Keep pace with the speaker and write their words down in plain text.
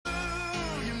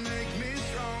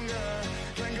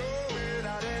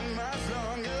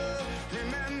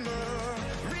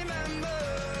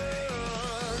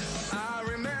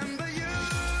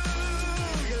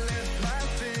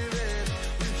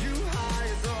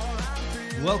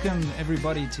Welcome,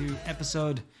 everybody, to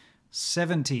episode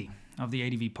 70 of the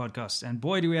ADV podcast. And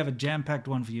boy, do we have a jam-packed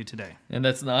one for you today. And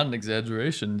that's not an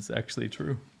exaggeration. It's actually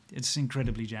true. It's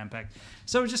incredibly jam-packed.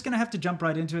 So we're just going to have to jump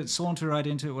right into it, saunter right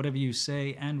into it, whatever you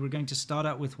say. And we're going to start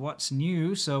out with what's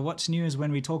new. So what's new is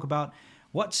when we talk about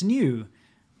what's new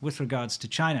with regards to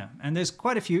China. And there's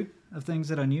quite a few of things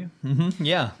that are new. Mm-hmm.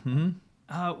 Yeah.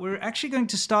 Mm-hmm. We're actually going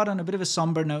to start on a bit of a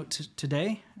somber note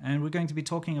today. And we're going to be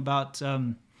talking about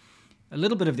a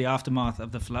little bit of the aftermath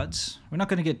of the floods. We're not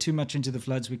going to get too much into the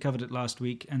floods. We covered it last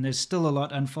week, and there's still a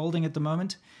lot unfolding at the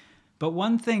moment. But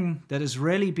one thing that has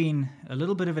really been a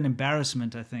little bit of an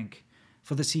embarrassment, I think,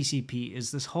 for the CCP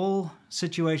is this whole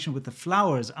situation with the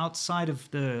flowers outside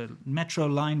of the Metro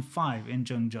Line 5 in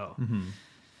Zhengzhou. Mm-hmm.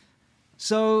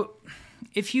 So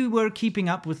if you were keeping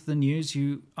up with the news,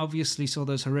 you obviously saw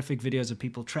those horrific videos of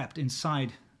people trapped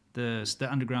inside the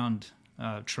underground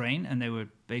train, and they were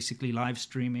basically live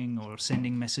streaming or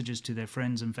sending messages to their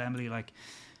friends and family like,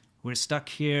 we're stuck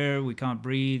here, we can't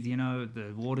breathe, you know,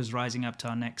 the water's rising up to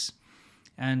our necks.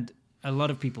 And a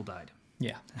lot of people died.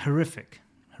 Yeah. Horrific,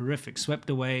 swept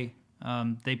away.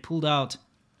 They pulled out,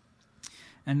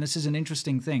 and this is an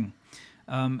interesting thing.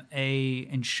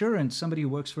 Somebody who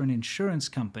works for an insurance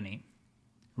company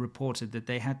reported that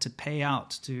they had to pay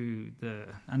out to the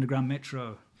underground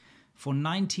metro for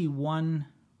 91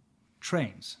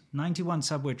 trains. 91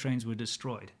 subway trains were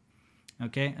destroyed.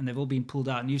 Okay, and they've all been pulled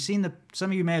out. And you've seen some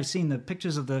of you may have seen the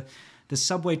pictures of the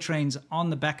subway trains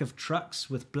on the back of trucks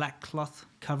with black cloth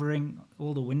covering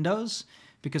all the windows,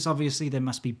 because obviously there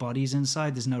must be bodies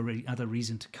inside. There's no other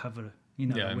reason to cover,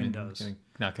 the windows.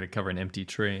 Not going to cover an empty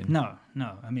train. No.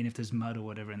 I mean, if there's mud or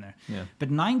whatever in there. Yeah. But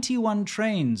 91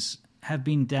 trains have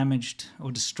been damaged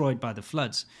or destroyed by the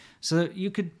floods. So you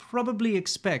could probably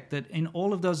expect that in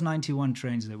all of those 91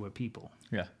 trains, there were people.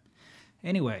 Yeah.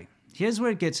 Anyway, here's where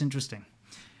it gets interesting.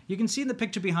 You can see in the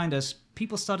picture behind us,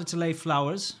 people started to lay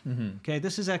flowers. Mm-hmm. Okay,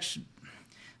 this is actually,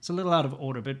 it's a little out of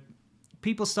order, but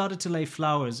people started to lay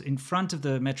flowers in front of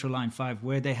the Metro Line 5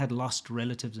 where they had lost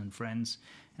relatives and friends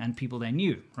and people they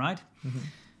knew, right? Mm-hmm.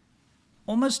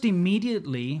 Almost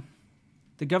immediately,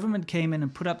 the government came in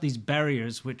and put up these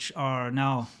barriers which are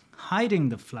now hiding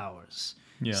the flowers.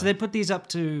 Yeah. So they put these up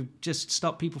to just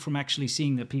stop people from actually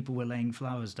seeing that people were laying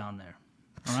flowers down there.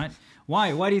 All right?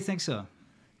 Why? Why do you think so?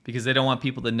 Because they don't want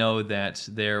people to know that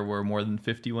there were more than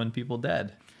 51 people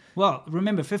dead. Well,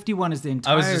 remember, 51 is the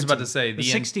entire. I was just about to say the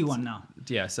 61 now.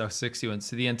 Yeah, so 61.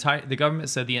 So the government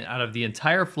said out of the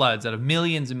entire floods, out of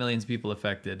millions and millions of people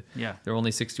affected, Yeah. there were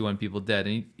only 61 people dead.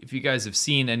 And if you guys have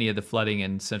seen any of the flooding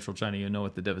in central China, you know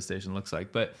what the devastation looks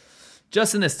like. But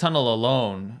just in this tunnel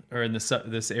alone, or in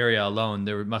this area alone,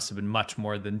 there must have been much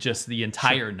more than just the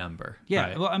entire number. Yeah.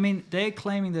 Right? Well, I mean, they're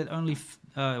claiming that only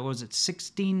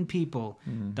 16 people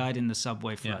died in the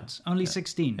subway floods. Only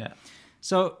 16. Yeah.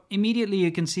 So immediately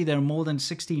you can see there are more than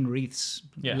 16 wreaths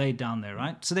Yeah. laid down there,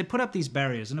 right? So they put up these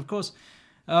barriers. And of course,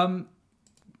 the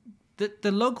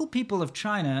local people of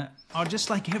China are just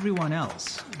like everyone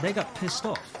else. They got pissed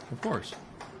off. Of course.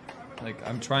 Like,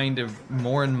 I'm trying to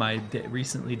mourn my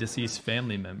recently deceased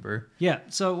family member. Yeah,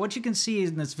 so what you can see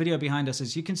in this video behind us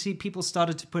is you can see people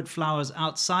started to put flowers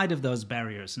outside of those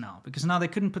barriers now, because now they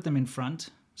couldn't put them in front,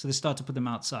 so they started to put them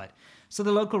outside. So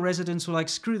the local residents were like,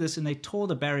 screw this, and they tore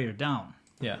the barrier down,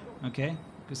 Yeah. okay?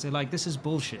 Because they're like, this is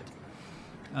bullshit.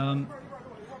 So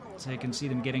you can see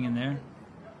them getting in there.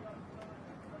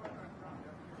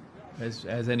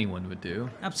 As anyone would do.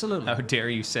 Absolutely. How dare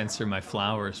you censor my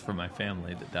flowers for my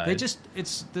family that died?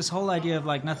 It's this whole idea of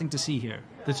like nothing to see here.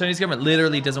 The Chinese government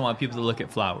literally doesn't want people to look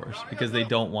at flowers because they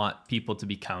don't want people to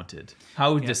be counted.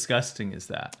 How disgusting is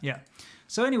that? Yeah.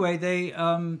 So anyway, they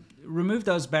removed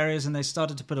those barriers and they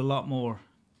started to put a lot more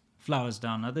flowers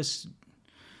down. Now this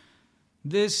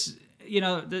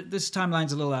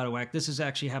timeline's a little out of whack. This has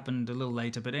actually happened a little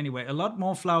later. But anyway, a lot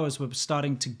more flowers were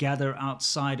starting to gather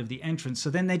outside of the entrance. So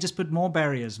then they just put more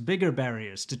barriers, bigger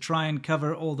barriers, to try and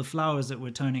cover all the flowers that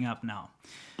were turning up now.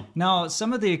 Now,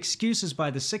 some of the excuses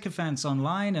by the sycophants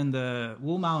online and the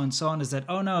Wumao and so on is that,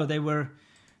 oh no,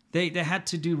 they had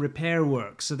to do repair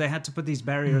work. So they had to put these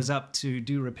barriers up to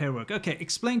do repair work. Okay,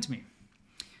 explain to me.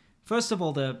 First of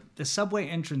all, the subway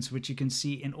entrance, which you can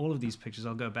see in all of these pictures,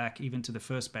 I'll go back even to the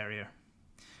first barrier.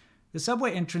 The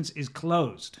subway entrance is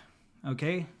closed,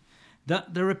 okay?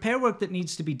 The repair work that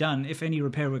needs to be done, if any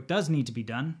repair work does need to be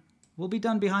done, will be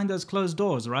done behind those closed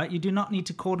doors, right? You do not need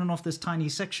to cordon off this tiny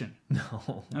section.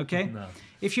 No. Okay? No.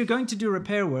 If you're going to do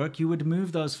repair work, you would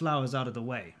move those flowers out of the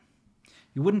way.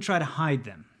 You wouldn't try to hide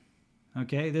them,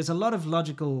 okay? There's a lot of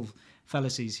logical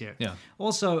fallacies here. Yeah.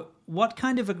 Also, what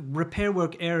kind of a repair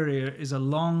work area is a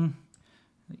long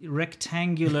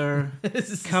rectangular,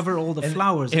 cover all the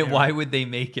flowers. And area. why would they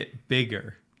make it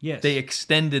bigger? Yes. They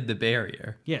extended the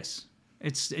barrier. Yes.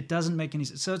 It doesn't make any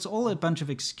sense. So it's all a bunch of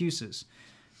excuses.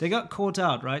 They got caught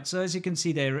out, right? So as you can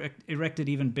see, they erected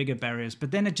even bigger barriers. But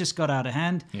then it just got out of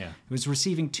hand. Yeah. It was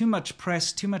receiving too much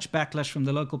press, too much backlash from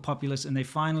the local populace, and they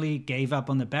finally gave up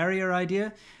on the barrier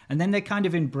idea. And then they kind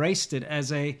of embraced it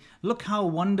as a, look how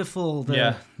wonderful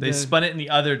they spun it in the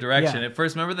other direction. Yeah. At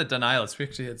first, remember the denialists? We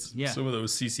actually had Yeah. some of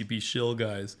those CCP shill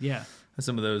guys. Yeah.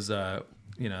 Some of those,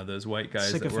 those white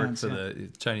guys that work Sycophants, for the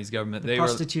Chinese government. The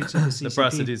prostitutes of the CCP. The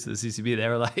prostitutes of the CCP. They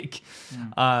were like,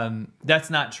 that's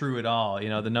not true at all.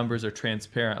 The numbers are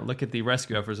transparent. Look at the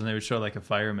rescue efforts, and they would show like a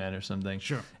fireman or something.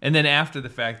 Sure. And then after the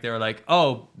fact, they were like,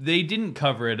 oh, they didn't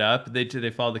cover it up. They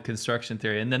followed the construction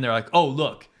theory. And then they're like, oh,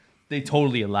 look, they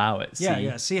totally allow it. See?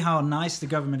 Yeah. See how nice the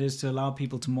government is to allow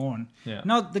people to mourn. Yeah.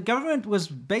 No, the government was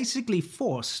basically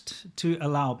forced to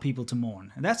allow people to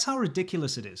mourn. And that's how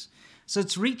ridiculous it is. So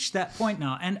it's reached that point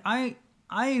now. And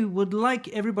I would like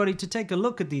everybody to take a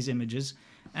look at these images.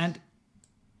 And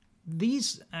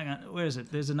these, hang on, where is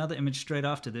it? There's another image straight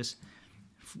after this.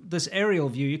 This aerial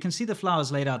view, you can see the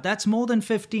flowers laid out. That's more than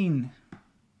 15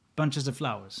 bunches of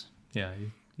flowers. Yeah.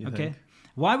 You Okay. think?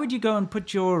 Why would you go and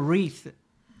put your wreath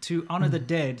to honor the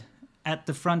dead at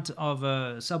the front of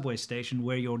a subway station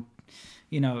where you're,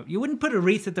 you wouldn't put a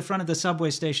wreath at the front of the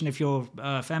subway station if your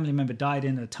family member died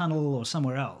in a tunnel or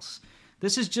somewhere else.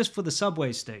 This is just for the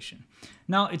subway station.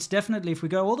 Now, it's definitely, if we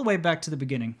go all the way back to the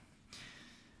beginning,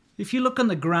 if you look on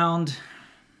the ground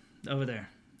over there,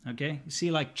 okay, you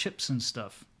see like chips and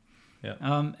stuff. Yeah.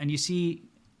 And you see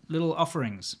little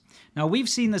offerings. Now, we've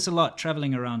seen this a lot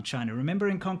traveling around China. Remember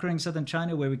in Conquering Southern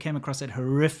China where we came across that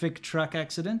horrific truck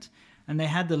accident? And they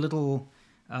had the little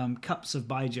cups of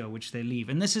baijiu, which they leave.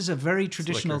 And this is a very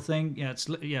traditional thing. Yeah, it's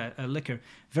a liquor.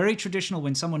 Very traditional.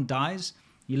 When someone dies,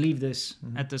 you leave this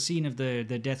at the scene of their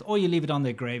death, or you leave it on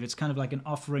their grave. It's kind of like an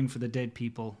offering for the dead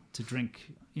people to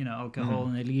drink, alcohol,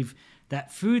 and they leave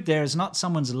that food there. Is not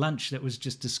someone's lunch that was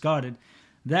just discarded.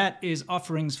 That is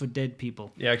offerings for dead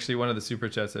people. Yeah, actually, one of the super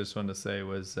chats I just wanted to say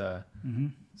was,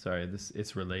 sorry,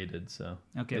 it's related. So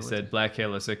Okay, they said Black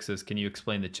Halo 6 says, can you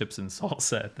explain the chips and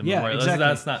salsa at the Yeah, memorial? exactly.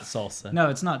 That's not salsa. No,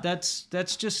 it's not. That's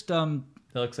just That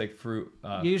looks like fruit.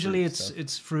 usually fruit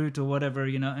it's fruit or whatever,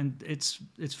 and it's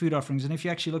food offerings. And if you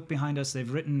actually look behind us,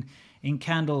 they've written in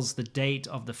candles the date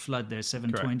of the flood there,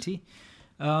 720.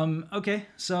 Okay,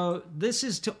 so this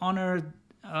is to honor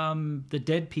the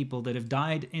dead people that have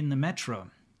died in the metro.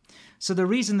 So the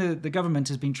reason the government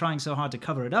has been trying so hard to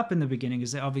cover it up in the beginning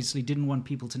is they obviously didn't want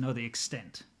people to know the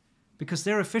extent, because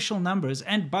they're official numbers.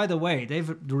 And by the way,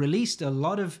 they've released a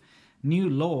lot of new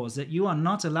laws that you are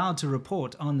not allowed to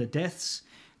report on the deaths,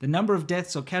 the number of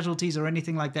deaths or casualties or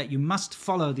anything like that. You must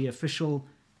follow the official,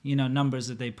 numbers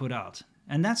that they put out.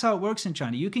 And that's how it works in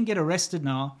China. You can get arrested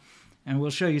now, and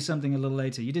we'll show you something a little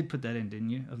later. You did put that in,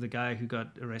 didn't you, of the guy who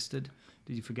got arrested?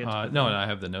 Did you forget? No, I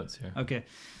have the notes here. Okay.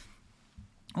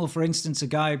 Well, for instance, a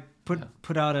guy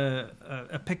put out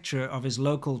a picture of his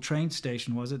local train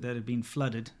station, was it, that had been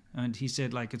flooded. And he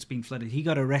said, it's been flooded. He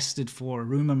got arrested for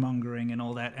rumor mongering and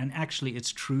all that. And actually,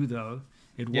 it's true, though.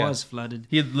 It was flooded.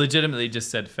 He legitimately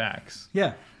just said facts.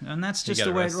 Yeah, and that's just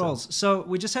the way it rolls. So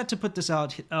we just had to put this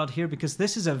out here because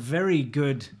this is a very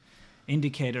good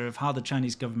indicator of how the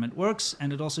Chinese government works.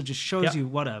 And it also just shows you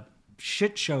what a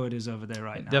shit show it is over there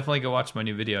right now. Definitely go watch my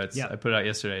new video. I put it out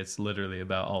yesterday. It's literally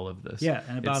about all of this. Yeah,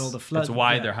 and about all the floods. It's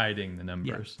why they're hiding the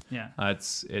numbers. Yeah.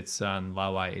 It's on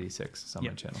Lawai86. It's on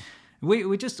my channel.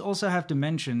 We just also have to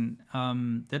mention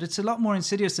that it's a lot more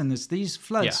insidious than this. These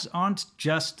floods aren't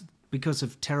just because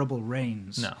of terrible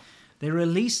rains. No. They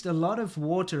released a lot of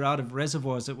water out of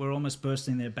reservoirs that were almost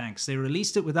bursting their banks. They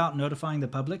released it without notifying the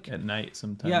public. At night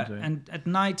sometimes. Yeah, right? and at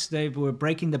night they were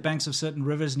breaking the banks of certain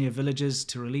rivers near villages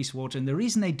to release water. And the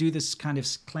reason they do this kind of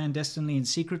clandestinely and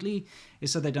secretly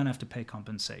is so they don't have to pay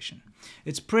compensation.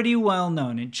 It's pretty well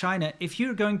known in China, if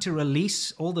you're going to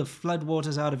release all the flood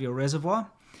waters out of your reservoir,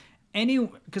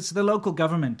 because the local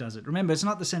government does it. Remember, it's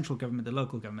not the central government, the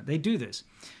local government. They do this.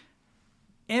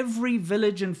 Every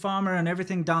village and farmer and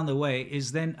everything down the way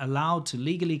is then allowed to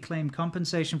legally claim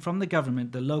compensation from the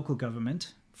government, the local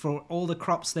government, for all the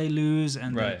crops they lose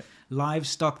and the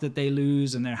livestock that they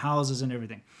lose and their houses and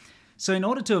everything. So in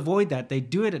order to avoid that, they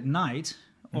do it at night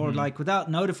or without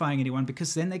notifying anyone,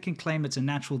 because then they can claim it's a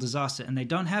natural disaster and they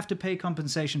don't have to pay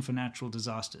compensation for natural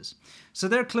disasters. So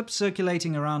there are clips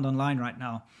circulating around online right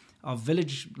now of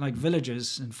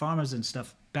villagers and farmers and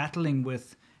stuff battling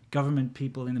with government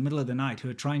people in the middle of the night who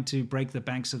are trying to break the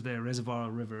banks of their reservoir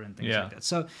or river and things like that.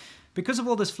 So because of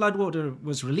all this floodwater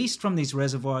was released from these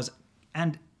reservoirs,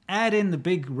 and add in the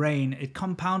big rain, it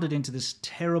compounded into this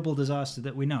terrible disaster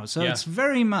that we know. So Yeah. it's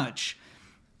very much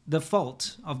the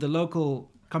fault of the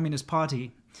local Communist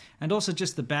Party, and also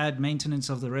just the bad maintenance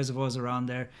of the reservoirs around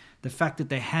there. The fact that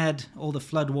they had all the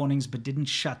flood warnings but didn't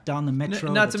shut down the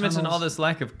metro. Not the to mention tunnels. all this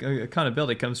lack of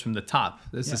accountability comes from the top.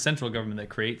 This is Yeah. the central government that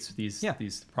creates these Yeah.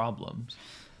 these problems.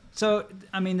 So,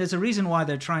 I mean, there's a reason why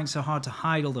they're trying so hard to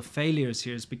hide all the failures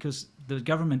here, is because the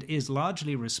government is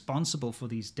largely responsible for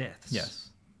these deaths. Yes.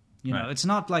 You know, Right. it's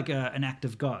not like an act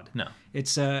of God. No.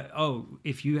 It's,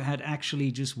 if you had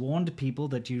actually just warned people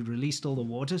that you released all the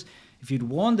waters, if you'd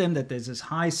warned them that there's this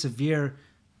high, severe,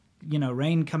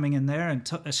 rain coming in there and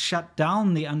shut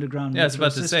down the underground Yeah, I was metro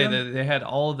about to say system. that they had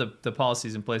all the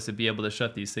policies in place to be able to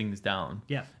shut these things down.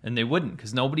 Yeah. And they wouldn't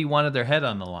because nobody wanted their head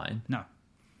on the line, No.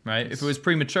 right? If it was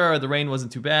premature, the rain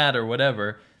wasn't too bad or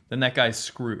whatever, then that guy's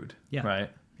screwed, Yeah.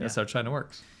 right? That's how China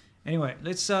works. Anyway,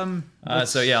 let's So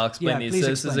yeah, I'll explain these. please So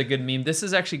this is a explain. good meme. This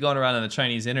is actually going around on the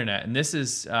Chinese internet, and this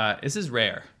is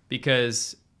rare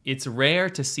because it's rare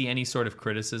to see any sort of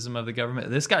criticism of the government.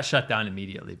 This got shut down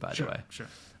immediately, by the way. Sure.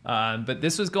 But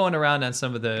this was going around on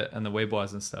some of the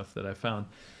Weibo's and stuff that I found,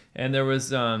 and there was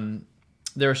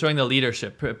they were showing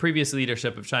the previous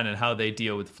leadership of China and how they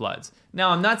deal with floods. Now,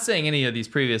 I'm not saying any of these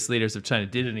previous leaders of China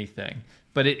did anything,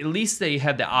 but at least they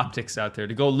had the optics out there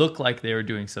to go look like they were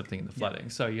doing something in the flooding.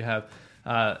 So you have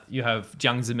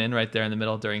Jiang Zemin right there in the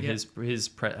middle during his I'm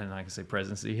not gonna say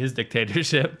presidency, his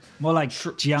dictatorship. More like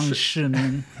Jiang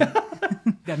Shimin.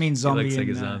 That means He zombie. looks like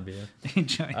a in, zombie. in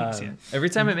Chinese, yeah. Every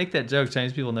time I make that joke,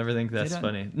 Chinese people never think that's don't-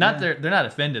 funny. yeah. They're not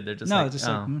offended. They're just No, like, just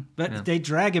oh, like, but yeah. they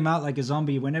drag him out like a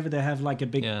zombie whenever they have like a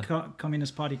big Yeah.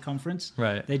 Communist Party conference.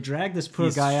 Right. They drag this poor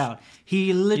He's- guy out.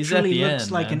 He literally the looks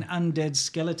end, like man. an undead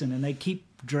skeleton, and they keep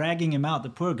dragging him out. The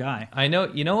poor guy. I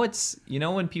know. You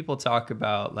know when people talk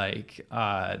about like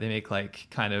they make like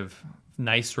kind of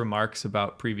nice remarks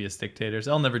about previous dictators.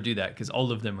 I'll never do that because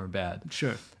all of them are bad.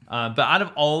 Sure. But out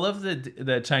of all of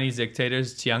the Chinese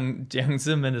dictators, Jiang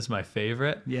Zemin is my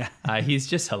favorite. Yeah. He's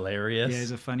just hilarious. Yeah,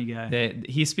 he's a funny guy.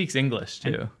 He speaks English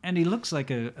too. And he looks like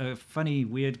a funny,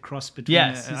 weird cross between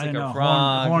Yes, a, he's I like don't a know,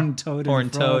 frog, horned toad,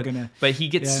 horned and a frog. toad. And But he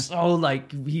gets yeah. so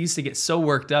like he used to get so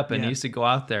worked up, and Yeah. he used to go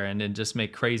out there and then just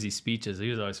make crazy speeches. He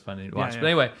was always funny to watch. yeah. But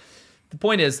anyway, the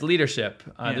point is leadership.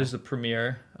 Yeah. There's the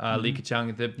premier, Li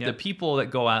Keqiang, the Yep. people that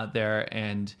go out there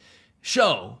and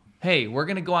show. Hey, we're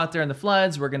going to go out there in the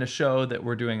floods. We're going to show that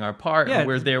we're doing our part. yeah, and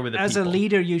we're there with the as people. a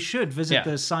leader, you should visit Yeah.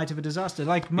 the site of a disaster.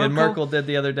 Like Yeah, Merkel did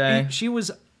the other day. She was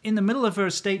in the middle of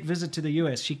her state visit to the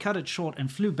US. She cut it short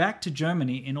and flew back to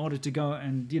Germany in order to go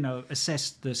and, assess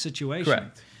the situation.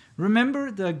 Correct. Remember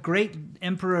the great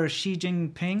Emperor Xi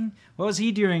Jinping? What was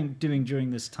he doing during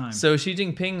this time? So Xi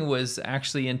Jinping was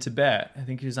actually in Tibet. I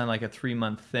think he was on like a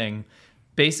 3-month thing,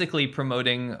 basically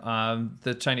promoting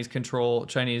the Chinese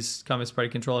Communist Party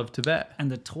control of Tibet and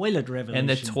the toilet revolution. and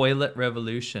the toilet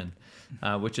revolution,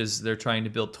 which is they're trying to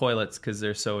build toilets because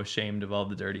they're so ashamed of all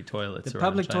the dirty toilets. The around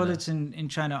public China. toilets in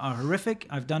China are horrific.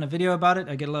 I've done a video about it.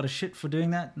 I get a lot of shit for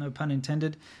doing that, no pun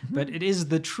intended. Mm-hmm. But it is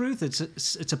the truth.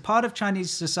 It's a part of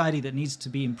Chinese society that needs to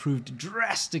be improved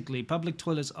drastically. Public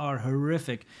toilets are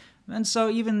horrific. And so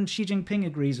even Xi Jinping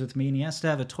agrees with me, and he has to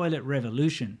have a toilet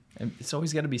revolution. And it's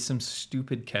always got to be some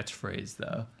stupid catchphrase,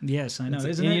 though. Yes, I know,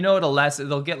 isn't And it? you know it'll last.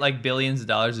 They'll get like billions of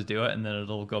dollars to do it, and then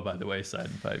it'll go by the wayside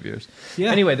in 5 years. Yeah.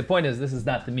 Anyway, the point is, this is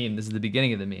not the meme. This is the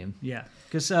beginning of the meme. Yeah,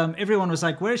 because everyone was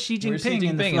like, "Where's Xi Jinping, Where's Xi in the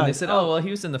Jinping? flood?" And they said, "Oh, well, he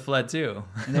was in the flood too."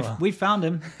 And we found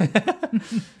him.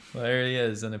 Well, there he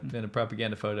is in a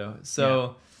propaganda photo.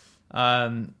 So,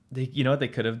 you know what they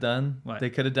could have done? What? They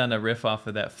could have done a riff off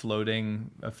of that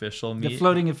floating official meet. The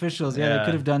floating officials. Yeah, Yeah. they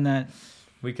could have done that.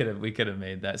 We could have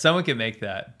made that. Someone could make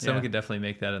that. Someone Yeah. could definitely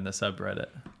make that in the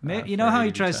subreddit. You know how he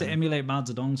for tries to China. emulate Mao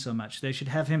Zedong so much? They should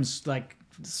have him like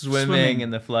swimming in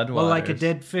the flood well, like a waters.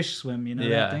 dead fish swim. You know that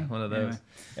Yeah, thing? one of those.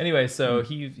 Anyway. Anyway, so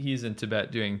he's in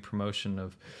Tibet doing promotion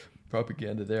of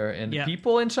propaganda there, and Yeah.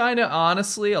 people in China,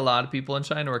 honestly, a lot of people in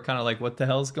China were kind of like, "What the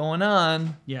hell's going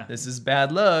on? Yeah. This is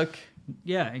bad luck."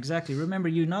 Yeah, exactly. Remember,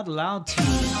 you're not allowed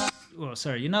to. Well,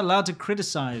 sorry, you're not allowed to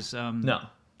criticize No.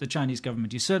 the Chinese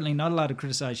government. You're certainly not allowed to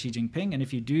criticize Xi Jinping, and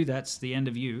if you do, that's the end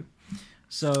of you.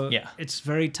 So Yeah. it's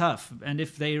very tough. And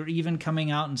if they're even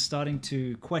coming out and starting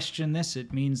to question this,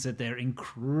 it means that they're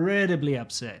incredibly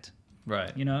upset.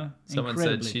 Right. You know, Someone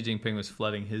incredibly. said Xi Jinping was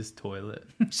flooding his toilet.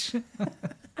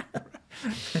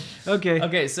 Okay.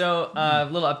 Okay, so a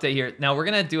little update here. Now we're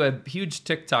gonna do a huge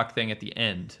TikTok thing at the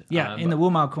end. Yeah, in the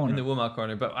Wumao corner. In the Wumao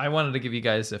corner, but I wanted to give you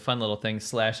guys a fun little thing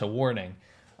 / a warning.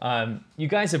 You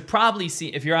guys have probably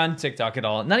seen, if you're on TikTok at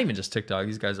all, not even just TikTok,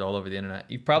 these guys are all over the internet.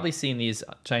 You've probably seen these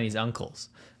Chinese uncles.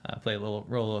 Roll a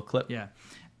little clip. Yeah.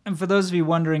 And for those of you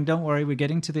wondering, don't worry, we're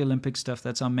getting to the Olympic stuff.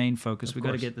 That's our main focus. We've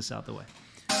got to get this out the way.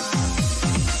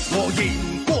 我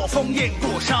饮过风雁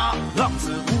过沙，浪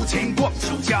子无情光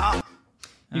守家。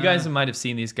 You guys might have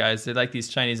seen these guys. They're like these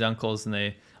Chinese uncles, and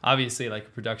they obviously, like,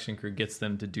 a production crew gets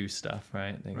them to do stuff,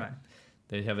 right?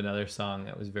 They have another song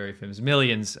that was very famous.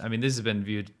 Millions. I mean, this has been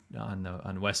viewed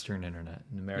on Western internet,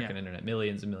 and American internet,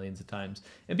 millions and millions of times.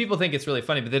 And people think it's really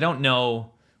funny, but they don't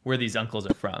know where these uncles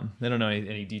are from. They don't know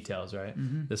any details, right?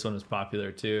 This one was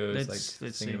popular too. It's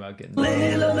like thinking about getting.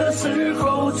 累了的时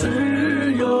候，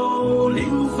只有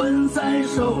灵魂在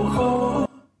守候。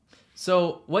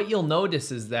 So what you'll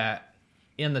notice is that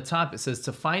in the top it says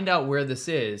to find out where this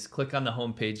is, click on the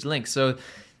homepage link. So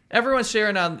everyone's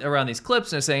sharing around these clips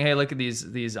and they're saying, hey, look at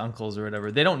these uncles or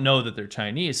whatever. They don't know that they're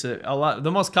Chinese. So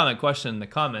the most common question in the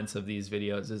comments of these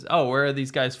videos is, oh, where are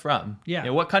these guys from? Yeah. You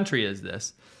know, what country is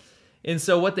this? And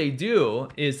so what they do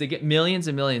is they get millions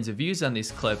and millions of views on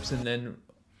these clips, and then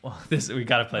we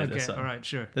got to play this one. All right,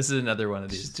 sure. This is another one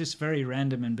of It's these. just very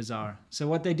random and bizarre. So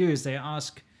what they do is they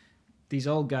ask these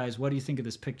old guys, what do you think of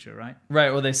this picture, right?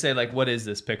 Right. Well, they say, like, what is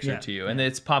this picture Yeah, to you? And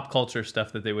it's pop culture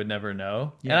stuff that they would never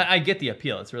know. Yeah. And I get the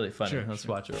appeal. It's really funny. Sure, Let's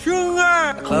sure. watch it.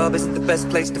 The club isn't the best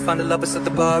place to find the lovers, so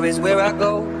the bar is where I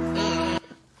go.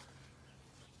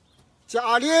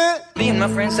 贾玲， Me and my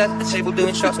friends at the table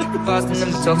doing shots, we fast and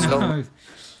them to talk slow. No,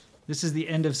 this is the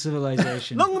end of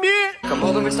civilization. 冷面。 Come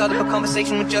over and start up a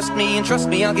conversation with just me, and trust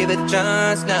me, I'll give it a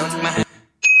chance. Now take my hand.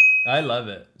 I love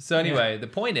it. So anyway, the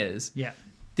point is, Yeah.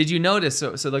 did you notice?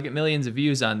 So they'll get millions of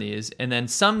views on these, and then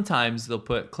sometimes they'll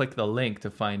click the link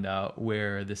to find out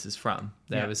where this is from.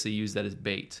 They Yeah. obviously use that as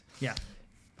bait. Yeah.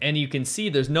 And you can see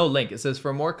there's no link. It says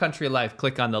for more country life,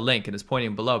 click on the link, and it's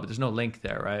pointing below, but there's no link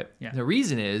there, right? Yeah. The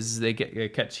reason is they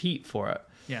catch heat for it.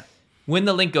 Yeah. When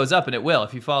the link goes up, and it will,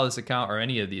 if you follow this account or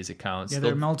any of these accounts, Yeah, there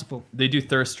are they'll- multiple. they do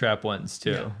thirst trap ones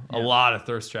too. Yeah, A yeah. lot of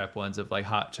thirst trap ones of like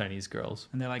hot Chinese girls.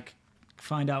 And they're like,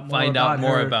 find out Find out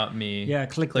more her. about me. Yeah,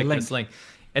 click the this link.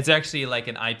 It's actually like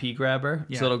an IP grabber.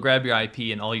 Yeah. So it'll grab your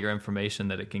IP and all your information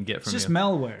that it can get It's from just you.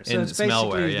 malware. So And it's it's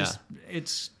basically malware, yeah.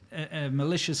 it's a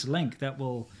malicious link that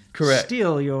will Correct.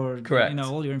 steal your Correct.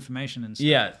 all your information and stuff.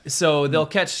 Yeah. So they'll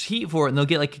catch heat for it and they'll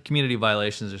get like community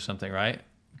violations or something, right?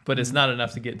 But it's not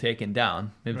enough to get taken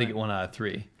down. Maybe they Right. get 1 out of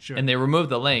 3. Sure. And they remove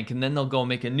the link, and then they'll go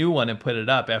make a new one and put it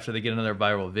up after they get another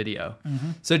viral video.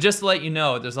 So just to let you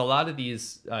know, there's a lot of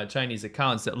these Chinese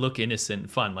accounts that look innocent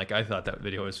and fun. Like I thought that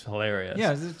video was hilarious.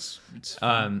 Yeah, it's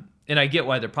fun. And I get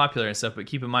why they're popular and stuff, but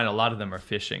keep in mind a lot of them are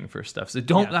phishing for stuff. So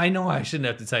don't. Yeah. I know I shouldn't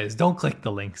have to tell you this. Don't click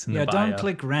the links in yeah, the bio. don't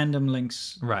click random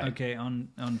links. Right. Okay, on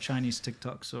Chinese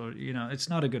TikToks or it's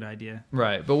not a good idea.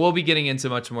 Right, but we'll be getting into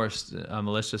much more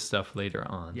malicious stuff later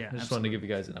on. Yeah, I just wanted to give you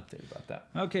guys an update about that.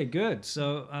 Okay, good.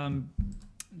 So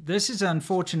this is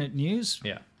unfortunate news.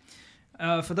 Yeah.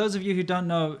 For those of you who don't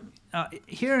know,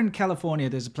 here in California,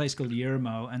 there's a place called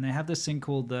Yermo, and they have this thing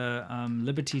called the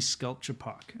Liberty Sculpture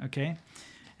Park. Okay,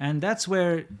 and that's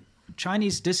where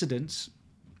Chinese dissidents,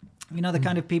 the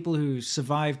kind of people who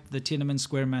survived the Tiananmen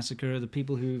Square massacre, the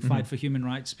people who fight for human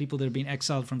rights, people that have been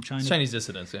exiled from China, Chinese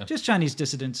dissidents, yeah. just Chinese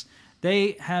dissidents,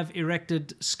 they have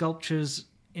erected sculptures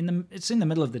it's in the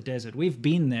middle of the desert. We've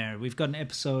been there. We've got an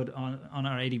episode on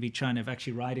our ADV China of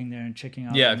actually riding there and checking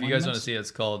out. Yeah, the if you guys want to monuments. see it,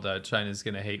 it's called China's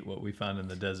Gonna Hate What We Found in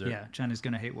the Desert. Yeah, China's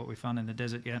going to hate what we found in the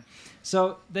desert, yeah.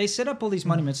 So they set up all these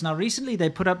monuments. Now, recently they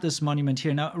put up this monument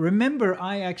here. Now, remember,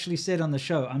 I actually said on the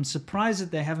show, I'm surprised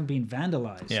that they haven't been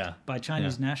vandalized by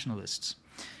Chinese nationalists.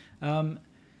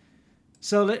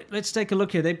 So let's take a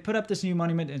look here. They put up this new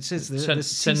monument. It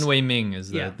says... Chen Wei-ming is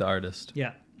the artist.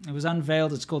 Yeah. It was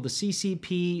unveiled. It's called the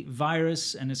CCP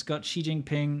virus, and it's got Xi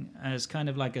Jinping as kind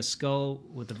of like a skull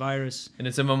with the virus. And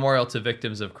it's a memorial to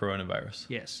victims of coronavirus.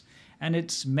 Yes. And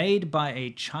it's made by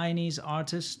a Chinese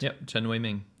artist. Yep, Chen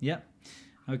Wei-ming. Yep.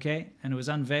 Okay. And it was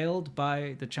unveiled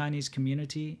by the Chinese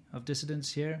community of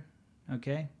dissidents here.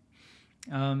 Okay.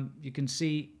 You can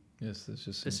see... Yes, this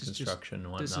is just some construction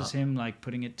and whatnot. This is him like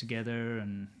putting it together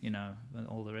and,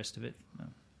 all the rest of it.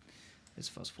 It's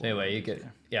fast forward. Anyway, you get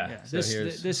So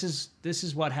this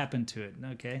is what happened to it.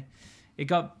 Okay, it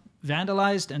got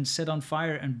vandalized and set on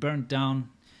fire and burnt down.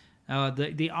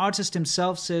 The artist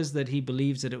himself says that he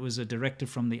believes that it was a directive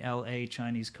from the L.A.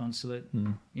 Chinese consulate.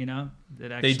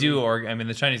 That actually, they do. I mean,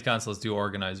 the Chinese consulates do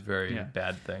organize very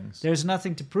bad things. There's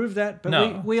nothing to prove that, but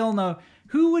No. we all know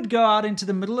who would go out into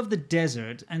the middle of the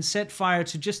desert and set fire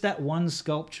to just that one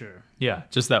sculpture. Yeah,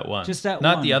 just that one. Just that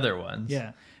Not one. the other ones.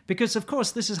 Yeah. Because, of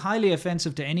course, this is highly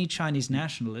offensive to any Chinese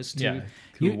nationalist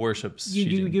who worships Xi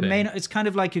you Jinping. may not, it's kind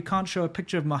of like you can't show a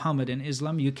picture of Muhammad in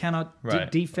Islam. You cannot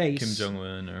deface Kim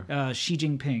Jong-un or Xi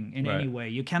Jinping in any way.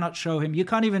 You cannot show him. You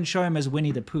can't even show him as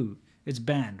Winnie the Pooh. It's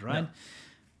banned, right? Yeah.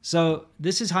 So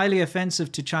this is highly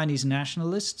offensive to Chinese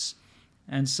nationalists.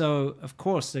 And so, of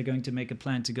course, they're going to make a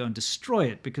plan to go and destroy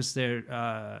it because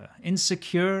they're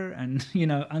insecure and,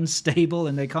 unstable,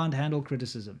 and they can't handle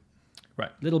criticism.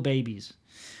 Right. Little babies.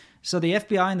 So the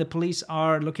FBI and the police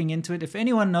are looking into it. If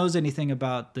anyone knows anything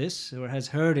about this or has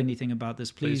heard anything about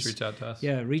this, please reach out to us.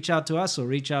 Yeah, reach out to us or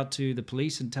reach out to the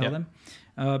police and tell them.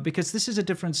 Because this is a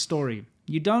different story.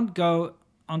 You don't go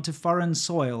onto foreign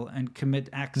soil and commit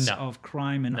acts of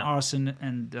crime and arson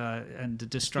and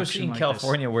destruction. Especially in like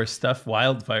California, where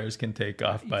wildfires can take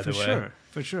off. By the way,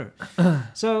 for sure.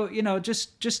 So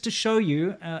just to show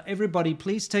you, everybody,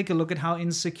 please take a look at how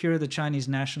insecure the Chinese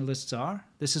nationalists are.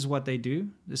 This is what they do.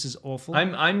 This is awful.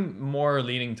 I'm more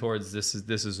leaning towards this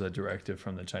is a directive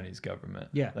from the Chinese government.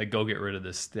 Yeah, like go get rid of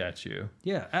this statue.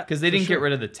 Yeah, because they didn't get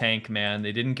rid of the tank man.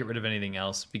 They didn't get rid of anything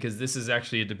else because this is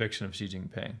actually a depiction of Xi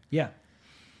Jinping.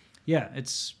 Yeah,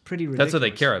 it's pretty ridiculous. That's what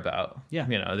they care about. Yeah.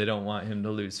 They don't want him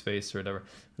to lose face or whatever.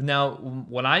 Now,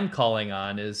 what I'm calling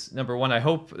on is, number one, I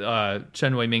hope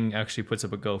Chen Weiming actually puts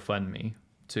up a GoFundMe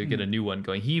to get a new one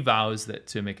going. He vows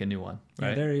to make a new one, right?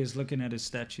 Yeah, there he is looking at his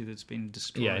statue that's been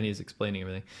destroyed. Yeah, and he's explaining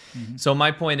everything. Mm-hmm. So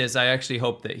my point is, I actually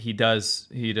hope that he does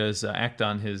act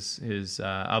on his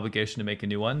obligation to make a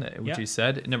new one, which he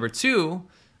said. Number two,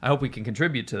 I hope we can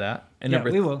contribute to that. And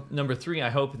we will. Number three, I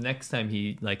hope next time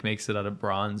he makes it out of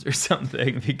bronze or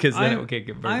something, because then it can't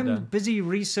get burned down. I'm busy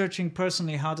researching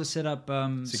personally how to set up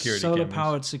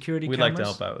solar-powered security We'd cameras. like to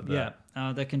help out with that.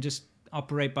 Yeah, that can just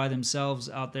operate by themselves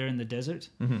out there in the desert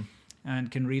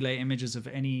and can relay images of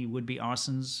any would-be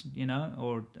arsons,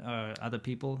 or other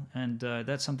people. And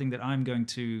that's something that I'm going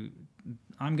to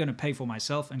pay for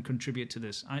myself and contribute to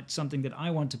this. It's something that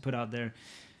I want to put out there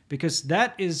because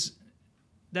that is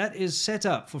set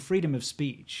up for freedom of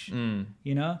speech.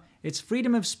 It's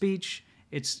freedom of speech.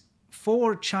 It's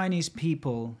for Chinese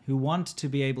people who want to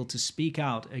be able to speak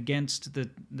out against the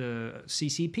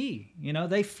CCP.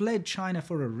 They fled China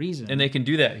for a reason. And they can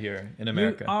do that here in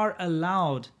America. You are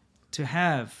allowed to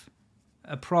have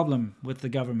a problem with the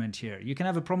government here. You can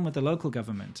have a problem with the local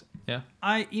government. Yeah.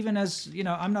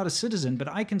 I'm not a citizen, but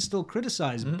I can still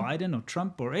criticize Biden or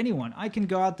Trump or anyone. I can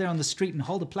go out there on the street and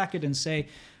hold a placard and say,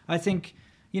 I think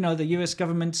the U.S.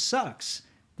 government sucks.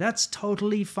 That's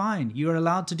totally fine. You're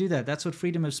allowed to do that. That's what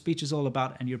freedom of speech is all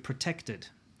about, and you're protected.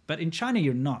 But in China,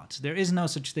 you're not. There is no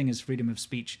such thing as freedom of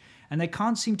speech. And they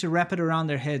can't seem to wrap it around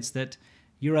their heads that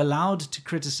you're allowed to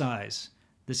criticize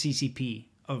the CCP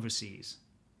overseas.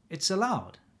 It's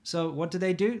allowed. So what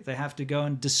do? They have to go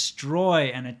and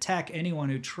destroy and attack anyone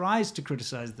who tries to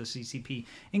criticize the CCP,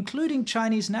 including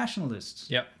Chinese nationalists.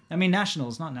 Yep. I mean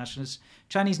nationals, not nationalists.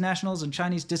 Chinese nationals and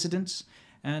Chinese dissidents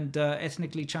and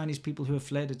ethnically Chinese people who have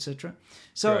fled, etc.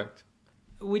 So Correct.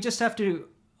 We just have to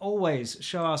always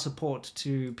show our support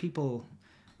to people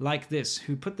like this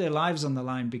who put their lives on the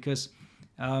line because,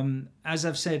 as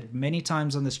I've said many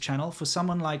times on this channel, for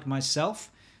someone like myself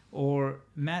or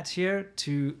Matt here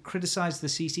to criticize the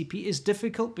CCP is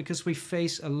difficult because we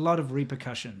face a lot of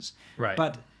repercussions. Right.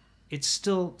 But it's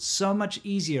still so much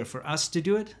easier for us to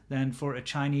do it than for a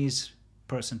Chinese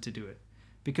person to do it.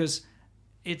 Because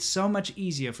it's so much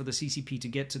easier for the CCP to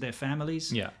get to their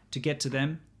families, to get to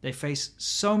them. They face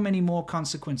so many more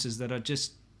consequences that are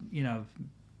just,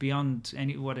 beyond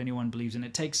what anyone believes in.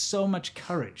 It takes so much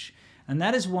courage. And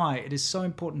that is why it is so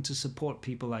important to support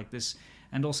people like this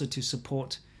and also to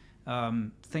support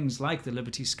things like the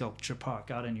Liberty Sculpture Park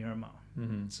out in Yermo.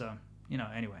 Mm-hmm. So,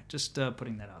 anyway, just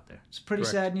putting that out there. It's pretty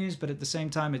sad news, but at the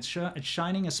same time, it's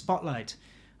shining a spotlight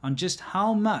on just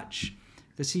how much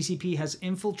the CCP has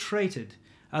infiltrated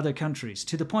other countries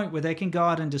to the point where they can go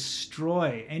out and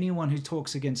destroy anyone who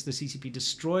talks against the CCP,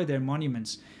 destroy their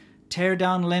monuments, tear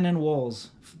down Lenin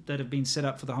walls that have been set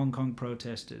up for the Hong Kong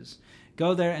protesters,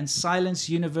 go there and silence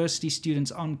university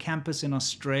students on campus in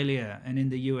Australia and in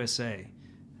the USA,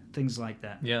 things like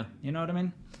that. Yeah. You know what I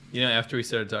mean? After we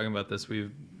started talking about this,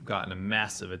 we've gotten a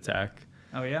massive attack.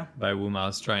 Oh, yeah? By Wu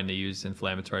Mao's trying to use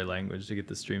inflammatory language to get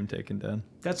the stream taken down.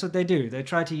 That's what they do. They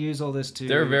try to use all this to...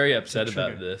 They're very upset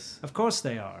about this. Of course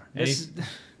they are.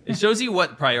 It shows you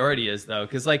what priority is, though,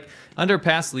 because under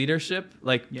past leadership,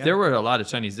 there were a lot of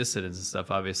Chinese dissidents and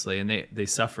stuff, obviously, and they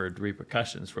suffered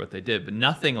repercussions for what they did, but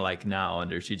nothing like now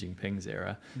under Xi Jinping's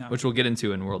era, which we'll get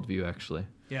into in Worldview, actually.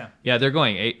 Yeah, they're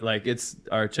going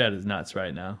our chat is nuts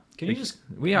right now. Can you just...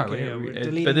 We are.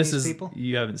 Okay, but this is people?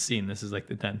 you haven't seen. This is the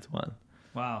 10th one.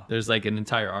 Wow. There's like an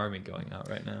entire army going out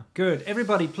right now. Good.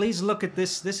 Everybody, please look at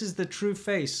this. This is the true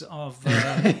face of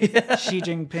Xi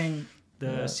Jinping, the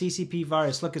CCP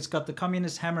virus. Look, it's got the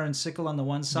communist hammer and sickle on the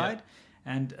one side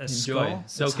and a skull.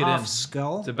 Soak It's it half in.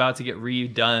 skull. It's about to get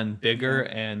redone bigger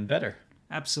and better.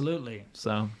 Absolutely.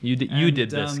 So you did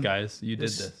this, And, guys. You did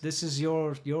this. This is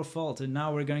your fault, and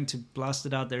now we're going to blast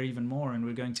it out there even more, and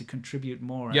we're going to contribute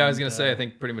more. Yeah, I was and, gonna say I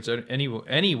think pretty much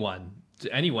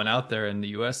anyone out there in the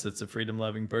U.S. that's a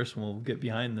freedom-loving person will get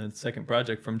behind the second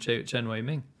project from Chen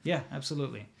Wei-ming. Yeah,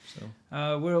 absolutely.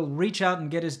 So We'll reach out and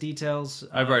get his details.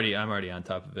 I'm already on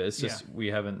top of it. It's just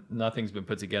nothing's been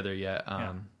put together yet.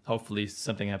 Hopefully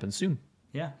something happens soon.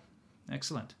 Yeah,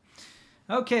 excellent.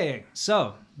 Okay,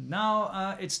 so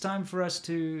now it's time for us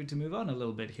to move on a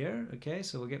little bit here. Okay,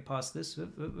 so we'll get past this.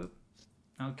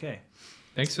 Okay,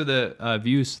 Thanks for the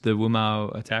views to the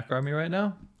Wumao attack army right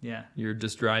now. yeah. You're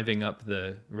just driving up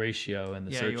the ratio and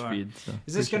the Yeah, search you are. feed. So.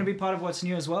 Is this going to be part of what's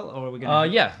new as well, or are we going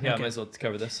to? Yeah, Okay. might as well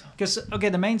cover this. Because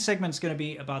the main segment's going to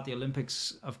be about the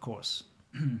Olympics, of course,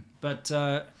 but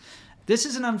this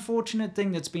is an unfortunate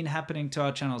thing that's been happening to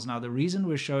our channels. Now, the reason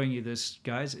we're showing you this,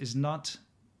 guys, is not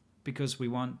because we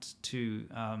want to,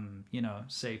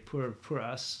 say poor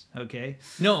us, okay?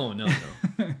 No.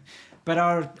 But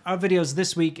our videos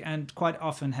this week and quite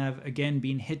often have again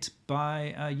been hit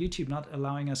by YouTube not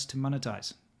allowing us to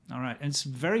monetize. All right, and it's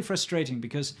very frustrating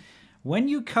because when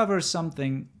you cover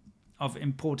something of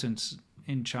importance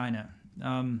in China,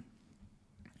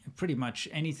 pretty much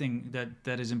anything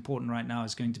that is important right now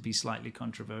is going to be slightly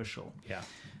controversial. Yeah.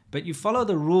 But you follow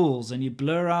the rules and you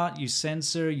blur out, you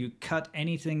censor, you cut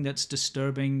anything that's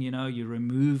disturbing,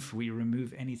 we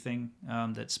remove anything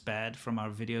that's bad from our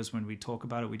videos when we talk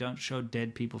about it. We don't show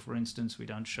dead people, for instance. We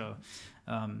don't show,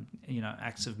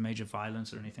 acts of major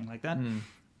violence or anything like that.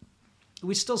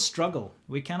 We still struggle.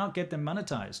 We cannot get them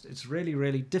monetized. It's really,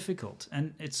 really difficult.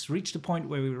 And it's reached a point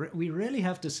where we really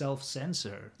have to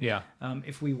self-censor Yeah.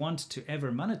 if we want to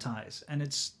ever monetize. And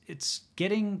it's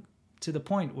getting to the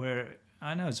point where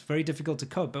I know it's very difficult to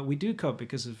cope, but we do cope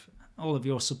because of all of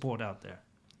your support out there.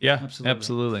 Yeah, Absolutely.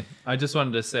 absolutely. I just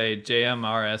wanted to say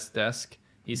JMRS Desk,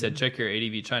 he said, check your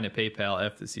ADV China PayPal,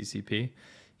 F the CCP.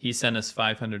 He sent us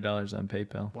 $500 on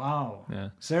PayPal. Wow. Yeah.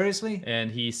 Seriously?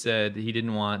 And he said he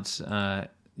didn't want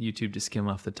YouTube to skim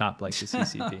off the top like the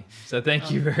CCP. So thank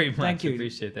you very much. Thank you.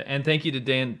 Appreciate that. And thank you to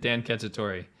Dan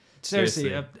Cacciatore.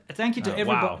 Seriously, thank you to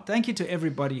everybody. wow. Thank you to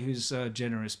everybody who's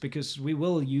generous, because we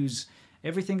will use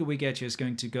everything that we get here is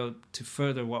going to go to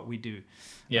further what we do.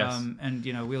 Yes. And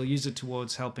we'll use it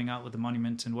towards helping out with the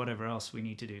monument and whatever else we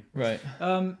need to do. Right.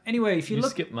 Anyway, if you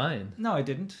look, skipped mine. no, I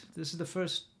didn't. This is the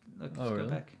first. Let's go really?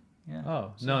 back. Yeah.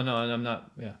 Oh, no, I'm not.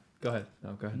 Yeah. Go ahead.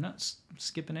 No, go ahead. I'm not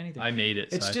skipping anything. I made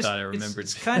it, so I thought I remembered.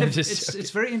 It's kind of Just joking.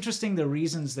 it's very interesting the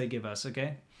reasons they give us.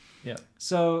 Okay. Yeah.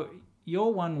 So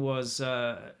your one was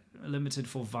limited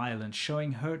for violence,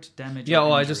 showing hurt, damage. Yeah, or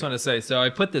well, I injury. just want to say, so I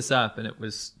put this up and it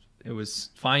was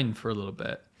fine for a little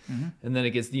bit. And then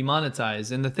it gets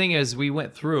demonetized. And the thing is, we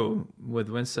went through with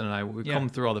Winston and I, we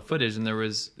combed through all the footage and there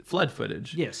was flood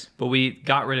footage. Yes. But we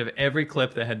got rid of every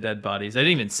clip that had dead bodies. I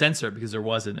didn't even censor it because there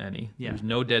wasn't any. Yeah. There's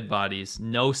no dead bodies,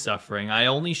 no suffering. I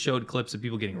only showed clips of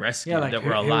people getting rescued like that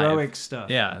were alive. heroic stuff.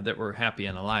 Yeah, that were happy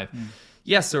and alive.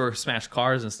 Yes, there were smashed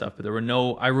cars and stuff, but there were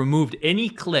no, I removed any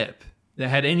clip that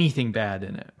had anything bad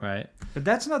in it, right? But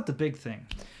that's not the big thing.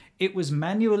 It was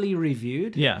manually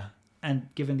reviewed Yeah. and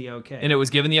given the okay. And it was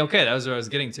given the okay. That was what I was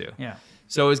getting to. yeah.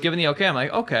 So it was given the okay. I'm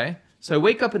like, okay. So I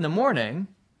wake up in the morning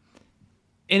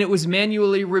and it was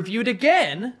manually reviewed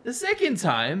again the second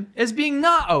time as being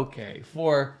not okay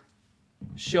for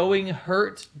showing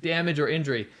hurt, damage, or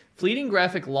injury. Fleeting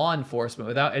graphic law enforcement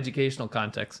without educational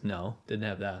context. No, didn't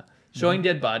have that. Showing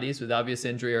dead bodies with obvious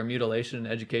injury or mutilation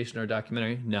in education or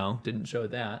documentary. No, didn't show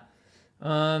that.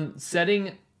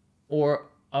 Setting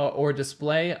or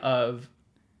display of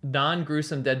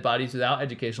non-gruesome dead bodies without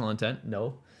educational intent.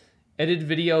 No. Edited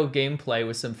video gameplay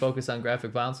with some focus on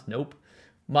graphic violence. Nope.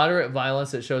 Moderate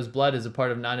violence that shows blood as a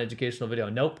part of non-educational video.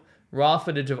 Nope. Raw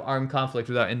footage of armed conflict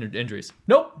without injuries.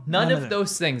 Nope. None of them.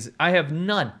 those things. I have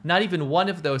none. Not even one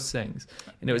of those things.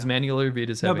 And it was manually reviewed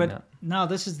as No, having but that. now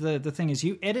this is the thing is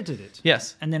you edited it.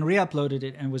 Yes. And then re-uploaded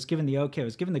it and was given the okay.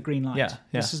 Was given the green light. Yeah,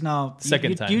 This yeah. is now Second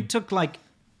you, time. You took like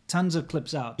tons of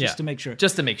clips out just to make sure.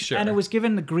 Just to make sure. And it was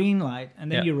given the green light, and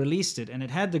then Yeah. you released it, and it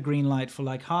had the green light for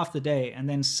like half the day, and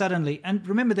then suddenly, and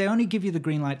remember, they only give you the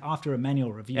green light after a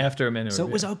manual review. After a manual so review.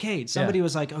 it was okay. Somebody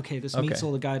was like, okay, this meets Okay.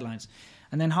 all the guidelines.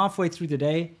 And then halfway through the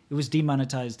day, it was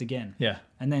demonetized again. Yeah.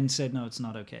 And then said, no, it's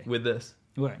not okay. With this.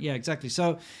 Well, yeah, exactly.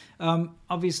 So,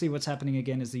 obviously, what's happening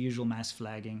again is the usual mass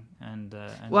flagging and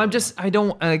Well, I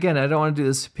don't want to do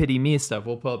this pity me stuff.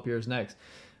 We'll pull up yours next.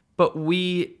 But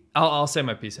I'll say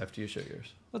my piece after you show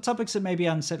yours. Well, topics that may be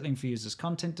unsettling for users.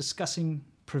 Content discussing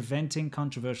preventing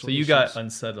controversial So you issues. got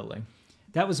unsettling.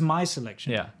 That was my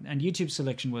selection. Yeah. And YouTube's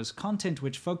selection was content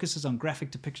which focuses on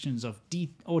graphic depictions of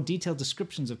or detailed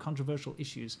descriptions of controversial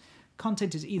issues.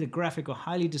 Content is either graphic or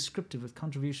highly descriptive, with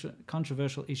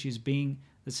controversial issues being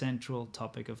the central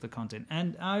topic of the content.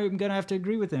 And I'm going to have to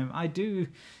agree with him. I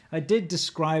did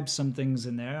describe some things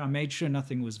in there. I made sure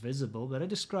nothing was visible, but I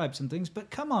described some things. But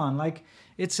come on, like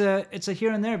it's a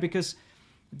here and there, because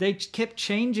they kept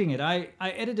changing it. I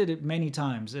edited it many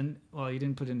times, and well, you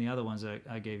didn't put in the other ones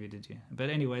I gave you, did you?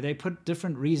 But anyway, they put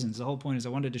different reasons. The whole point is I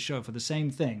wanted to show for the same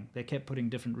thing. They kept putting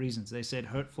different reasons. They said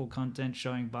hurtful content,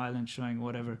 showing violence, showing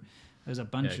whatever. There's a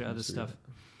bunch of other stuff.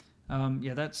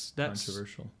 That's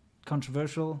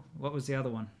controversial. What was the other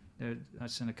one? I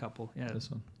sent a couple. Yeah, this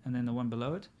one, and then the one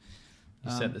below it.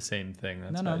 You sent the same thing.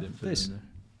 That's why I didn't put this. it in there.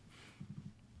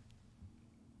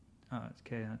 Oh,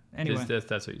 okay. Anyway,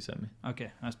 that's what you sent me.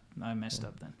 Okay, I messed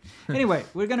up then. Anyway,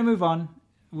 we're going to move on.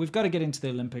 We've got to get into the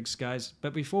Olympics, guys.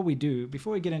 But before we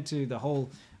get into the whole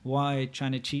why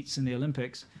China cheats in the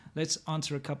Olympics, let's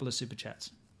answer a couple of super chats.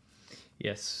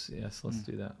 Yes, let's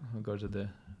do that. I'll go to the...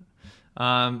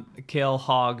 Kale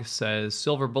Hogg says,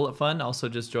 Silver Bullet Fund also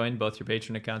just joined both your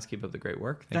Patreon accounts. Keep up the great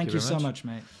work. Thank you so much,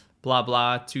 mate. Blah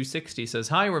Blah 260 says,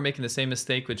 hi, we're making the same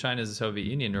mistake with China as the Soviet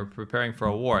Union. We're preparing for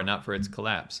a war, not for its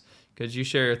collapse. Could you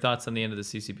share your thoughts on the end of the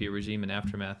CCP regime and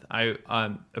aftermath? I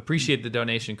appreciate the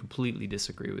donation, completely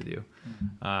disagree with you.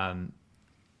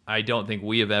 I don't think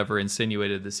we have ever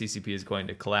insinuated the CCP is going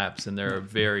to collapse, and there are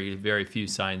very, very few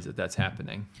signs that that's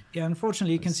happening. Yeah,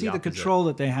 unfortunately, you can see the control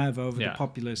that they have over the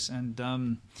populace,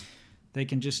 and they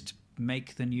can just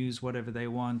make the news whatever they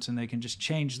want, and they can just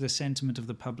change the sentiment of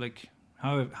the public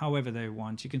however they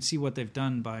want. You can see what they've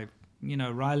done by,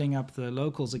 riling up the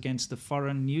locals against the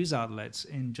foreign news outlets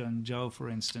in Zhengzhou, for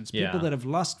instance. People that have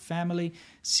lost family,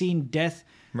 seen death.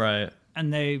 Right.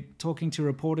 And they talking to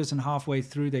reporters, and halfway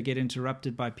through they get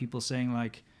interrupted by people saying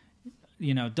like,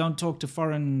 don't talk to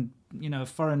foreign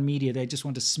media. They just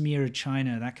want to smear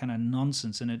China, that kind of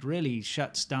nonsense. And it really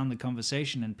shuts down the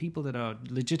conversation. And people that are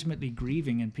legitimately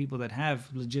grieving and people that have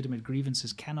legitimate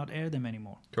grievances cannot air them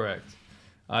anymore. Correct.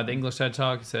 The English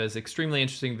Hedgehog says, extremely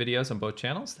interesting videos on both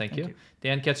channels. Thank you.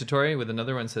 Dan Cacciatore with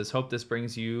another one says, hope this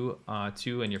brings you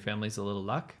two and your families a little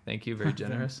luck. Thank you. Very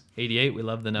generous. 88. We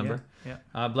love the number.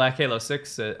 Yeah. Black Halo 6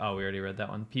 said, we already read that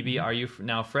one. PB, are you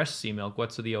now fresh sea milk?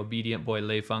 What's with the obedient boy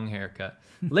Lei Feng haircut?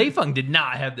 Lei Feng did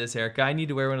not have this haircut. I need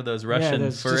to wear one of those Russian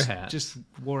fur hats. Just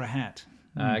wore a hat.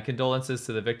 Condolences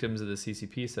to the victims of the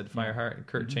CCP, said Fireheart.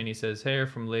 Kurt Cheney says, hey,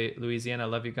 from Louisiana, I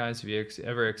love you guys. Have you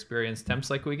ever experienced temps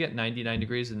like we get? 99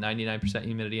 degrees and 99%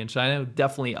 humidity in China.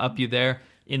 Definitely up you there.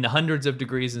 In the hundreds of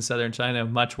degrees in southern China,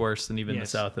 much worse than even the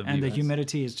south of the US. And the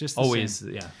humidity is just the always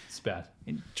same. It's bad.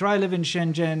 Try live in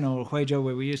Shenzhen or Huizhou,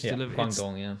 where we used to live.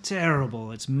 Guangdong, it's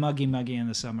terrible. It's muggy in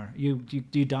the summer. You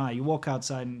die. You walk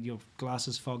outside and your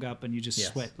glasses fog up and you just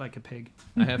sweat like a pig.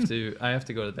 I have to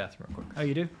go to the bathroom real quick. Oh,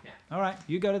 you do? Yeah. All right,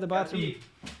 you go to the bathroom.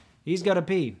 He's got to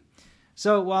pee.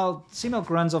 So while Seamilk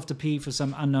runs off to pee for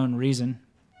some unknown reason,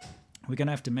 we're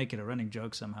gonna have to make it a running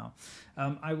joke somehow.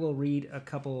 I will read a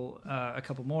couple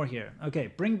more here.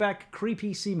 Okay, bring back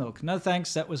creepy Seamilk. No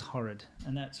thanks, that was horrid.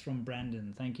 And that's from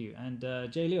Brandon. Thank you. And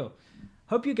Jay Leo,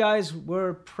 hope you guys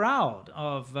were proud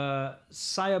of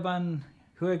Sayaban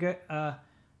Huege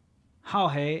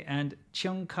Haohe and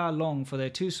Cheung Ka Long for their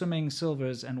 2 swimming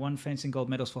silvers and 1 fencing gold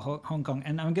medals for Hong Kong.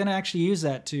 And I'm going to actually use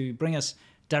that to bring us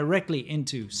directly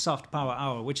into Soft Power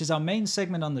Hour, which is our main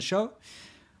segment on the show,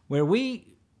 where we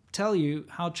tell you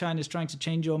how China is trying to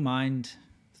change your mind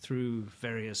through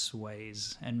various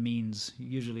ways and means,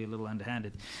 usually a little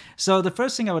underhanded. So the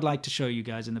first thing I would like to show you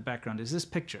guys in the background is this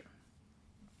picture.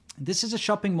 This is a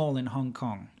shopping mall in Hong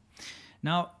Kong.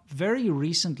 Now, very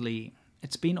recently,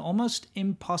 it's been almost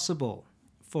impossible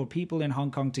for people in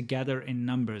Hong Kong to gather in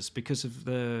numbers because of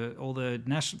the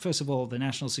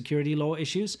national security law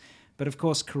issues, but of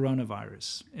course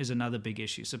coronavirus is another big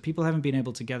issue. So people haven't been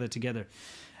able to gather together.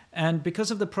 And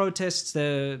because of the protests,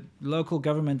 the local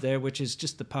government there, which is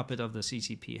just the puppet of the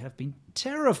CCP, have been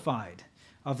terrified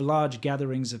of large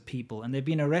gatherings of people. And they've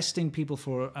been arresting people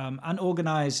for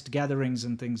unorganized gatherings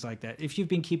and things like that. If you've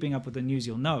been keeping up with the news,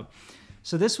 you'll know.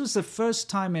 So this was the first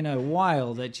time in a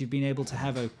while that you've been able to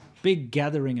have a big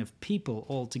gathering of people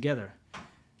all together.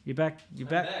 You're back? You're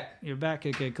back? You're back?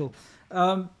 Okay, cool.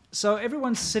 So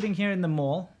everyone's sitting here in the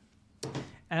mall.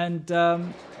 And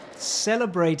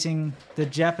celebrating the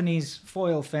Japanese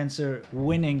foil fencer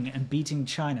winning and beating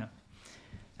China.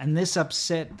 And this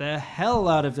upset the hell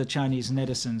out of the Chinese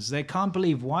netizens. They can't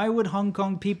believe, why would Hong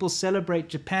Kong people celebrate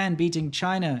Japan beating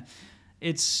China?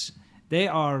 They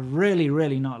are really,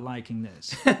 really not liking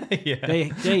this. Yeah.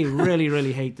 They really,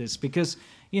 really hate this because,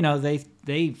 you know,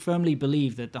 they firmly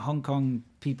believe that the Hong Kong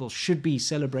people should be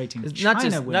celebrating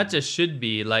China winning. Not just should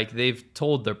be, like they've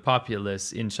told their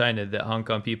populace in China that Hong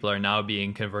Kong people are now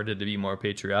being converted to be more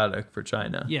patriotic for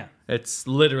China. Yeah. It's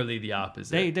literally the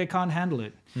opposite. They can't handle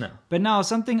it. No. But now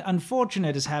something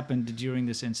unfortunate has happened during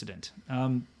this incident.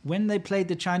 When they played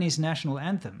the Chinese national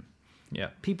anthem, Yeah.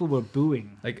 people were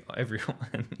booing. Like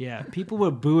everyone. Yeah, people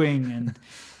were booing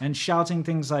and shouting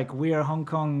things like "We are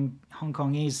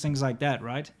Hongkongese," things like that,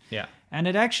 right? Yeah. And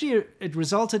it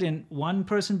resulted in one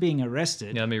person being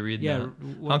arrested. Yeah, let me read Yeah,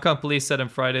 that. Hong Kong police said on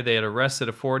Friday they had arrested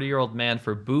a 40-year-old man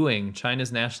for booing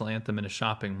China's national anthem in a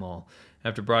shopping mall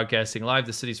after broadcasting live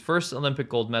the city's first Olympic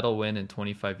gold medal win in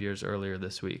 25 years earlier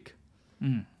this week.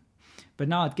 But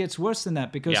now it gets worse than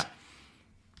that because Yeah.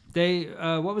 they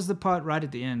what was the part right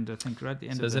at the end? I think right at the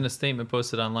end. Says in a statement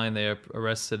posted online, they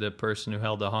arrested a person who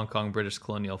held a Hong Kong British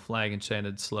colonial flag and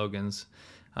chanted slogans.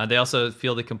 They also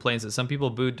fielded complaints that some people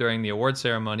booed during the award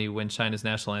ceremony when China's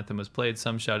national anthem was played.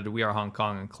 Some shouted, "We are Hong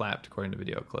Kong," and clapped, according to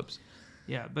video clips.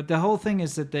 Yeah, but the whole thing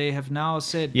is that they have now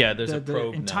said there's a the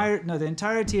probe now. the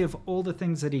entirety of all the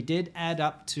things that he did add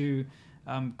up to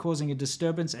causing a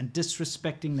disturbance and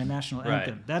disrespecting the national Right,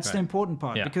 anthem. That's the right. important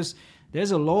part Yeah. because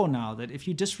there's a law now that if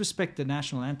you disrespect the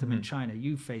national anthem Mm-hmm. in China,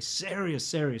 you face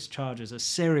serious charges or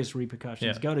serious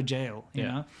repercussions. Yeah. Go to jail, you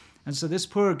Yeah. know. And so this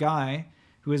poor guy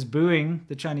who is booing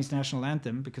the Chinese national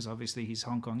anthem because obviously he's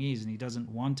Hong Kongese and he doesn't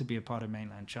want to be a part of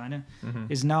mainland China,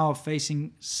 is now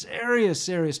facing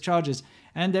serious charges.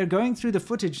 And they're going through the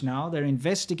footage now. They're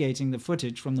investigating the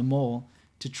footage from the mall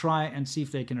to try and see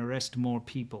if they can arrest more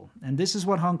people. And this is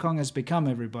what Hong Kong has become,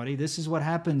 everybody. This is what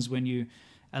happens when you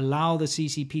allow the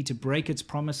CCP to break its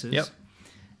promises. Yep.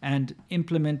 And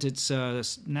implement its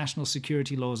national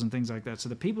security laws and things like that. So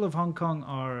the people of Hong Kong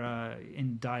are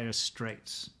in dire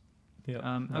straits.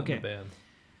 Yeah. Okay.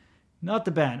 Not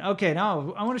the band. Okay, now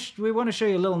we want to show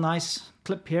you a little nice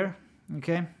clip here.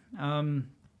 Okay,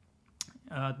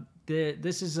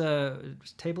 this is a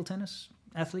table tennis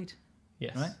athlete,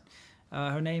 Yes. right?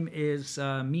 Her name is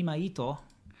Mima Ito,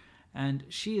 and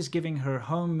she is giving her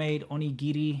homemade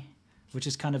onigiri, which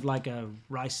is kind of like a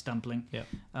rice dumpling,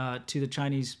 to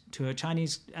her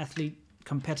Chinese athlete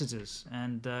competitors,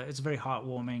 and it's very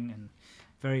heartwarming and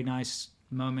very nice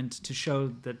moment to show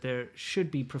that there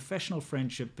should be professional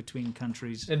friendship between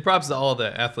countries. And props to all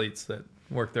the athletes that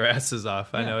work their asses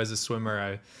off. I Yeah. know as a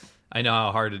swimmer, I know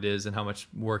how hard it is and how much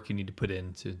work you need to put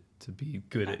in to be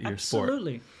good at your sport.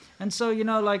 Absolutely. And so, you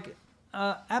know, like,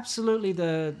 absolutely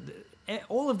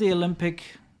all of the Olympic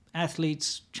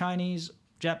athletes, Chinese,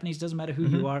 Japanese, doesn't matter who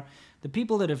you are, the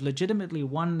people that have legitimately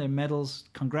won their medals,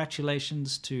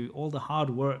 congratulations to all the hard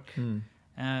work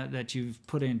that you've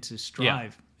put in to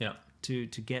strive Yeah. to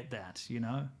get that, you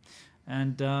know.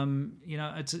 And, you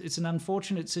know, it's an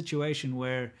unfortunate situation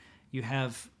where you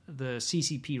have the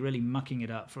CCP really mucking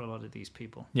it up for a lot of these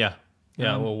people. Yeah.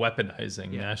 Well,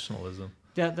 weaponizing yeah. nationalism.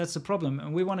 That's the problem.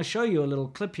 And we want to show you a little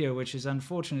clip here, which is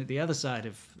unfortunately the other side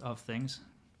of things.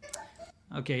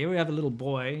 Okay, here we have a little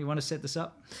boy. You want to set this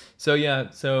up?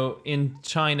 So in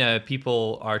China,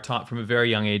 people are taught from a very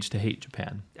young age to hate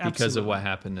Japan because Absolutely. of what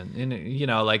happened. And you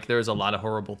know, like there's a lot of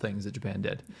horrible things that Japan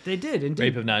did. They did, indeed.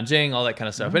 Rape of Nanjing, all that kind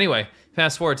of stuff. Anyway,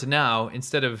 fast forward to now,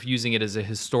 instead of using it as a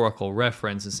historical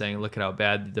reference and saying, look at how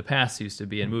bad the past used to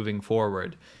be and moving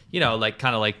forward, you know, like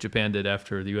kind of like Japan did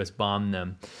after the U.S. bombed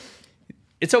them.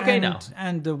 It's okay now.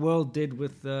 And the world did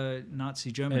with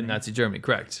Nazi Germany. In Nazi Germany,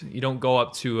 correct. You don't go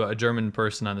up to a German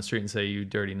person on the street and say, "You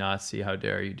dirty Nazi, how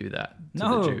dare you do that to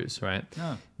No. the Jews," right?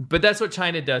 No. But that's what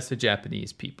China does to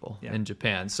Japanese people in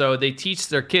Japan. So they teach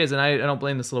their kids, and I don't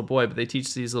blame this little boy, but they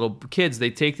teach these little kids,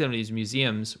 they take them to these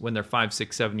museums when they're 5,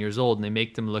 6, 7 years old, and they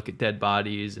make them look at dead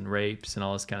bodies and rapes and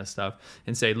all this kind of stuff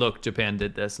and say, look, Japan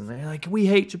did this. And they're like, we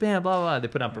hate Japan, blah, blah. They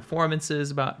put on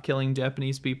performances about killing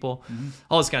Japanese people,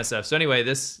 all this kind of stuff. So anyway,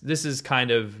 this is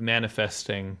kind of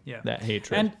manifesting that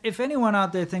hatred. And if anyone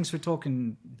out there thinks we're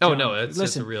talking Oh, junk, no, it's just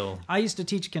listen, a real... I used to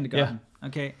teach kindergarten,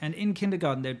 okay? And in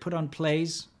kindergarten, they'd put on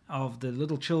plays of the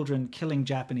little children killing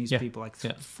Japanese people, like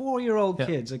 4-year-old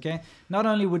kids, okay? Not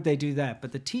only would they do that,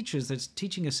 but the teachers, the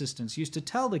teaching assistants, used to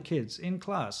tell the kids in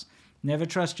class, never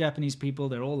trust Japanese people,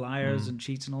 they're all liars and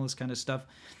cheats and all this kind of stuff.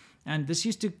 And this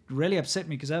used to really upset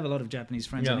me because I have a lot of Japanese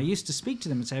friends, and I Yeah. used to speak to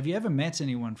them and say, have you ever met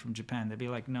anyone from Japan? They'd be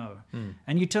like, no.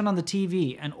 And you turn on the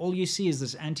TV and all you see is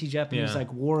this anti-Japanese, Yeah.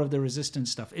 like War of the Resistance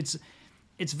stuff.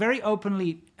 It's very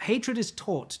openly, hatred is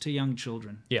taught to young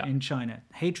children Yeah. in China.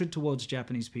 Hatred towards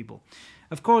Japanese people.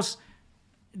 Of course,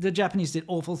 the Japanese did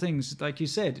awful things, like you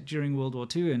said, during World War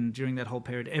II and during that whole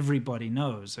period. Everybody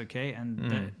knows, okay?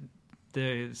 And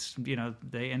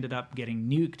they ended up getting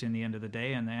nuked in the end of the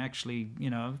day, and they actually,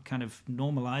 kind of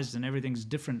normalized, and everything's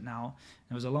different now.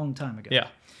 It was a long time ago. Yeah.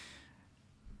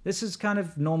 This is kind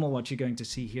of normal what you're going to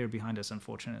see here behind us,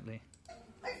 unfortunately.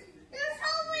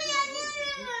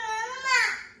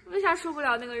 为啥受不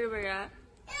了那个日本人？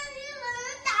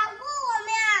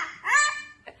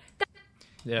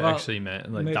 Yeah, Well, actually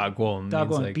meant like ma- 打过 means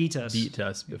Daguan like beat us. beat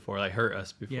us before, like hurt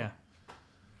us before. Yeah.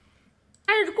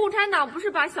 但是共产党不是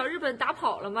把小日本打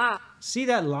跑了吗？ See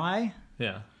that lie?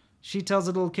 Yeah. She tells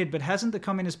the little kid, but hasn't the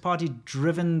Communist Party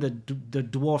driven the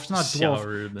dwarfs, not dwarf,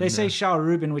 Xiao-Ruben, they say yeah.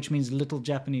 Xiao-Ruben, which means little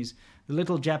Japanese, the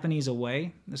little Japanese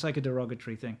away. It's like a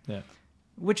derogatory thing. Yeah.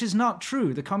 Which is not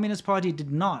true. The Communist Party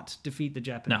did not defeat the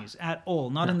Japanese at all,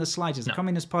 not in the slightest. The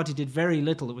Communist Party did very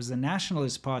little. It was the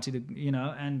Nationalist Party, And in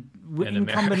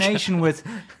America. combination with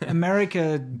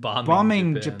America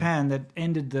Bombing Japan that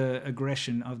ended the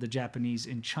aggression of the Japanese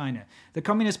in China. The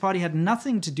Communist Party had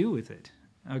nothing to do with it,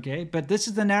 okay? But this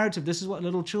is the narrative. This is what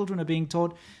little children are being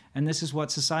taught, and this is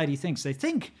what society thinks. They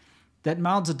think that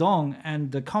Mao Zedong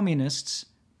and the communists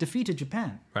defeated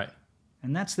Japan. Right.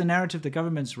 And that's the narrative the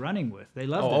government's running with. They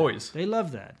love that. Always. They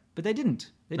love that. But they didn't.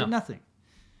 They did No. nothing.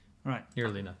 Right.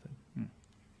 Nearly nothing.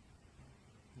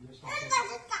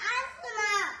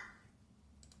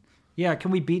 Yeah,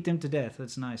 can we beat them to death?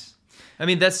 That's nice. I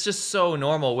mean, that's just so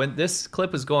normal. When this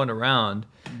clip was going around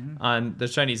on the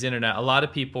Chinese internet, a lot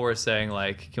of people were saying,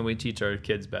 like, can we teach our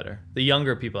kids better? The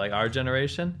younger people, like our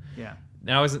generation. Yeah.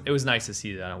 Now it was nice to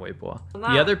see that on Weibo.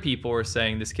 The other people were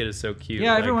saying this kid is so cute.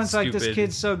 Yeah, everyone's like, this stupid.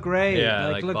 kid's so great. Yeah,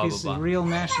 like like, look, blah, he's blah, a blah. real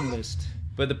nationalist.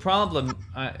 But the problem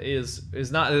is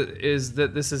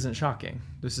that this isn't shocking.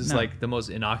 This is No. like the most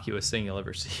innocuous thing you'll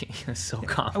ever see. It's so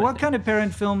common. What kind of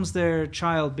parent films their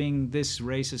child being this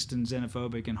racist and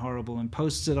xenophobic and horrible and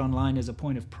posts it online as a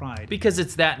point of pride? Because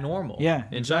it's that normal. Yeah,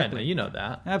 in exactly. China, you know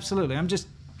that. Absolutely. I'm just,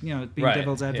 being Right,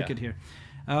 devil's advocate here.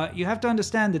 You have to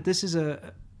understand that this is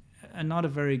a not a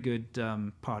very good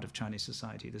part of Chinese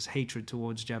society, this hatred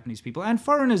towards Japanese people and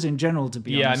foreigners in general, to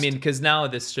be Yeah, honest. I mean, because now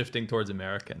this shifting towards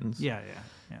Americans. Yeah.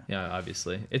 Yeah,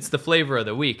 obviously, it's the flavor of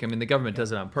the week. I mean, the government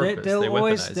does it on purpose. They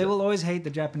weaponize They it. will always hate the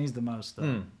Japanese the most,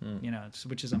 though.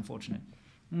 Which is unfortunate.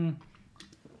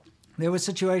 There were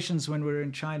situations when we were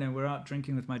in China, we were out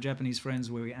drinking with my Japanese friends,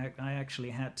 where I actually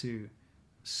had to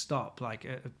stop, like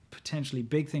potentially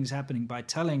big things happening by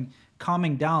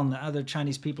calming down the other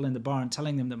Chinese people in the bar and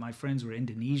telling them that my friends were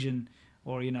Indonesian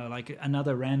or like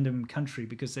another random country,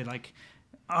 because they're like,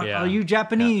 are you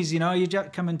Japanese? Are you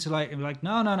coming to like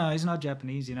no, he's not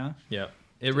Japanese. Yeah,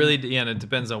 it really and it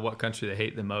depends on what country they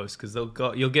hate the most, because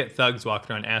you'll get thugs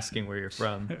walking around asking where you're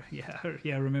from.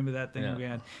 Yeah, remember that thing Yeah. we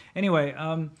had. Anyway,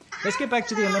 let's get back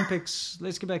to the Olympics.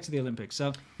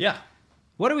 So Yeah.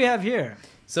 what do we have here?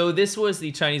 So this was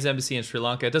the Chinese embassy in Sri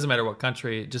Lanka. It doesn't matter what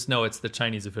country, just know it's the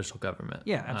Chinese official government.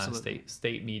 Yeah, absolutely.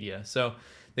 State media. So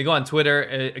they go on Twitter.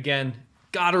 Again,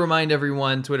 gotta remind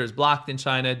everyone, Twitter's blocked in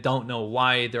China. Don't know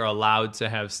why they're allowed to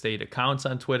have state accounts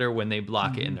on Twitter when they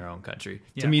block it in their own country.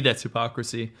 Yeah. To me, that's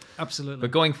hypocrisy. Absolutely.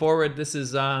 But going forward, this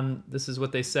is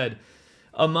what they said.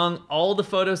 Among all the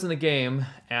photos in the game,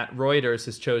 at Reuters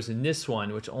has chosen this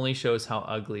one, which only shows how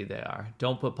ugly they are.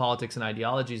 Don't put politics and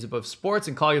ideologies above sports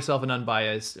and call yourself an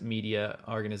unbiased media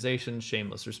organization.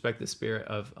 Shameless. Respect the spirit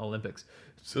of Olympics.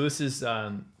 So this is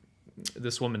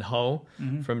this woman, Ho,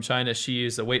 from China. She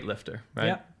is a weightlifter, right?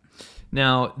 Yeah.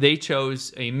 Now, they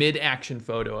chose a mid-action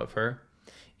photo of her.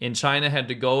 And China had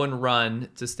to go and run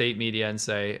to state media and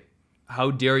say, how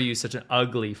dare you, such an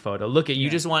ugly photo. Look at you,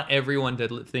 just want everyone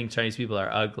to think Chinese people are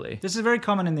ugly. This is very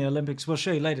common in the Olympics. We'll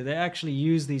show you later. They actually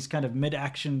use these kind of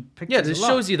mid-action pictures. Yeah, this a lot.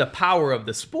 shows you the power of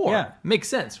the sport. Yeah. Makes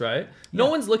sense, right? No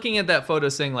one's looking at that photo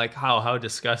saying like, how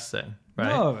disgusting, right?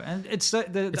 No, and it's the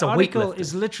a article weightlifter.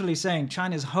 is literally saying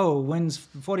China's Ho wins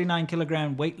 49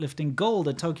 kilogram weightlifting gold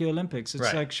at Tokyo Olympics. It's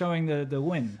Right. like showing the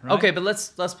win. Right? Okay, but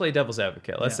let's play devil's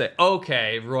advocate. Let's Yeah. say,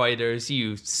 okay, Reuters,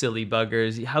 you silly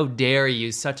buggers, how dare you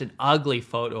use such an ugly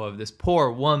photo of this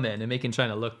poor woman and making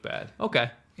China look bad.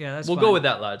 Okay. Yeah, that's We'll fine. go with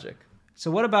that logic. So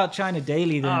what about China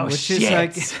Daily then? Oh, which shit.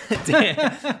 is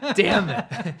like Damn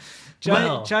it.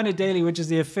 Well. China Daily, which is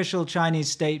the official Chinese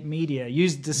state media,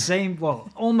 used the same,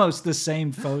 almost the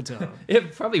same photo.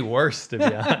 It probably worse, to be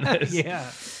honest.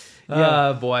 Yeah.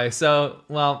 Oh boy. So,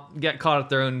 well, get caught at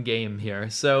their own game here.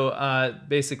 So,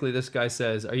 basically, this guy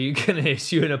says, "Are you going to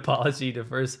issue an apology to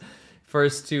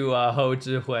first to Ho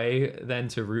Zhihui, then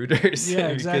to Reuters?" Yeah,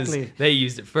 exactly. Because they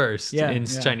used it first in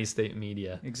Yeah. Chinese state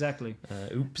media. Exactly.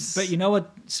 Oops. But you know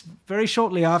what? Very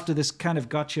shortly after this kind of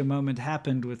gotcha moment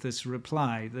happened with this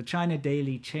reply, the China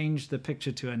Daily changed the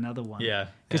picture to another one. Yeah,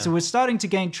 Because yeah. it was starting to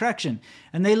gain traction.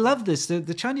 And they love this.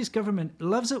 The Chinese government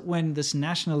loves it when this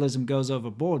nationalism goes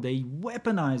overboard. They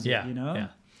weaponize yeah, it, you know?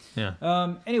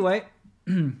 yeah. Anyway,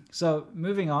 so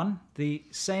moving on, the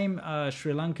same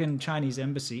Sri Lankan Chinese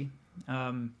embassy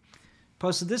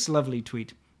posted this lovely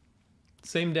tweet.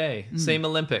 Same day, same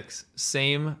Olympics,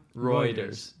 same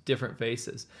Reuters, different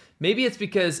faces. Maybe it's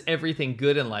because everything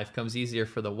good in life comes easier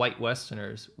for the white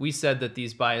Westerners. We said that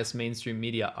these biased mainstream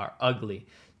media are ugly,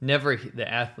 never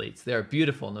the athletes. They are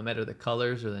beautiful no matter the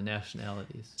colors or the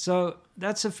nationalities. So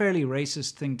that's a fairly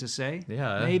racist thing to say.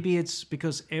 Yeah. Maybe it's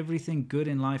because everything good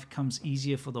in life comes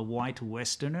easier for the white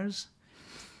Westerners.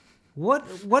 What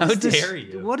How is this? dare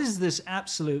you. What is this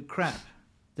absolute crap?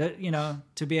 That, you know,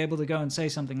 to be able to go and say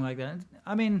something like that.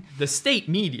 I mean, The state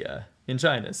media in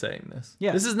China is saying this.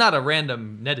 Yeah. This is not a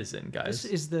random netizen, guys. this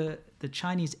is the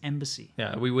Chinese embassy.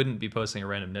 Yeah, we wouldn't be posting a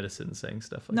random netizen saying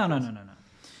stuff like No. this.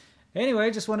 Anyway,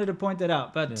 just wanted to point that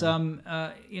out. But,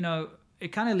 you know,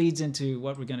 it kind of leads into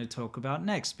what we're going to talk about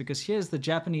next, because here's the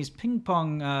Japanese ping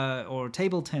pong or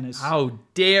table tennis. How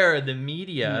dare the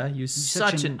media use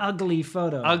such an ugly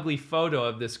photo. ugly photo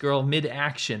of this girl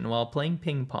mid-action while playing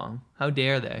ping pong. How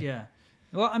dare they? Yeah.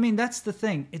 Well, I mean, that's the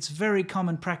thing. It's very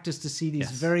common practice to see these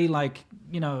Yes. very, like,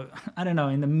 you know, I don't know,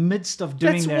 in the midst of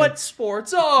doing That's their... what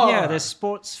sports are. Yeah, their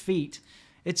sports feat.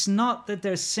 It's not that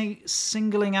they're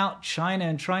singling out China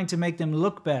and trying to make them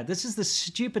look bad. This is the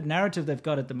stupid narrative they've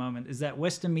got at the moment, is that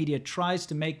Western media tries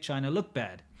to make China look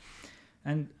bad.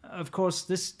 And, of course,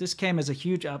 this came as a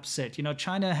huge upset. You know,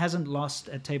 China hasn't lost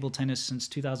at table tennis since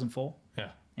 2004 Yeah.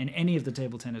 in any of the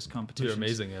table tennis competitions. They're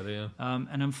amazing at it, yeah.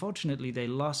 And unfortunately, they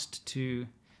lost to...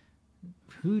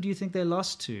 Who do you think they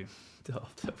lost to?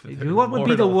 What would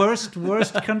be the worst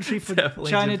country for Definitely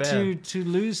China Japan. to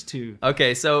lose to?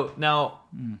 Okay, so now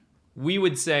we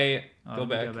would say Oh, go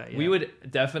back. yeah. We would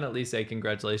definitely say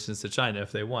congratulations to China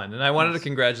if they won, and I wanted to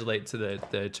congratulate to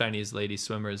the Chinese lady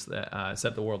swimmers that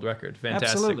set the world record. Fantastic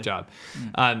Absolutely. job.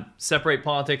 Separate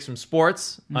politics from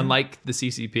sports, unlike the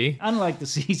CCP. Unlike the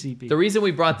CCP. The reason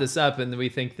we brought this up and we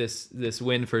think this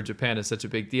win for Japan is such a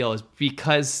big deal is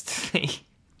because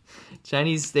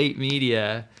Chinese state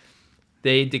media,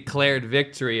 they declared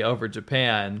victory over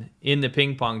Japan in the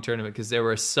ping pong tournament because they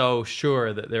were so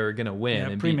sure that they were going to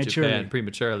win and beat Japan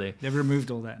prematurely. They've removed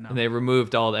all that now. And they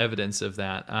removed all the evidence of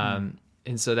that.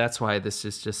 And so that's why this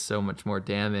is just so much more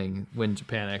damning when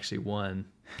Japan actually won.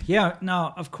 Yeah,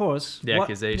 now, of course. The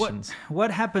accusations.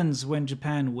 What happens when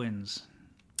Japan wins?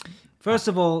 First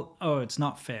of all, it's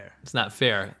not fair. It's not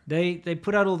fair. They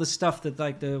put out all the stuff that,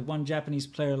 like, the one Japanese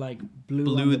player, like, blew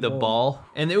Blew on the ball.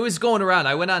 And it was going around.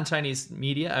 I went on Chinese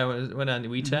media. I went on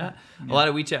WeChat. A lot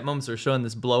of WeChat moments were showing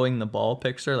this blowing the ball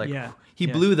picture. Like, he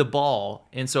blew the ball,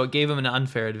 and so it gave him an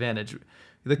unfair advantage.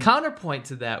 The counterpoint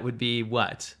to that would be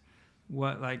what?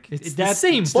 What, like, It's the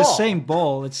same it's ball. the same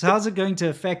ball. It's how's it going to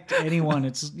affect anyone?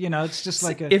 It's, you know, it's just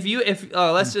like a... If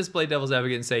let's just play devil's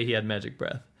advocate and say he had magic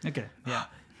breath. Okay, yeah.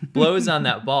 Blows on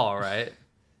that ball, right?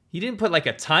 He didn't put like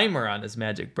a timer on his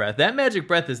magic breath. That magic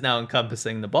breath is now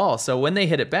encompassing the ball. So when they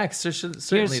hit it back,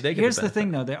 certainly they get Here's the the benefit.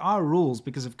 thing, though. There are rules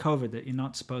because of COVID that you're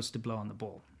not supposed to blow on the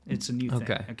ball. It's a new thing.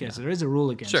 Okay, So there is a rule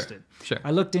against it. Sure.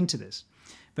 I looked into this.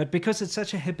 But because it's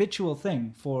such a habitual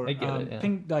thing for I get it,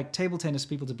 yeah. like table tennis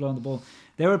people to blow on the ball,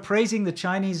 they were praising the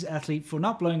Chinese athlete for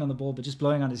not blowing on the ball, but just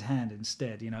blowing on his hand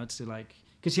instead. You know, it's like,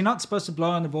 because you're not supposed to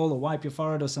blow on the ball or wipe your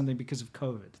forehead or something because of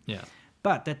COVID. Yeah.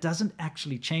 But that doesn't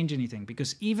actually change anything,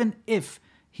 because even if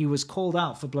he was called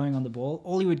out for blowing on the ball,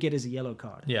 all he would get is a yellow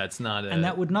card. Yeah, it's not And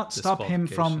that would not stop him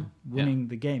from winning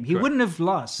the game. He wouldn't have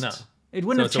lost. No. It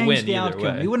wouldn't So have it's a changed the win either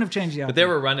outcome. way. He wouldn't have changed the outcome. But they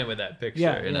were running with that picture.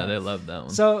 Yeah, You know, yeah. they loved that one.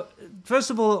 So, first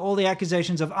of all the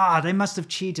accusations of, they must have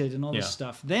cheated and all this Yeah.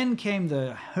 stuff. Then came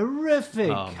the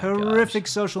horrific, Oh my horrific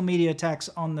social media attacks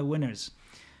on the winners.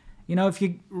 You know, if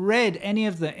you read any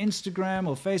of the Instagram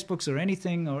or Facebooks or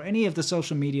anything, or any of the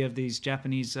social media of these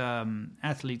Japanese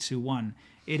athletes who won,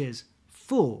 it is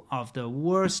full of the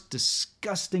worst,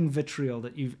 disgusting vitriol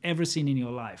that you've ever seen in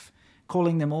your life.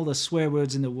 Calling them all the swear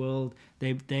words in the world.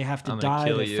 They have to I'm gonna die.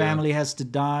 kill Their you. family has to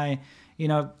die. You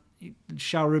know,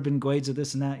 Xiao Ruben Guiza,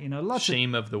 this and that. You know, lots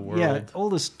Shame of the world. yeah, all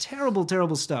this terrible,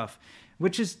 terrible stuff,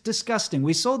 which is disgusting.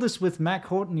 We saw this with Mac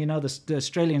Horton, you know, the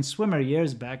Australian swimmer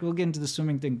years back. We'll get into the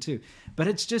swimming thing too. But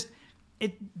it's just,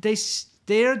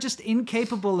 they're just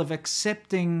incapable of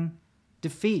accepting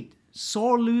defeat.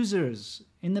 Sore losers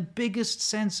in the biggest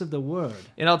sense of the word.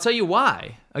 And I'll tell you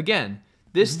why. Again,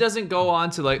 this doesn't go on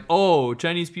to like, oh,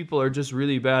 Chinese people are just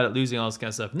really bad at losing, all this kind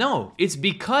of stuff. No, it's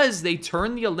because they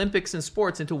turn the Olympics and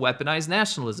sports into weaponized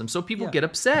nationalism. So people get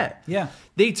upset. Yeah.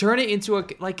 They turn it into a,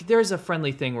 like, there's a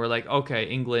friendly thing where like, okay,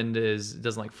 England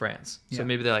doesn't like France. So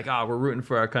maybe they're like, we're rooting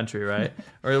for our country, right?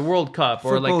 Or the World Cup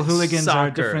or Football like hooligans soccer. are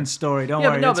a different story. Don't Yeah,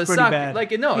 worry, but no, it's but pretty soccer, bad.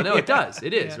 like, no, it does.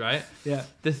 It is, right? Yeah.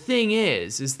 The thing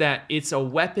is that it's a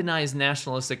weaponized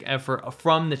nationalistic effort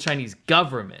from the Chinese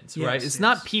government, right? Yes, It's yes.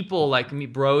 not people like me,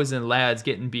 bros and lads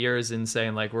getting beers and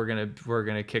saying like we're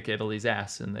gonna kick Italy's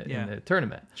ass in the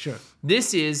tournament. Sure.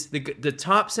 This is the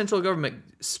top central government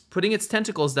putting its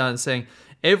tentacles down and saying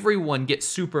everyone gets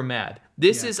super mad.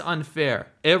 This is unfair.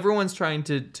 Everyone's trying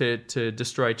to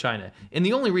destroy China, and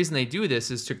the only reason they do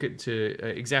this is to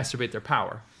exacerbate their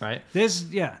power, right?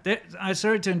 I'm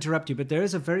sorry to interrupt you, but there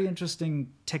is a very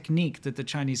interesting technique that the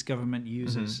Chinese government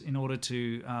uses in order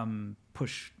to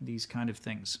push these kind of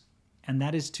things. And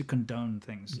that is to condone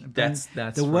things. That's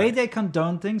the way right. they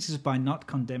condone things is by not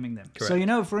condemning them. Correct. So, you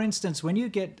know, for instance, when you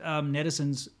get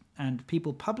netizens and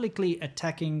people publicly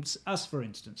attacking us, for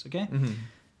instance, okay?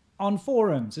 On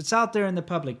forums, it's out there in the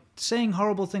public, saying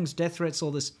horrible things, death threats,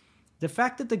 all this. The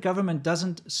fact that the government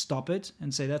doesn't stop it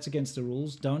and say that's against the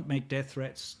rules, don't make death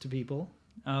threats to people,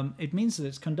 it means that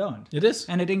it's condoned. It is.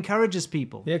 And it encourages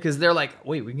people. Yeah, because they're like,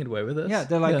 wait, we can get away with this? Yeah,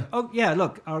 they're like, oh, yeah,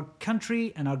 look, our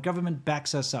country and our government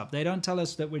backs us up. They don't tell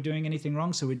us that we're doing anything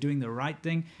wrong, so we're doing the right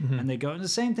thing. And they go, and the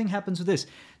same thing happens with this.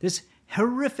 This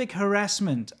horrific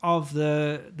harassment of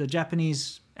the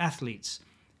Japanese athletes.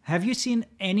 Have you seen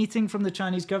anything from the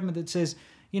Chinese government that says,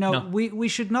 you know, No. we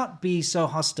should not be so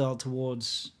hostile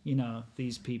towards, you know,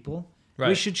 these people. We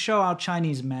Right. should show our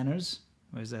Chinese manners.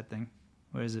 Where's that thing?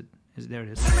 Where is it? There it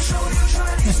is.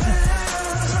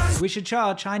 We should show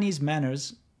our Chinese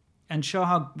manners and show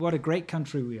what a great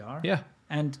country we are. Yeah.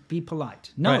 And be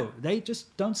polite. No, Right. they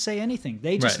just don't say anything.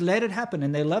 They just Right. let it happen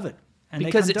and they love it. And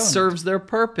Because they it condone serves their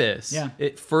purpose. Yeah.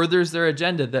 It furthers their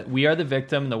agenda that we are the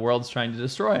victim and the world's trying to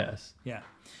destroy us. Yeah.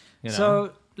 You know?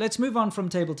 So let's move on from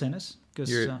table tennis. Because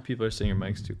People are saying your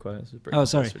mic's too quiet. So bring oh, it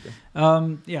sorry. closer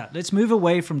to- Yeah, let's move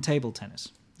away from table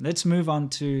tennis. Let's move on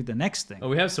to the next thing. Oh,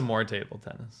 we have some more table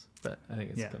tennis, but I think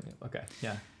it's Yeah. coming up. Okay,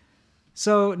 yeah.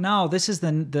 So now this is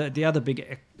the other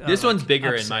big. This one's bigger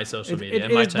in upset. my social It- media.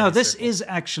 it in my is- no, Chinese this circle. is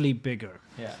actually bigger.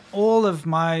 Yeah. All of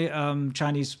my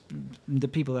Chinese, the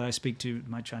people that I speak to,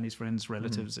 my Chinese friends,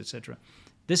 relatives, etc.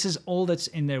 This is all that's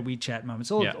in their WeChat moments.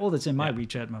 All, Yeah. all that's in my Yeah.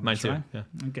 WeChat moments. Mine too, Right?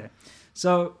 yeah. Okay.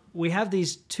 So we have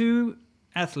these two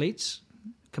athletes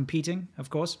competing, of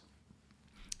course,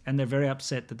 and they're very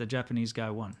upset that the Japanese guy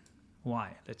won.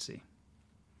 Why? Let's see.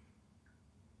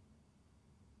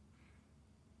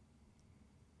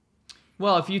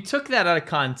 Well, if you took that out of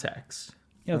context,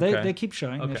 Yeah, Okay. they keep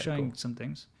showing. Okay, They're showing cool. some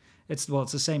things. It's the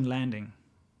same landing.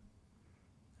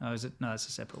 Oh, is it? No, it's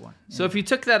a separate one. so if you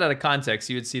took that out of context,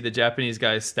 you would see the Japanese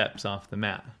guy steps off the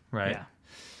mat, right? Yeah.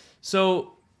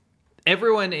 So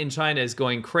everyone in China is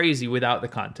going crazy without the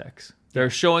context.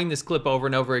 They're showing this clip over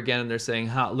and over again, and they're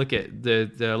saying, look at the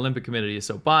Olympic Committee is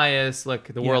so biased. Look,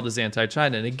 the world is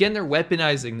anti-China. And again, they're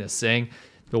weaponizing this, saying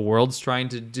the world's trying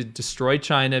to destroy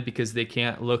China because they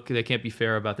can't be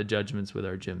fair about the judgments with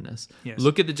our gymnasts. Yes.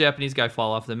 Look at the Japanese guy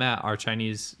fall off the mat. Our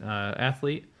Chinese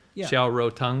athlete, Yeah. Xiao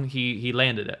Roteng, he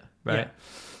landed it, right? Yeah.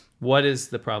 What is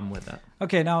the problem with that?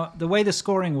 Okay, now the way the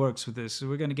scoring works with this, so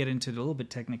we're going to get into it a little bit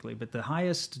technically, but the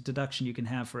highest deduction you can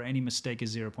have for any mistake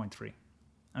is 0.3.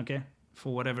 Okay?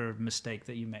 For whatever mistake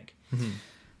that you make. Mm-hmm.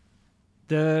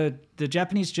 The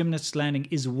Japanese gymnast's landing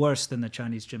is worse than the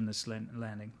Chinese gymnast's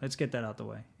landing. Let's get that out the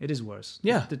way. It is worse.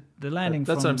 Yeah. The landing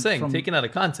That's from, what I'm saying. from Taken out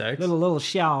of context. little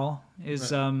Xiao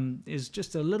is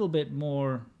just a little bit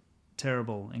more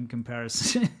terrible in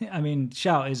comparison. I mean,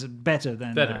 Xiao is better than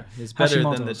It's better than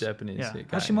Hashimoto's. the Japanese Yeah.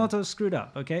 guy. Hashimoto screwed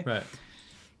up, okay? Right.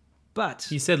 But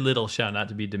He said little Xiao, not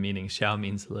to be demeaning. Xiao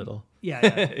means little. yeah,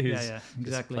 He's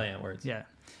exactly. playing on words. Yeah.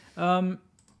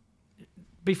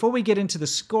 Before we get into the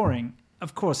scoring,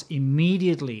 of course,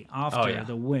 immediately after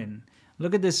the win,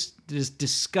 look at this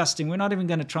disgusting. We're not even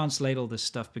going to translate all this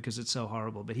stuff because it's so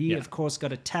horrible. But he, of course,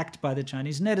 got attacked by the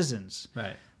Chinese netizens.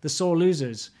 Right. The sore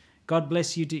losers. God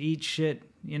bless you to eat shit.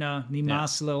 You know, ni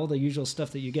masala, all the usual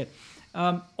stuff that you get.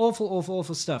 Awful, awful,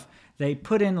 awful stuff. They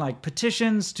put in like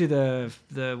petitions to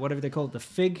the whatever they call it, the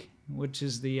FIG, which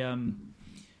is the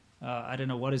I don't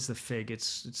know what is the FIG.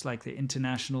 It's like the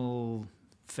International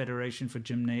Federation for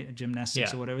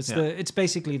Gymnastics or whatever. It's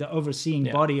basically the overseeing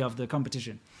body of the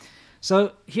competition.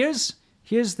 So here's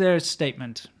their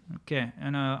statement. Okay,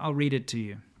 and I'll read it to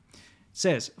you. It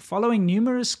says, following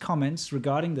numerous comments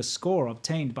regarding the score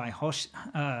obtained by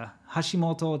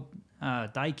Hashimoto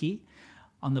Daiki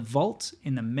on the vault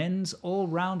in the men's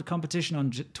all-round competition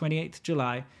on 28th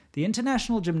July, the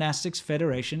International Gymnastics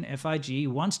Federation, FIG,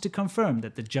 wants to confirm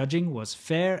that the judging was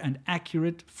fair and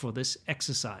accurate for this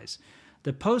exercise.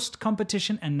 The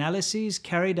post-competition analyses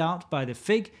carried out by the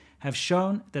FIG have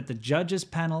shown that the judges'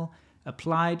 panel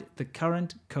applied the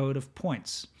current code of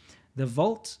points. The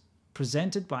vault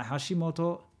presented by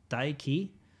Hashimoto Daiki,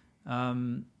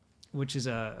 which is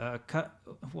a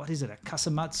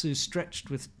kasamatsu stretched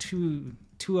with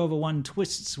 2/1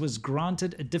 twists, was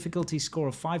granted a difficulty score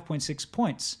of 5.6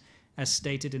 points, as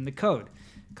stated in the code.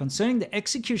 Concerning the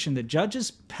execution, the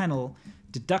judges' panel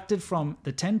deducted from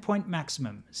the 10-point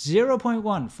maximum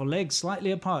 0.1 for legs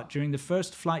slightly apart during the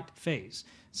first flight phase,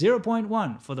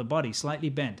 0.1 for the body slightly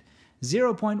bent,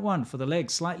 0.1 for the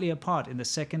legs slightly apart in the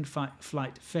second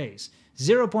flight phase,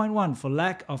 0.1 for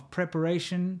lack of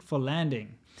preparation for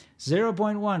landing,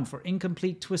 0.1 for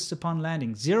incomplete twists upon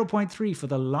landing, 0.3 for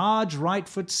the large right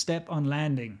foot step on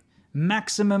landing.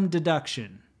 Maximum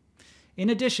deduction. In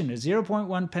addition, a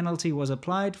 0.1 penalty was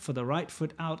applied for the right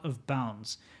foot out of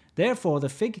bounds. Therefore, the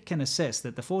FIG can assess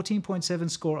that the 14.7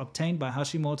 score obtained by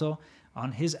Hashimoto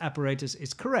on his apparatus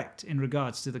is correct in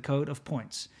regards to the code of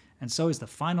points, and so is the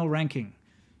final ranking.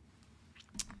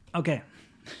 Okay,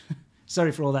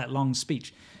 sorry for all that long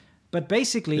speech. But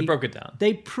basically, They broke it down.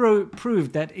 They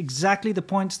proved that exactly the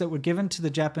points that were given to the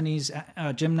Japanese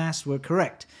gymnast were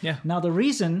correct. Yeah. Now, the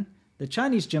reason the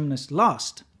Chinese gymnast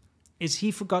lost is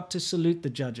he forgot to salute the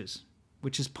judges,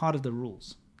 which is part of the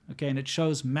rules. Okay, and it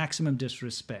shows maximum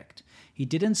disrespect. He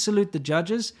didn't salute the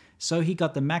judges, so he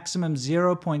got the maximum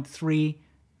 0.3,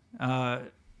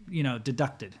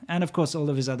 deducted. And, of course, all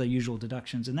of his other usual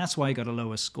deductions, and that's why he got a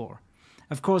lower score.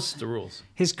 Of course, The rules.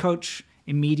 his coach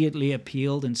immediately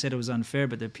appealed and said it was unfair,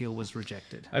 but the appeal was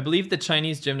rejected. I believe the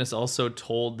Chinese gymnast also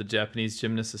told the Japanese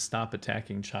gymnast to stop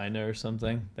attacking China or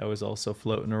something. That was also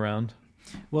floating around.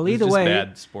 Well, It's either just way,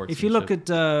 bad if you look at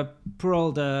sportsmanship. poor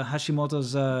old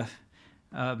Hashimoto's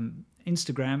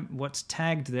Instagram, what's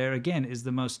tagged there again is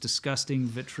the most disgusting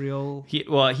vitriol.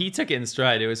 He took it in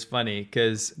stride. It was funny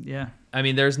because Yeah. I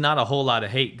mean, there's not a whole lot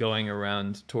of hate going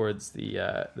around towards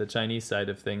the Chinese side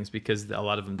of things because a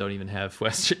lot of them don't even have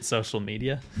Western social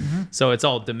media. So it's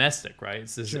all domestic, right?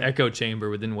 It's this echo chamber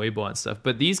within Weibo and stuff.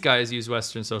 But these guys use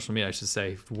Western social media, I should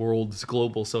say, world's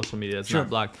global social media. It's not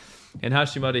blocked. And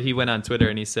Hashimoto, he went on Twitter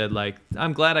and he said, like,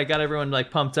 I'm glad I got everyone like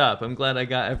pumped up. I'm glad I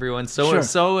got everyone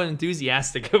so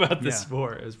enthusiastic about this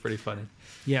sport. It was pretty funny.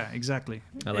 Yeah, exactly.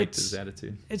 I liked his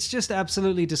attitude. It's just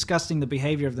absolutely disgusting, the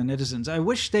behavior of the netizens. I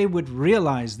wish they would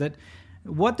realize that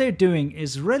what they're doing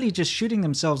is really just shooting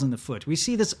themselves in the foot. We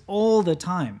see this all the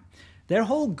time. Their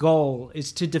whole goal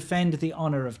is to defend the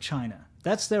honor of China.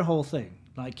 That's their whole thing.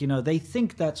 Like, they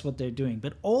think that's what they're doing.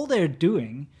 But all they're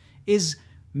doing is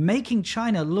making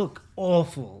China look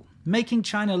awful, making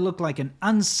China look like an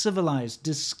uncivilized,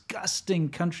 disgusting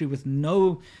country with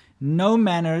no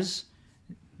manners.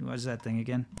 What is that thing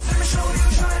again?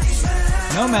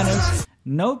 No manners,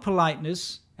 no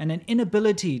politeness, and an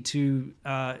inability to,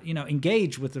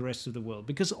 engage with the rest of the world.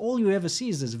 Because all you ever see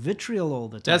is this vitriol all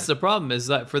the time. That's the problem. Is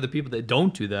that for the people that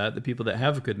don't do that, the people that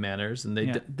have good manners, and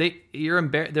they're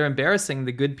embarrassing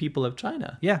the good people of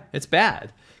China. Yeah. It's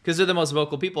bad because they're the most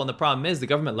vocal people, and the problem is the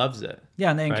government loves it. Yeah,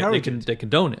 and they encourage it. They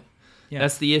condone it. Yeah.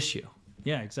 That's the issue.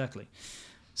 Yeah, exactly.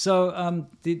 So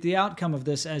the outcome of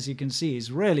this, as you can see,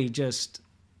 is really just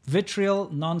vitriol,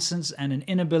 nonsense, and an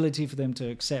inability for them to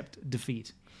accept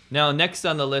defeat. Now, next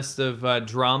on the list of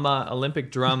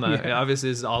Olympic drama, obviously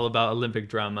this is all about Olympic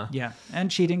drama. Yeah,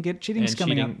 and cheating. Cheating's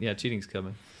coming up. Yeah, cheating's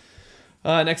coming.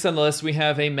 Next on the list, we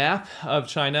have a map of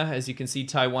China. As you can see,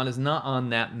 Taiwan is not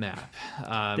on that map.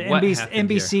 The What happened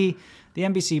here? The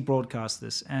NBC broadcast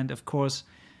this, and of course,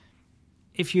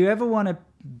 if you ever want to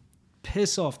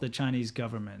piss off the Chinese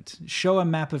government, show a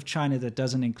map of China that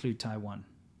doesn't include Taiwan.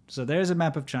 So there's a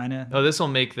map of China. Oh, this will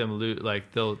make them lose.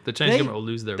 Like the Chinese government will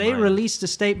lose their mind. They released a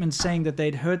statement saying that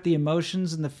they'd hurt the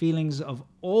emotions and the feelings of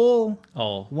all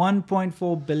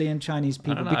 1.4 billion Chinese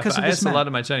people because of I this asked map. a lot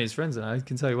of my Chinese friends, and I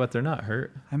can tell you what, they're not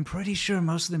hurt. I'm pretty sure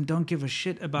most of them don't give a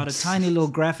shit about a tiny little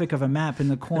graphic of a map in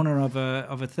the corner of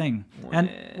a thing. And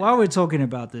while we're talking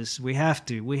about this, we have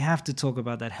to talk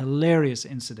about that hilarious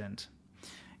incident.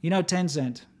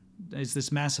 Tencent is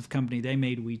this massive company. They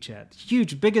made WeChat.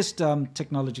 Huge, biggest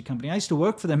technology company. I used to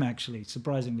work for them, actually,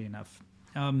 surprisingly enough.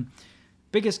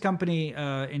 Biggest company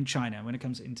in China when it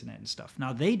comes to internet and stuff.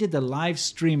 Now, they did the live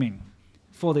streaming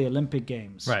for the Olympic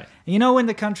Games. Right. And you know, when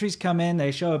the countries come in,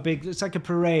 they show it's like a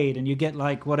parade, and you get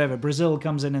like whatever. Brazil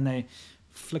comes in and they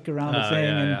flick around the thing,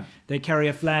 and they carry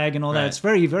a flag and all that. Right. It's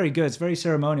very, very good. It's very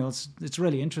ceremonial. It's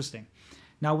really interesting.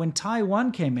 Now, when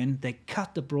Taiwan came in, they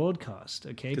cut the broadcast,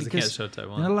 okay? Because they can't show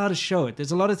Taiwan. They're not allowed to show it.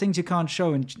 There's a lot of things you can't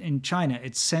show in China.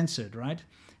 It's censored, right?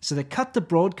 So they cut the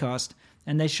broadcast,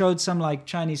 and they showed some like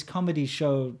Chinese comedy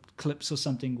show clips or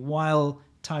something while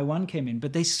Taiwan came in.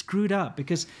 But they screwed up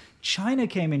because China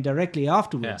came in directly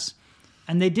afterwards.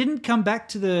 And they didn't come back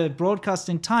to the broadcast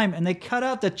in time, and they cut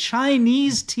out the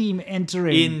Chinese team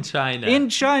entering. In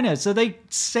China. So they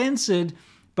censored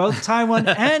both Taiwan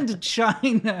and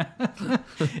China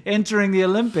entering the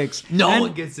Olympics. No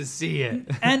one gets to see it.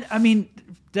 And I mean,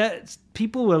 that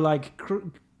people were like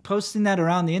posting that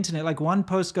around the internet. Like one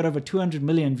post got over 200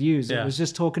 million views. Yeah. It was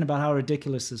just talking about how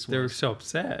ridiculous this was. They were so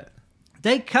upset.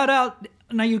 They cut out.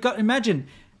 Now you've got imagine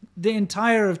the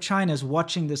entire of China's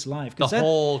watching this live. The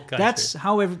whole country. That's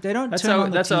how they don't. That's turn how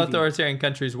on the that's how TV. authoritarian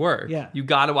countries work. Yeah. You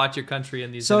got to watch your country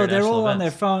in these So international they're all events. on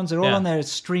their phones. They're all Yeah. on their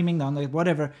streaming on their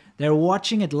whatever. They're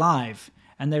watching it live,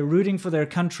 and they're rooting for their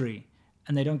country,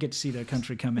 and they don't get to see their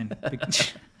country come in.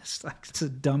 It's like it's the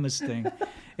dumbest thing.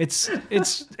 It's.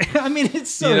 I mean, it's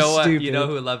so You know what? stupid. You know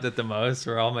who loved it the most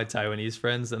were all my Taiwanese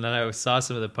friends. And then I saw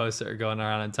some of the posts that were going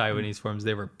around on Taiwanese forums.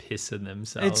 They were pissing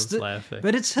themselves laughing.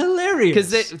 But it's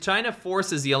hilarious Because China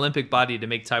forces the Olympic body to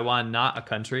make Taiwan not a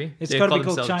country. It's They got to call be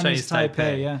called themselves Chinese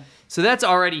Taipei. Yeah. So that's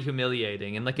already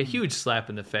humiliating and like a huge slap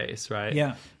in the face, right?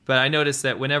 Yeah. But I noticed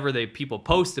that whenever people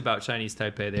post about Chinese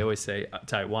Taipei, they always say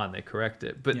Taiwan. They correct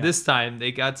it. But Yeah. this time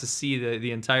they got to see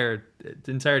the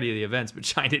entirety of the events, but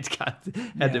China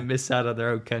had to miss out on their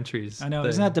own countries. I know. thing.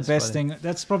 Isn't that the It's best funny. thing?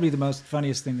 That's probably the most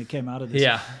funniest thing that came out of this.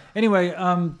 Yeah. Anyway,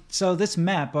 so this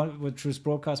map, which was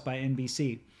broadcast by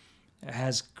NBC,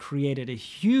 has created a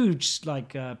huge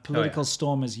political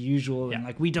storm as usual, and Yeah.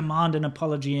 like we demand an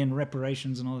apology and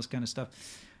reparations and all this kind of stuff.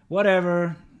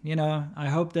 Whatever, you know. I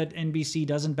hope that NBC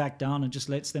doesn't back down and just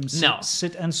lets them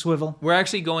sit and swivel. We're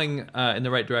actually going in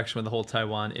the right direction with the whole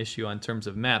Taiwan issue on terms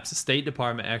of maps. The State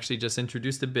Department actually just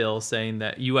introduced a bill saying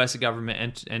that U.S.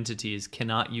 government entities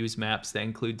cannot use maps that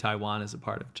include Taiwan as a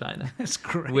part of China. That's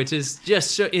great. Which is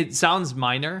just, it sounds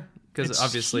minor because It's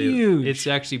obviously huge. it's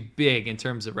actually big in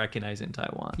terms of recognizing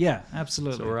Taiwan. Yeah,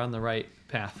 absolutely. So we're on the right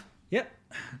path. Yep.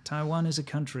 Taiwan is a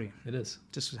country. It is.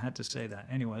 Just had to say that.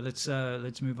 Anyway, let's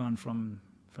move on from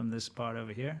this part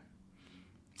over here.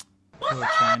 Poor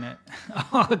China.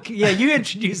 Oh, okay, yeah, you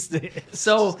introduced it.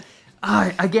 So,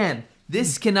 again,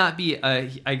 this cannot be.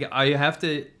 I have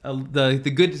to.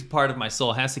 The good part of my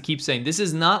soul has to keep saying this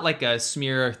is not like a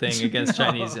smear thing against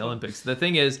Chinese Olympics. The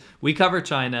thing is, we cover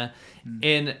China,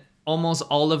 and almost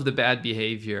all of the bad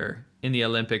behavior in the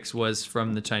Olympics was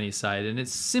from the Chinese side, and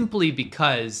it's simply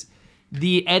because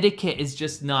the etiquette is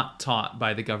just not taught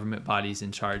by the government bodies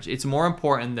in charge. It's more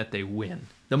important that they win.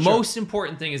 The most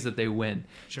important thing is that they win.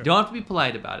 You don't have to be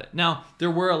polite about it. Now, there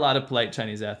were a lot of polite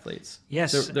Chinese athletes.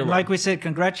 Yes, There and were. like we said,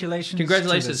 congratulations to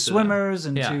the to swimmers them.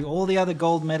 and Yeah. to all the other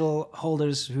gold medal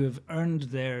holders who have earned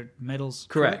their medals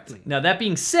Correct. correctly. Now, that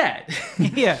being said,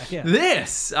 yeah.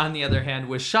 this, on the other hand,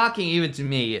 was shocking even to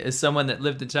me as someone that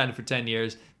lived in China for 10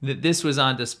 years, that this was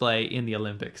on display in the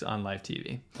Olympics on live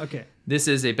TV. Okay. This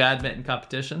is a badminton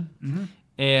competition. Mm-hmm.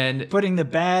 And Putting the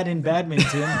bad in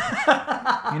badminton.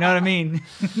 You know what I mean?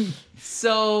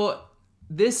 so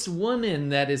this woman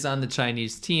that is on the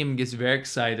Chinese team gets very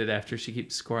excited after she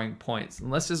keeps scoring points. And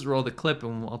let's just roll the clip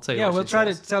and I'll tell you Yeah, what we'll she try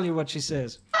says. to tell you what she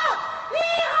says.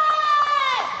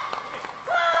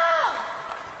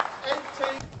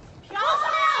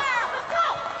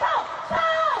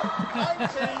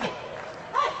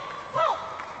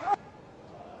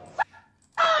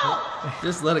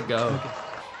 Just let it go.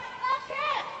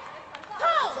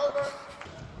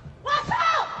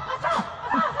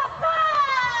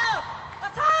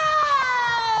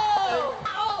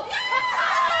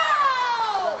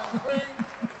 You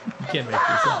can't make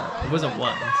this up. It wasn't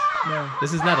once. No,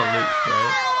 This is not a loop,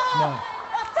 right? no.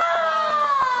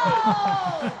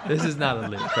 This is not a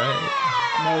loop, right?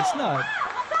 No, it's not.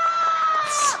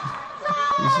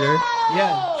 You sure?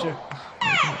 Yeah, sure.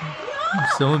 I'm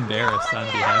so embarrassed on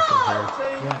behalf of her.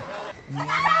 Yeah.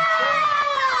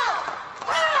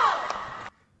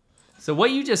 So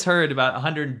what you just heard about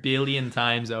 100 billion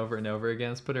times over and over again,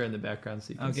 let's put her in the background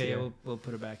so you can see Okay, her. yeah, we'll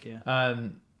put it back, yeah.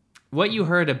 What you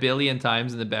heard a billion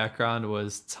times in the background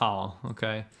was Tao,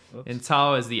 okay? Whoops. And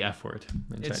Tao is the F word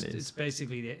in It's Chinese.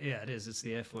 basically, it is. It's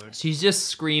the F word. She's just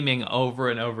screaming over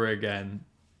and over again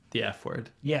the F word.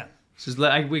 Yeah.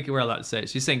 We're allowed to say it.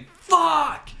 She's saying,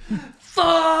 fuck!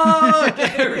 fuck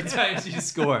every time she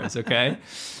scores, okay?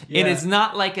 Yeah. And it's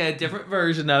not like a different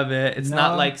version of it. It's No.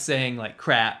 not like saying like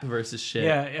crap versus shit.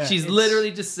 Yeah, She's it's-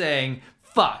 literally just saying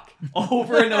fuck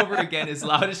over and over again as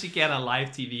loud as she can on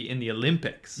live TV in the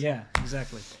Olympics. Yeah,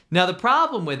 exactly. Now the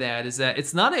problem with that is that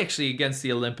it's not actually against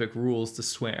the Olympic rules to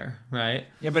swear, right?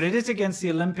 Yeah, but it is against the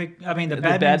Olympic. I mean, the The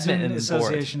Badminton board.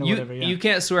 Association or you, whatever. Yeah. You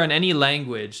can't swear in any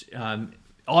language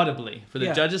audibly for the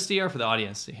Yeah. judges to hear or for the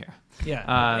audience to hear.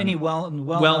 Yeah, any well-known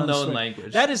well-known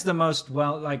language. That is the most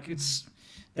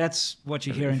that's what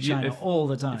you hear in If you- China if- all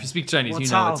the time. if you speak Chinese, you know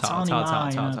Cao, it's Cao, Cao, Cao, Ni Cao, Ma,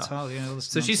 you Cao, know, Cao. Cao, you know, this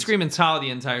So she's nonsense. screaming Tao the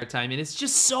entire time, and it's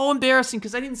just so embarrassing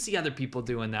because I didn't see other people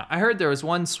doing that. I heard there was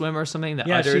one swimmer or something that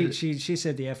Yeah, uttered. she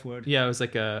said the F word. Yeah, it was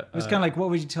like a. It was kind of like, what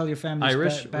would you tell your family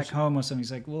Irish? back home or something?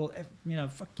 He's like, well,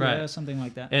 fuck yeah, Right. something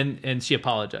like that. and she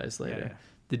apologized later. Yeah.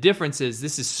 The difference is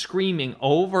this is screaming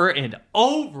over and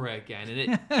over again,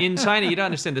 and in China you don't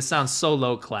understand. This sounds so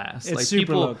low class. It's like super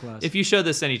people, low class. If you show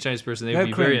this to any Chinese person, they They're would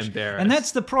be very cringe. embarrassed. And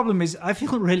that's the problem is I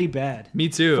feel really bad. Me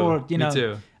too. For, Me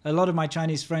too. a lot of my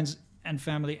Chinese friends and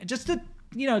family, just the,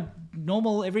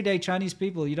 normal everyday Chinese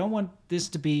people. You don't want this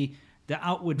to be the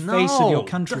outward face of your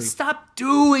country. Just stop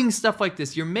doing stuff like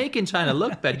this. You're making China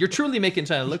look bad. You're truly making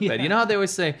China look bad. Yeah. You know how they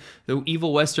always say the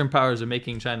evil Western powers are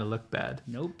making China look bad?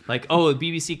 Nope. Like, oh,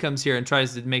 the BBC comes here and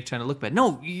tries to make China look bad.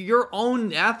 No, your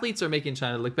own athletes are making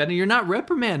China look bad, and you're not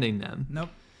reprimanding them. Nope.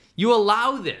 You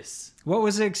allow this. What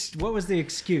was the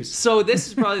excuse? So this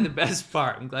is probably the best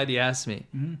part. I'm glad you asked me.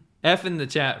 F in the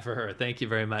chat for her. Thank you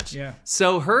very much. Yeah.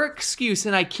 So her excuse,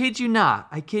 and I kid you not.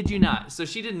 So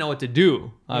she didn't know what to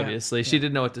do, obviously. She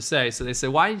didn't know what to say. So they said,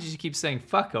 why did you keep saying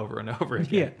fuck over and over again?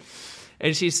 Yeah.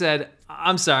 And she said,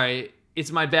 I'm sorry.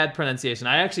 It's my bad pronunciation.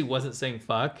 I actually wasn't saying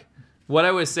fuck. What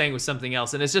I was saying was something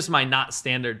else, and it's just my not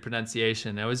standard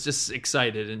pronunciation. I was just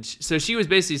excited. And so she was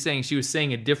basically saying she was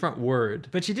saying a different word.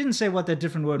 But she didn't say what that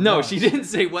different word was. No, she didn't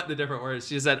say what the different word is.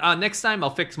 She said, next time I'll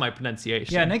fix my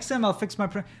pronunciation. Yeah, next time I'll fix my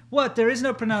what? There is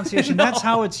no pronunciation. No. That's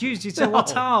how it's used. You say No.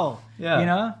 what's how?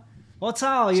 Yeah. What's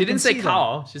how? She didn't say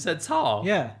cow. She said tall.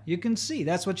 Yeah, you can see.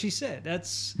 That's what she said.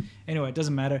 Anyway, it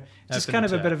doesn't matter. It's just in kind the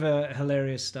of a chat. bit of a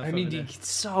hilarious stuff. I mean, over there. it's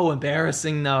so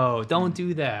embarrassing, though. Don't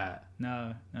do that.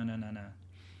 No.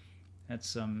 That's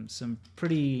some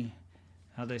pretty,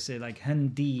 how they say, like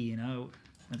Hindi,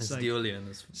 It's like Julian.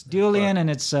 it's Duolian and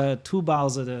it's two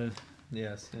balls of the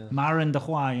Yes. Yeah. Marin de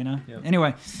Hua, Yep.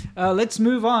 Anyway, let's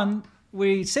move on.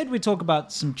 We said we'd talk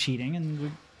about some cheating, and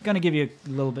we're going to give you a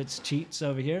little bit of cheats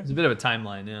over here. It's a bit of a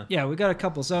timeline, yeah. Yeah, we got a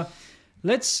couple. So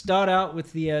let's start out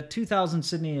with the 2000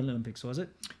 Sydney Olympics, was it?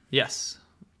 Yes.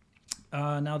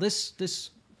 Now, this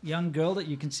young girl that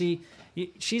you can see,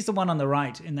 she's the one on the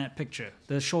right in that picture,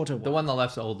 the shorter one. The one on the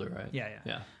left's older, right? Yeah.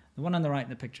 Yeah. The one on the right in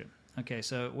the picture. Okay,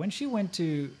 so when she went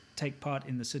to take part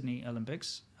in the Sydney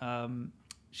Olympics,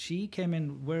 she came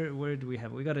in. Where do we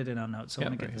have it? We got it in our notes. So I Yeah,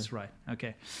 want to right get this here. right.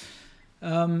 Okay.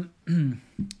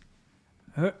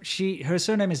 Her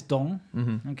surname is Dong.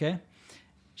 Mm-hmm. Okay.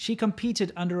 She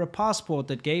competed under a passport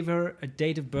that gave her a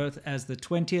date of birth as the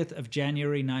 20th of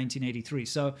January 1983.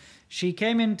 So she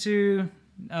came into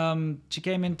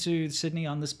Sydney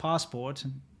on this passport,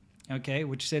 okay,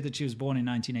 which said that she was born in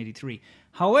 1983.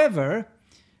 However,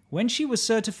 when she was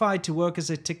certified to work as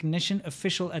a technician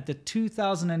official at the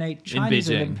 2008 Chinese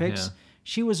Beijing, Olympics, yeah.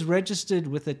 she was registered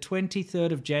with the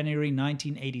 23rd of January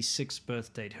 1986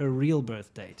 birth date, her real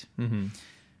birth date. Mm-hmm.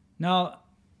 Now,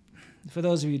 for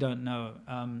those of you who don't know,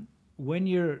 when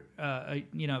you're,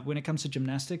 when it comes to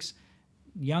gymnastics,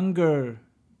 younger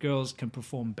girls can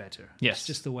perform better. Yes. It's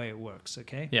just the way it works,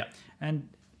 okay? Yeah. And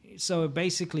so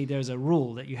basically there's a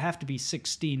rule that you have to be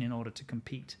 16 in order to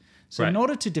compete. So Right. in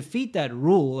order to defeat that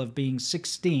rule of being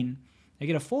 16, they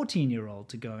get a 14-year-old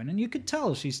to go in. And you could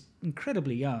tell she's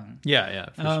incredibly young. Yeah,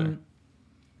 for sure.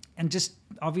 And just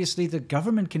obviously the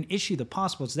government can issue the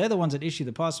passports. They're the ones that issue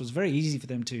the passports. It's very easy for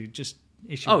them to just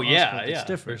issue a Oh, passport. yeah, It's for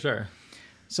different. sure.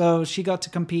 So she got to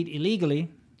compete illegally.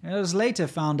 And it was later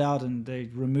found out, and they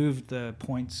removed the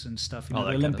points and stuff. All The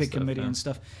that kind of Olympic stuff, Committee yeah. and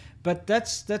stuff. But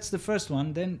that's the first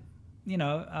one. Then,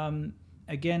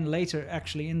 again later,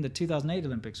 actually in the 2008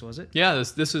 Olympics, was it? Yeah,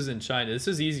 this was in China. This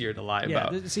was easier to lie Yeah,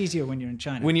 about. it's easier when you're in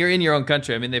China. When you're in your own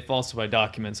country, I mean, they falsify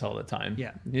documents all the time.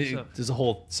 Yeah, so- There's a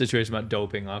whole situation about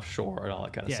doping offshore and all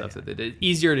that kind of Yeah, stuff yeah. that they did.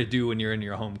 Easier to do when you're in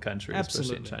your home country,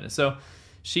 especially in Absolutely. China. So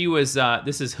she was,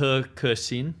 this is He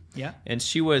Kexin. Yeah. And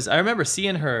she was, I remember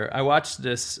seeing her, I watched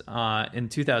this in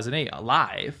 2008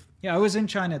 live. Yeah, I was in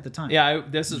China at the time. Yeah,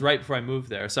 this is right before I moved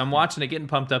there. So I'm watching it, getting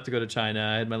pumped up to go to China.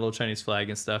 I had my little Chinese flag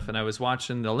and stuff, and I was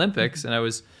watching the Olympics, and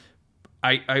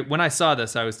I when I saw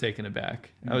this, I was taken aback.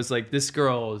 I was like, this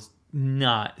girl is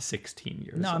not 16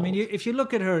 years No, old. I mean, if you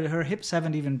look at her hips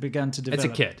haven't even begun to develop.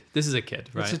 It's a kid. This is a kid,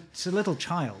 right? It's a little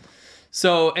child.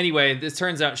 So anyway, this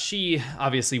turns out she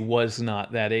obviously was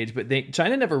not that age, but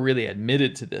China never really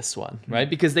admitted to this one, right?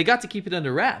 Because they got to keep it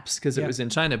under wraps because it was in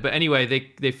China. But anyway,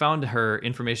 they found her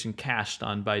information cached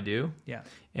on Baidu. Yeah.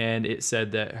 And it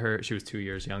said that she was 2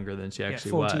 years younger than she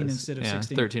actually 14 was. instead of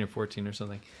 16. 13 or 14 or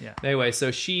something. Yeah. Anyway,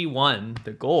 so she won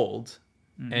the gold,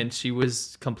 and she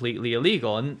was completely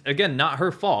illegal. And again, not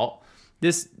her fault.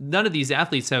 None of these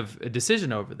athletes have a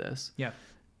decision over this. Yeah.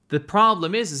 The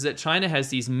problem is that China has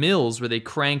these mills where they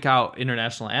crank out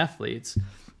international athletes,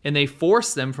 and they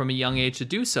force them from a young age to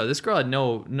do so. This girl had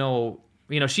no,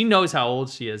 she knows how old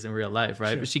she is in real life,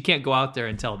 right? Sure. But she can't go out there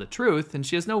and tell the truth, and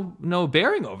she has no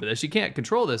bearing over this. She can't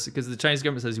control this because the Chinese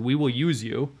government says, we will use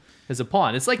you as a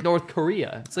pawn. It's like North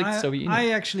Korea. It's like the Soviet Union. I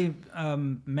actually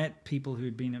met people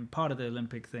who'd been in part of the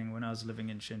Olympic thing when I was living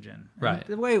in Shenzhen. And Right.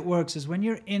 the way it works is when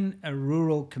you're in a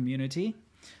rural community,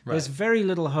 there's very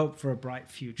little hope for a bright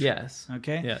future. Yes.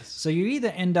 Okay. Yes. So you either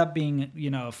end up being,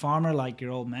 a farmer like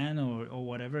your old man, or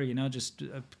whatever, just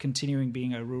continuing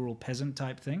being a rural peasant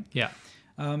type thing. Yeah.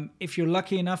 If you're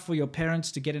lucky enough for your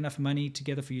parents to get enough money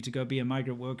together for you to go be a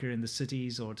migrant worker in the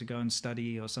cities or to go and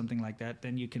study or something like that,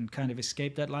 then you can kind of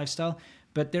escape that lifestyle.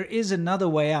 But there is another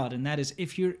way out, and that is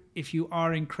if you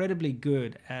are incredibly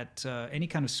good at any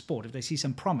kind of sport, if they see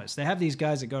some promise, they have these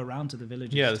guys that go around to the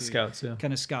villages. Yeah, the to scouts, yeah.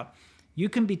 kind of scout. You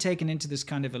can be taken into this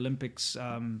kind of Olympics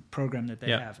program that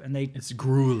they have, and It's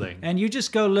grueling. and you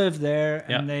just go live there,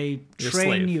 and Yeah. they You're a train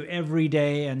slave. you every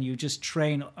day, and you just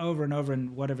train over and over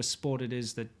in whatever sport it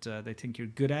is that they think you're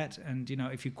good at. And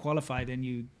if you qualify, then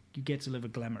you get to live a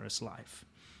glamorous life.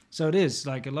 So it is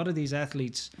like a lot of these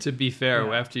athletes. To be fair,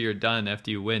 Yeah. after you're done,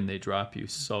 after you win, they drop you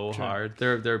so hard.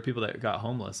 There are people that got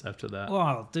homeless after that.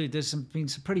 Well, dude, there's been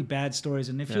some pretty bad stories,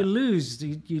 and if Yeah. you lose,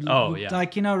 you Oh, yeah.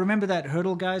 like remember that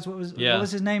hurdle guys? What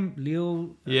was his name?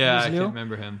 Liu. Yeah, was I Liu? can't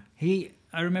remember him.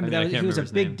 I remember I that can't he was remember a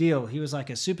his big name. deal. He was like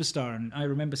a superstar, and I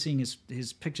remember seeing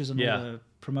his pictures on Yeah. all the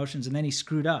promotions, and then he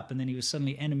screwed up, and then he was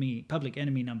suddenly public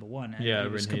enemy number one. And Yeah,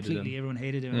 it was everyone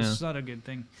hated him. It was Yeah. not a good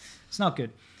thing. It's not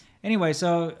good. Anyway,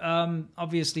 so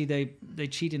obviously they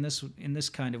cheat in this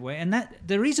kind of way, and that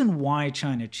the reason why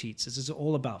China cheats is it's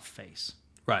all about face.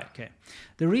 Right. Okay.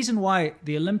 The reason why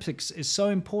the Olympics is so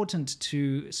important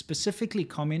to specifically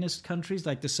communist countries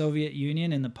like the Soviet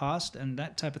Union in the past and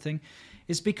that type of thing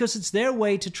is because it's their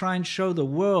way to try and show the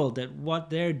world that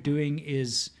what they're doing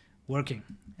is working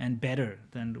and better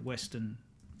than Western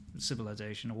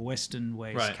civilization or Western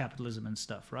ways, Right. capitalism and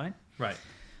stuff, right? Right.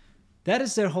 That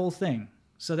is their whole thing.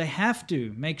 So they have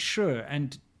to make sure,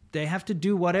 and they have to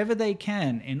do whatever they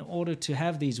can in order to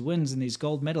have these wins and these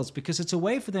gold medals, because it's a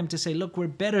way for them to say, look, we're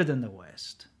better than the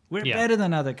West. We're Yeah. better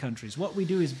than other countries. What we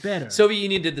do is better. Soviet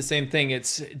Union did the same thing.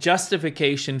 It's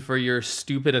justification for your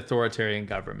stupid authoritarian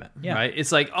government, Yeah. right?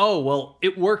 It's like, oh, well,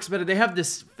 it works better. They have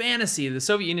this fantasy. The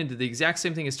Soviet Union did the exact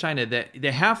same thing as China, that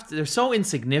they're so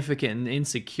insignificant and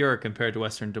insecure compared to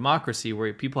Western democracy,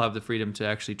 where people have the freedom to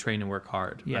actually train and work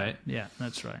hard, yeah, right? yeah,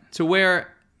 that's right. To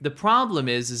where the problem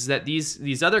is that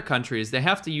these other countries, they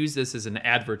have to use this as an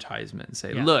advertisement and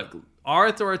say, Yeah. look, our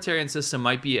authoritarian system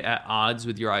might be at odds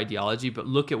with your ideology, but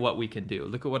look at what we can do.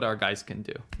 Look at what our guys can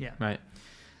do. Yeah. Right.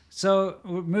 So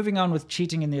we're moving on with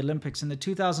cheating in the Olympics. In the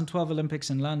 2012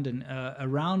 Olympics in London, a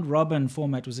round robin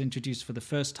format was introduced for the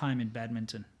first time in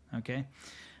badminton. Okay,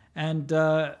 and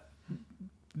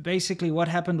basically what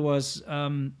happened was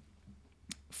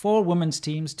 4 women's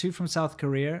teams, 2 from South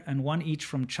Korea and 1 each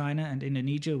from China and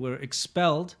Indonesia, were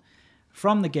expelled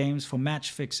from the games for match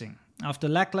fixing. After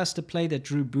lackluster play that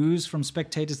drew boos from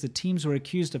spectators, the teams were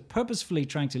accused of purposefully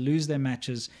trying to lose their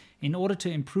matches in order to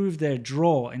improve their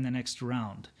draw in the next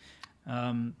round.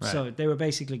 So they were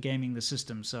basically gaming the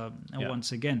system. So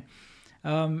once again,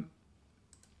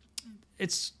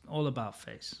 it's all about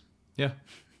face. Yeah.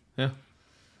 Yeah.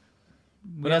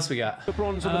 What else we got? The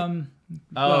bronze of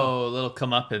Oh, a little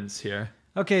comeuppance here.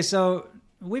 Okay, so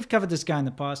we've covered this guy in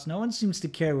the past. No one seems to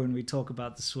care when we talk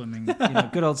about the swimming.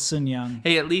 Good old Sun Yang.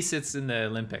 Hey, at least it's in the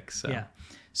Olympics. So. Yeah.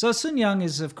 So Sun Yang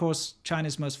is, of course,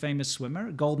 China's most famous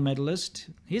swimmer, gold medalist.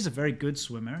 He's a very good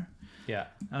swimmer. Yeah.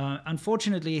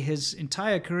 Unfortunately, his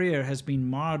entire career has been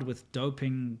marred with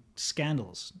doping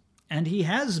scandals. And he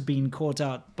has been caught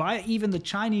out by even the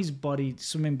Chinese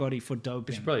swimming body for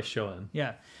doping. Should probably show him.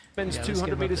 Yeah. men's let's get 200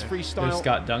 him up meters there. There's freestyle.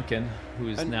 Scott Duncan, who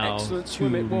is An now excellent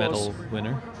swim it was. two-medal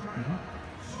winner.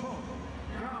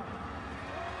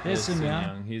 There's Sun Yang.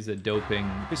 Young. He's a doping.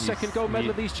 His second gold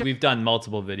medal of these We've done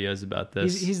multiple videos about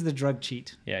this. He's the drug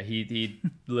cheat. Yeah, he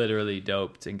literally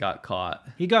doped and got caught.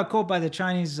 He got caught by the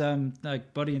Chinese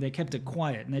body, and they kept it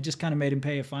quiet, and they just kind of made him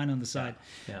pay a fine on the side.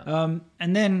 Yeah.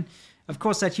 And then, of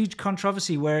course, that huge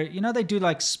controversy where they do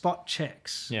like spot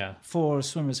checks for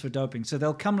swimmers for doping. So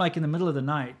they'll come like in the middle of the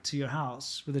night to your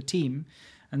house with a team,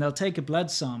 and they'll take a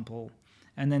blood sample,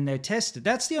 and then they test it.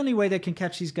 That's the only way they can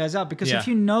catch these guys out, because if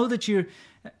you know that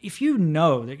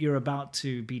you're about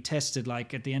to be tested,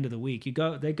 like at the end of the week,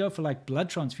 they go for like blood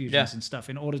transfusions and stuff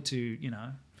in order to,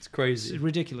 it's crazy. It's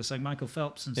ridiculous, like Michael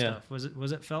Phelps and stuff. Was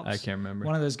it Phelps? I can't remember.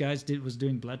 One of those guys was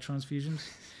doing blood transfusions.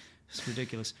 It's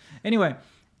ridiculous. Anyway,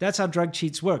 that's how drug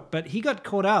cheats work. But he got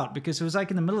caught out because it was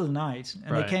like in the middle of the night,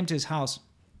 and they came to his house,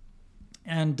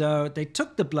 and they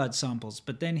took the blood samples.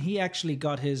 But then he actually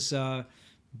got his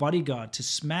bodyguard to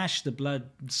smash the blood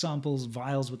samples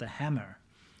vials with a hammer.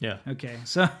 Yeah. Okay.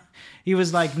 So he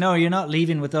was like, "No, you're not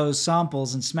leaving with those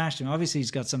samples," and smashed him. Obviously,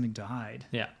 he's got something to hide.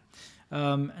 Yeah.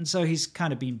 And so he's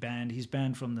kind of been banned. He's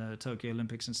banned from the Tokyo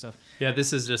Olympics and stuff. Yeah,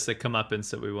 this is just a comeuppance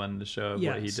that we wanted to show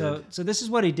what he did. So this is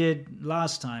what he did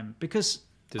last time, because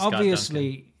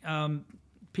obviously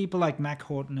people like Mac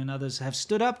Horton and others have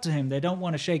stood up to him. They don't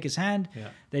want to shake his hand. Yeah.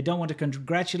 They don't want to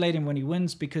congratulate him when he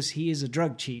wins, because he is a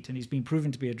drug cheat, and he's been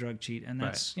proven to be a drug cheat. And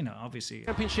that's, obviously...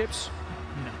 Championships.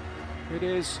 It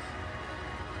is.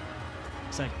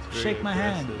 It's like, shake my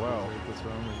hand. Wow. What's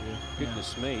wrong with you?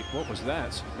 Goodness me. What was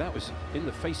that? That was in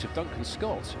the face of Duncan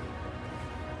Scott.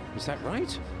 Is that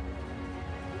right?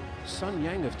 Sun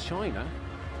Yang of China.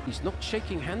 He's not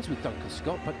shaking hands with Duncan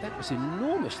Scott, but that was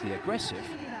enormously aggressive.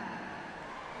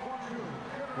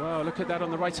 Well, look at that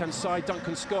on the right-hand side.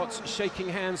 Duncan Scott shaking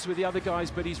hands with the other guys,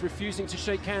 but he's refusing to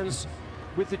shake hands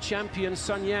with the champion,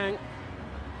 Sun Yang.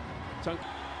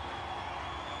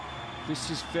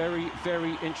 This is very,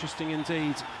 very interesting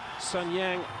indeed. Sun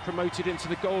Yang promoted into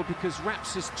the gold because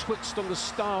Rapsis twitched on the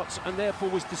start and therefore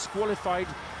was disqualified,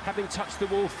 having touched the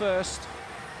wall first.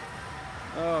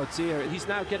 Oh dear, he's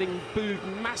now getting booed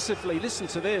massively. Listen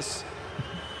to this.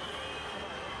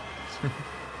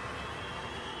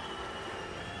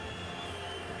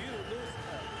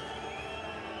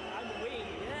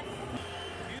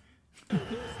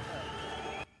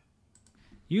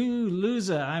 You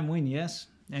loser, I'm win, yes?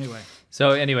 Anyway.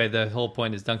 So the whole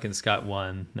point is Duncan Scott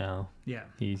won now. Yeah.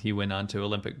 He went on to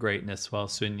Olympic greatness while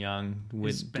Sun Yang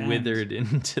withered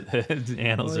into the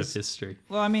annals of history.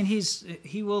 Well, I mean,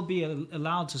 he will be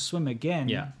allowed to swim again.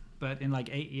 Yeah. But in like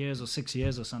 8 years or 6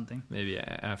 years or something. Maybe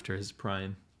after his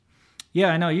prime.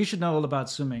 Yeah, I know. You should know all about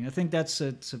swimming. I think it's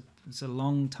a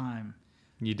long time.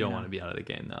 You don't want to be out of the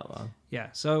game that long. Yeah.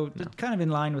 So kind of in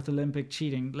line with Olympic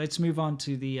cheating. Let's move on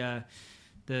to the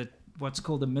what's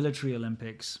called the military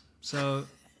Olympics. So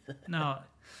now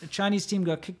the Chinese team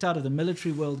got kicked out of the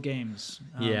military World Games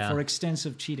for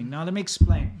extensive cheating. Now let me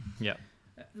explain. Yeah.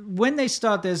 When they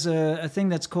start, there's a thing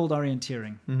that's called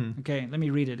orienteering. Mm-hmm. Okay, let me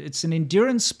read it. It's an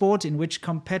endurance sport in which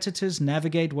competitors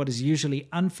navigate what is usually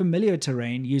unfamiliar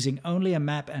terrain using only a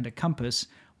map and a compass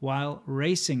while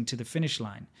racing to the finish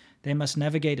line. They must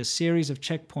navigate a series of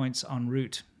checkpoints en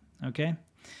route. Okay?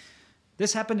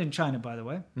 This happened in China, by the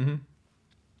way. Mm-hmm.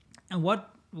 And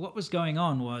what was going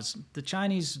on was the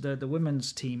Chinese, the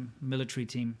women's team, military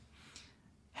team,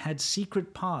 had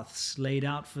secret paths laid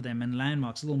out for them and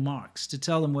landmarks, little marks to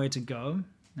tell them where to go.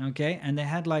 Okay? And they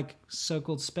had like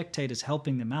so-called spectators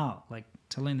helping them out, like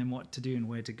telling them what to do and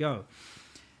where to go.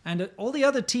 And all the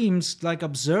other teams like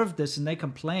observed this and they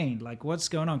complained, like, what's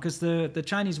going on? Because the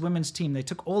Chinese women's team, they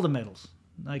took all the medals.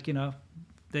 Like,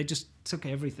 they just took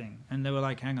everything. And they were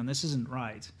like, hang on, this isn't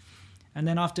right. And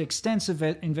then after extensive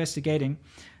investigating,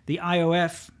 the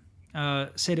IOF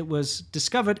said it was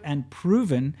discovered and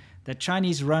proven that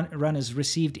Chinese runners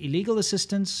received illegal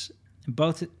assistance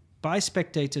both by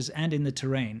spectators and in the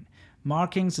terrain,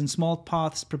 markings and small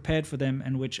paths prepared for them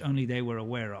and which only they were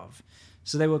aware of.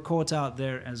 So they were caught out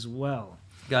there as well.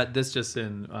 Got this just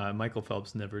in. Michael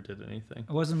Phelps never did anything.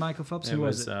 It wasn't Michael Phelps? Who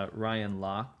was it? Ryan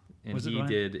Locke. And he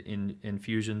did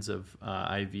infusions of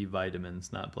IV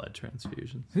vitamins, not blood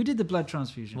transfusions. Who did the blood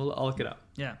transfusion? Well, I'll look it up.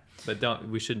 Yeah. But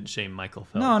we shouldn't shame Michael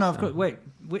Phelps. No, of course. Wait,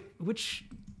 which,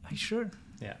 are you sure?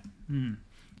 Yeah.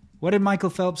 What did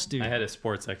Michael Phelps do? I had a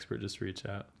sports expert just reach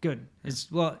out. Good.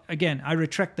 Again, I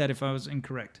retract that if I was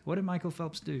incorrect. What did Michael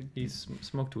Phelps do? He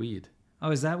smoked weed.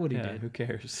 Oh, is that what he did? Yeah, who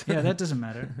cares? Yeah, that doesn't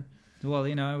matter. Well,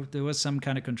 there was some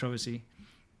kind of controversy.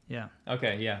 Yeah.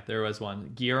 Okay, yeah, there was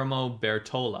one. Guillermo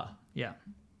Bertola. Yeah.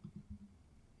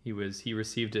 He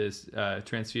received his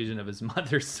transfusion of his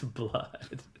mother's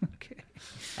blood. Okay.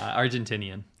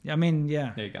 Argentinian. I mean,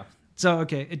 yeah. There you go. So,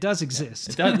 okay, it does exist.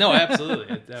 It does. No,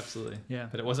 absolutely. Absolutely. Yeah.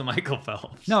 But it wasn't Michael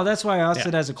Phelps. No, that's why I asked Yeah,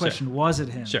 it as a sure. question. Was it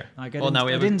him? Sure. Like, Well, now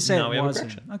we I have a- didn't say now it we have a was him.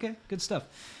 correction. Okay, good stuff.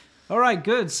 All right,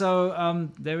 good. So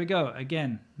there we go.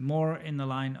 Again, more in the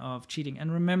line of cheating.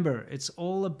 And remember, it's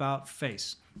all about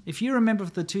face. If you remember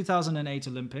the 2008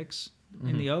 Olympics,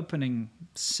 in the opening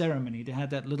ceremony, they had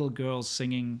that little girl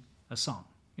singing a song.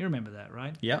 You remember that,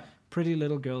 right? Yeah. Pretty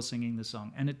little girl singing the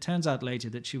song. And it turns out later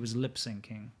that she was lip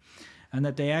syncing. And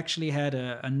that they actually had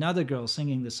another girl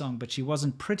singing the song, but she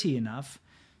wasn't pretty enough.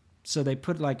 So they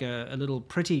put like a little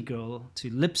pretty girl to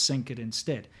lip sync it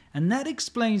instead. And that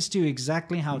explains to you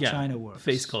exactly how Yeah. China works.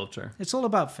 Face culture. It's all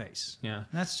about face. Yeah. And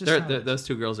that's just how it is. Those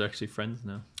two girls are actually friends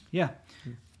now. Yeah.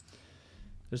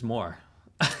 There's more.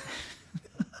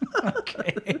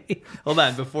 Okay. Hold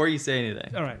on. Before you say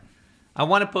anything, All right. I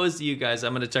want to pose to you guys.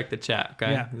 I'm going to check the chat.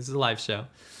 Okay. Yeah. This is a live show.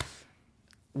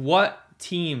 What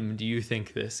team do you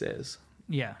think this is?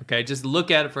 Yeah. Okay. Just look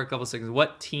at it for a couple seconds.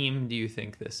 What team do you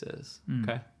think this is?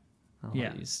 Okay. I'll Yeah.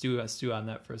 let you stew on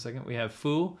that for a second. We have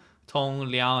Fu, Tong,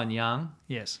 Liao, and Yang.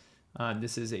 Yes.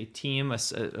 This is a team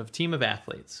of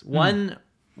athletes.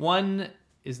 One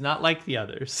is not like the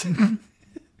others.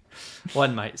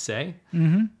 One might say.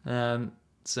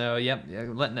 So yep,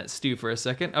 letting that stew for a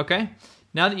second. Okay.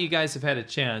 Now that you guys have had a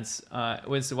chance,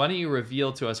 Winston, why don't you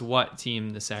reveal to us what team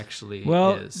this actually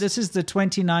Well, is? this is the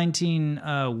 2019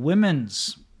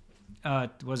 women's,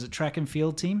 was it track and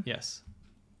field team? Yes.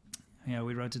 Yeah,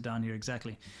 we wrote it down here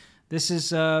exactly. This is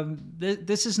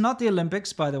this is not the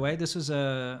Olympics, by the way. This was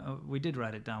we did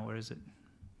write it down. Where is it?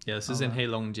 Yeah, this is in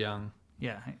Heilongjiang.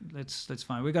 Yeah, let's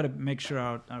find. We got to make sure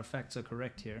our facts are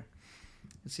correct here.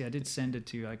 Let's see. I did send it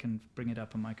to you. I can bring it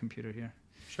up on my computer here.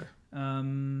 Sure.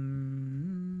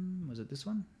 Was it this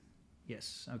one?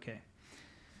 Yes. Okay.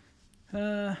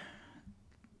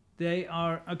 They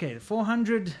are okay. The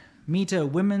 400-meter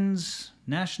women's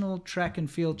national track and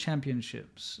field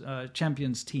championships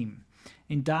champions team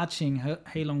in Daqing,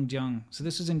 Heilongjiang. So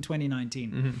this was in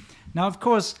 2019. Now, of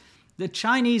course, the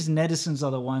Chinese netizens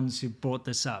are the ones who brought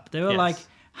this up. They were Yes. like,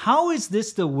 "How is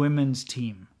this the women's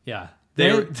team?" Yeah.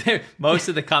 They're- Most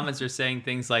of the comments are saying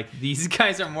things like, "These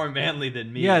guys are more manly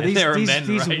than me." Yeah, and there are these men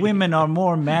writing. women are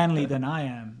more manly than I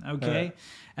am. Okay,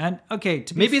 and okay,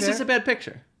 to be Maybe it's fair, just a bad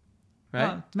picture, right?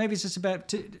 well, maybe it's just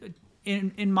about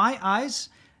in my eyes.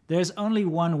 There's only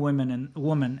one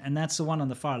woman, and that's the one on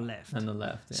the far left. On the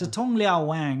left. Yeah. So Tong Liao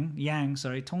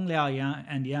Yang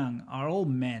and Yang are all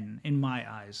men in my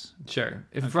eyes. Sure.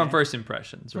 From first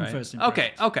impressions, From right? first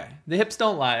Okay. The hips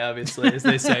don't lie, obviously, as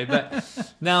they say. But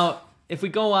now, if we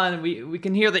go on, we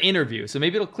can hear the interview, so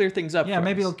maybe it'll clear things up. Yeah, for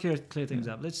maybe us. it'll clear things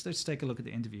up. Let's take a look at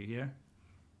the interview here.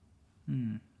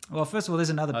 Well, first of all, there's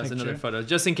another There's picture. another photo,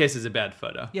 just in case it's a bad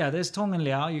photo. Yeah, there's Tong and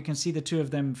Liao. You can see the two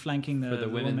of them flanking the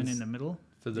woman women's- in the middle.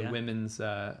 For the Yeah. women's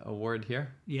award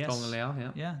here. Yes. Tong and Liao,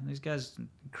 yeah. Yeah, these guys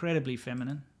incredibly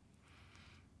feminine.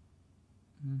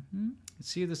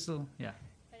 See this little, yeah.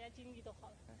 大家精力都好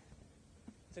了。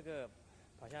这个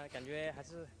跑下来感觉还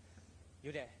是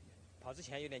有点，跑之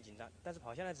前有点紧张，但是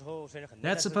跑下来之后虽然很累，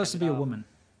 That's supposed to be a woman.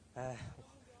 哎，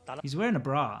达到， He's wearing a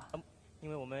bra. 因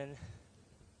为我们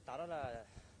达到了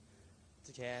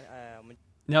之前，我们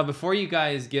Now, before you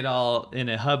guys get all in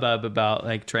a hubbub about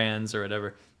like trans or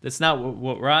whatever, that's not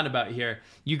what we're on about here.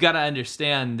 You got to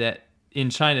understand that in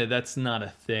China, that's not a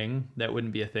thing. That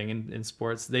wouldn't be a thing in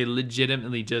sports. They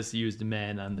legitimately just used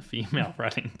men on the female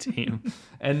running team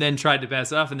and then tried to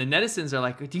pass it off. And the netizens are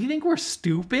like, "Do you think we're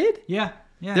stupid?" Yeah,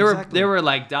 yeah. They exactly. were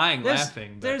like dying There's,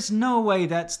 laughing. But there's no way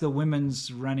that's the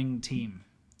women's running team.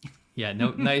 yeah,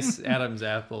 no nice Adam's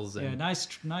apples. And, Yeah,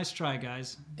 nice try,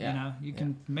 guys. Yeah, You know, you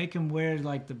can make them wear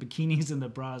like the bikinis and the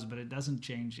bras, but it doesn't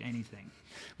change anything.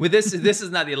 With this is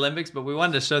not the Olympics, but we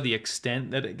wanted to show the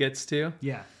extent that it gets to.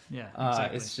 Yeah,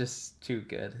 exactly. It's just too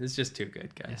good. It's just too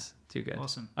good, guys. Too good.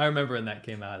 Awesome. I remember when that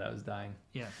came out, I was dying.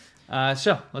 Yeah.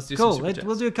 Sure, let's do Cool. some super chats.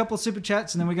 We'll do a couple super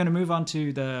chats, and then we're going to move on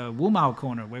to the Wu Mao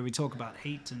corner, where we talk about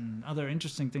hate and other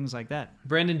interesting things like that.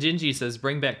 Brandon Gingy says,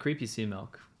 "Bring back Creepy Sea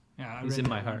Milk." Yeah, I He's read in that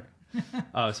my one. heart.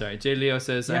 Oh, sorry. Jay Leo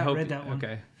says, Yeah, "I I hope." read that one.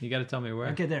 Okay, you got to tell me where.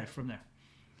 Okay, from there.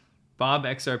 Bob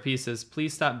XRP says,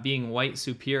 "Please stop being white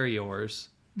superiors.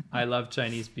 I love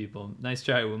Chinese people." Nice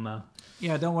try, Wumao.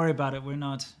 Yeah, don't worry about it. We're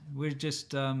not. We're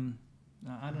just.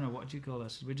 I don't know what you call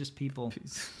us. We're just people.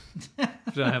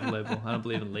 We don't have a label. I don't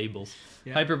believe in labels.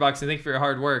 Yeah. Hyperboxing, thank you for your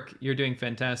hard work. You're doing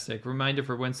fantastic. Reminder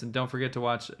for Winston, don't forget to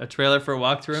watch a trailer for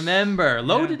Walk to Remember.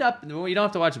 Load Yeah. it up. Well, you don't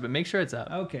have to watch it, but make sure it's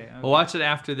up. Okay. We'll watch it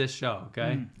after this show,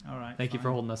 okay? All right. Thank you for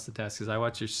fine. holding us to task, because I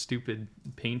watched your stupid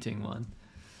painting one.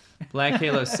 Black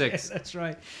Halo 6. That's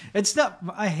right. It's not.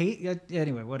 I hate.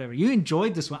 Anyway, whatever. You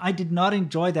enjoyed this one. I did not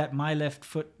enjoy that my left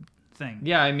foot thing.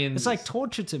 Yeah, I mean, It's like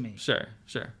torture to me. Sure.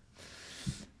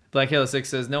 Black Halo 6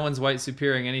 says, no one's white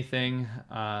superior anything.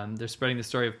 They're spreading the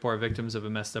story of poor victims of a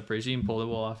messed up regime. Pull the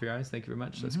wool off your eyes. Thank you very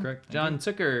much. That's correct. John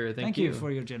Zucker, thank you. Thank you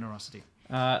for your generosity.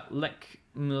 Lek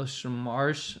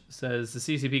Marsh says, the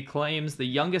CCP claims the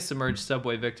youngest submerged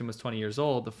subway victim was 20 years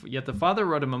old, yet the father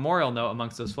wrote a memorial note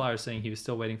amongst those flowers saying he was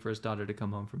still waiting for his daughter to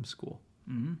come home from school.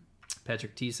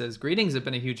 Patrick T says, greetings, I've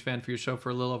been a huge fan for your show for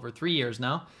a little over 3 years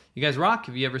now. You guys rock.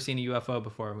 Have you ever seen a UFO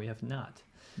before? We have not.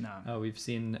 No. We've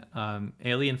seen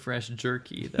alien fresh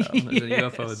jerky, though. There's a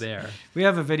UFO there. We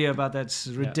have a video about that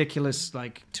ridiculous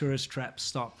like tourist trap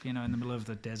stop, in the middle of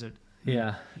the desert.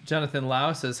 Yeah. Jonathan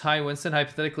Lau says, hi, Winston.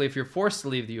 Hypothetically, if you're forced to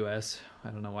leave the U.S., I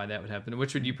don't know why that would happen.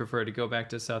 Which would you prefer, to go back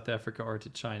to South Africa or to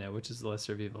China? Which is the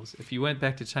lesser of evils? If you went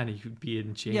back to China, you'd be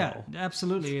in jail. Yeah,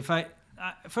 absolutely. If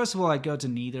first of all, I'd go to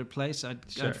neither place. I'd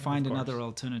find of course. another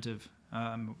alternative.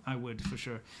 I would, for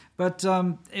sure. But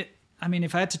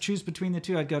if I had to choose between the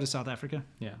two, I'd go to South Africa.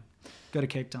 Yeah. Go to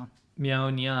Cape Town. Miao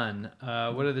Nian,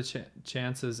 what are the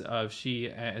chances of she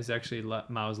is actually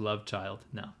Mao's love child?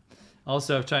 No.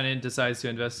 Also, if China decides to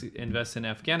invest in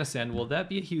Afghanistan, will that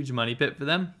be a huge money pit for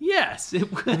them? Yes,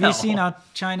 it will. Have you seen how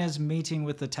China's meeting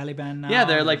with the Taliban now? Yeah,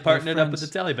 they're like partnered up with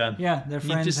friends. the Taliban. Yeah, they're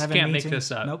friends. You just having can't meetings. make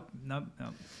this up. Nope.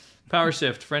 Power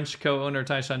Shift, French co-owner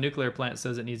Taishan nuclear plant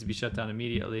says it needs to be shut down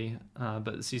immediately. But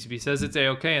the CCP says it's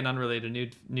A-okay, and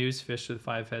unrelated news, fish with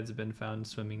 5 heads have been found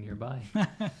swimming nearby.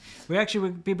 We actually will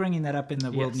be bringing that up in the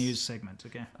World News segment,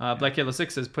 okay? Black Halo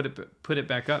 6 says put it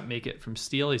back up, make it from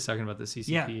steel. He's talking about the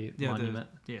CCP monument.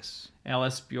 Yes.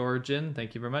 Alice Bjorgen,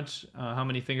 thank you very much. How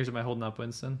many fingers am I holding up,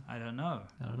 Winston? I don't know.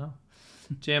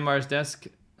 JMR's desk.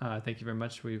 Thank you very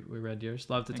much. We read yours.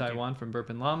 Love to Taiwan from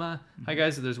Burpin Llama. Hi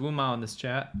guys, there's Wu Mao in this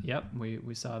chat. Yep,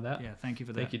 we saw that. Yeah, thank you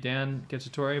for that. Thank you, Dan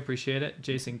Ketchatori. Appreciate it.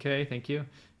 Jason K, thank you.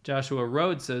 Joshua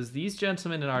Rhodes says, these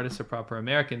gentlemen and artists are proper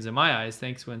Americans in my eyes.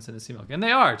 Thanks, Winston and Seamilk. And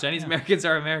they are. Chinese Americans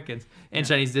are Americans. And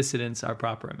Chinese dissidents are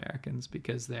proper Americans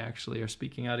because they actually are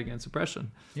speaking out against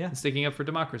oppression. Yeah. And sticking up for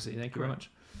democracy. Thank you very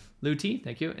much. Lou T,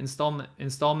 thank you.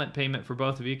 Installment payment for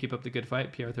both of you. Keep up the good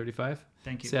fight. PR35.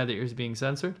 Thank you. Sad that yours is being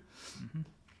censored.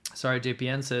 Sorry,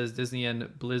 JPN says Disney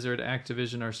and Blizzard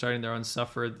Activision are starting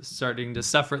to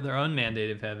suffer their own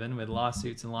mandate of heaven with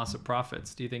lawsuits and loss of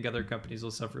profits. Do you think other companies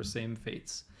will suffer same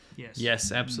fates? Yes.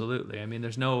 Yes, absolutely. I mean,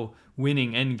 there's no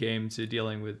winning end game to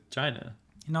dealing with China.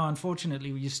 No, unfortunately,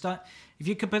 if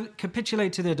you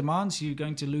capitulate to their demands, you're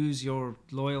going to lose your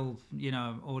loyal,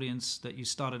 audience that you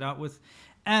started out with.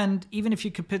 And even if you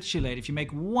capitulate, if you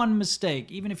make one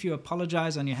mistake, even if you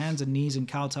apologize on your hands and knees and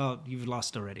kowtow, you've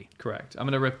lost already. Correct. I'm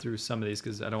going to rip through some of these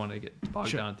because I don't want to get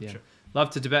bogged down at the end.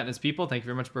 Love to Tibet and its people. Thank you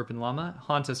very much, Burpin Llama.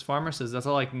 Hauntus Farmer says, that's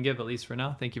all I can give, at least for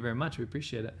now. Thank you very much. We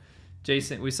appreciate it.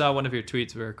 Jason, we saw one of your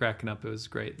tweets. We were cracking up. It was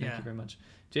great. Thank you very much.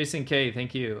 Jason K,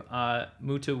 thank you.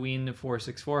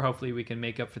 Mutaween464, hopefully we can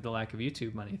make up for the lack of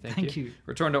YouTube money. Thank you.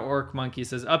 Return to Orc Monkey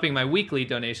says, upping my weekly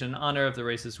donation in honor of the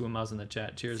racist Wumaos in the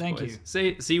chat. Cheers, Thank boys.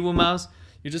 you. See, Wumaos,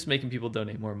 you're just making people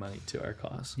donate more money to our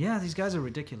cause. Yeah, these guys are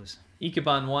ridiculous.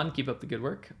 Ikebon1, keep up the good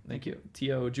work. Thank you.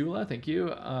 Tio Jula, thank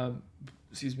you.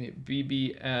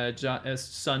 BB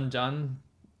Sun John.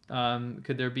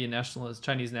 Could there be a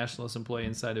Chinese nationalist employee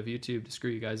inside of YouTube to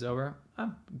screw you guys over?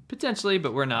 Potentially,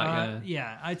 but we're not gonna.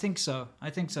 Yeah, I think so.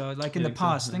 Like in the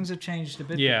past, things have changed a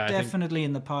bit. Yeah, definitely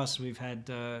in the past, we've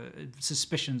had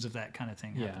suspicions of that kind of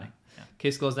thing happening. Yeah.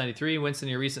 Case Closed 93. Winston,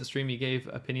 your recent stream, you gave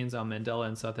opinions on Mandela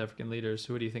and South African leaders.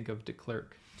 Who do you think of de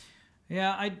Klerk?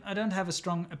 Yeah, I don't have a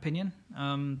strong opinion.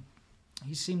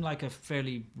 He seemed like a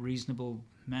fairly reasonable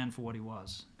man for what he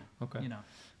was. Okay.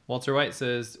 Walter White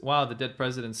says, wow, the dead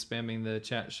president's spamming the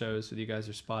chat shows with you guys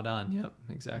are spot on. Yep,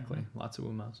 exactly. Lots of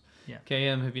Wumaos. Yeah.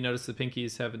 KM, have you noticed the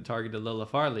Pinkies haven't targeted Lila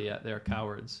Farley yet? They're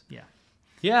cowards. Yeah.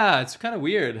 Yeah, it's kind of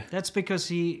weird. That's because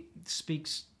he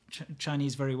speaks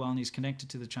Chinese very well and he's connected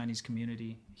to the Chinese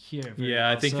community here.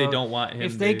 I think they don't want him.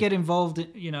 If they get involved,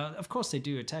 of course they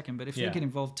do attack him, but if they get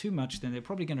involved too much, then they're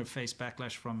probably going to face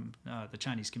backlash from the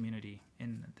Chinese community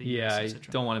in the US, I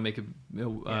don't want to make an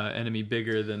enemy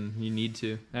bigger than you need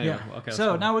to. Anyway, okay,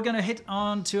 so now we're going to hit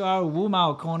on to our Wu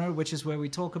Mao corner, which is where we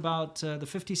talk about the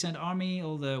 50 Cent Army,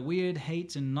 all the weird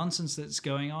hate and nonsense that's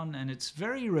going on, and it's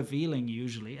very revealing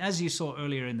usually, as you saw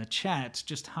earlier in the chat,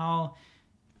 just how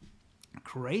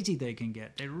crazy they can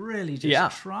get. They really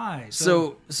just try.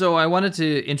 So I wanted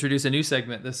to introduce a new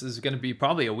segment. This is going to be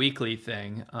probably a weekly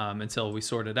thing until we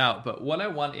sort it out. But what I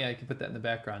want, I can put that in the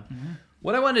background.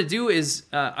 What I want to do is,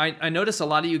 I noticed a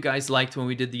lot of you guys liked when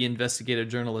we did the investigative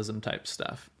journalism type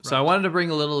stuff. So I wanted to bring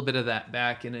a little bit of that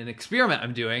back in an experiment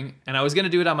I'm doing. And I was going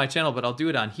to do it on my channel, but I'll do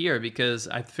it on here because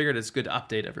I figured it's good to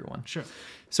update everyone. Sure.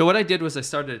 So what I did was I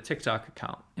started a TikTok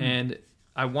account. And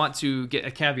I want to get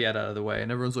a caveat out of the way.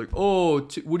 And everyone's like, oh,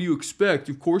 what do you expect?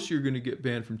 Of course you're going to get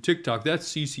banned from TikTok.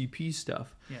 That's CCP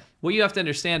stuff. Yeah. What you have to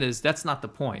understand is that's not the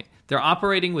point. They're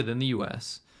operating within the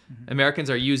U.S., Americans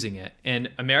are using it, and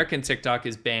American TikTok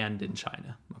is banned in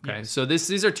China. Okay, Yes. so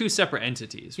these are two separate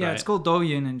entities. Yeah, right? it's called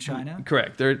Douyin in China.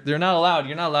 Correct. They're not allowed.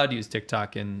 You're not allowed to use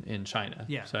TikTok in China.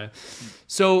 Yeah.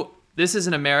 So this is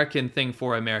an American thing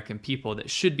for American people that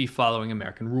should be following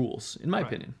American rules, in my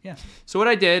opinion. Yeah. So what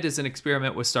I did is an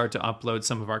experiment was start to upload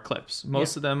some of our clips.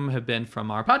 Most of them have been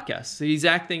from our podcast. The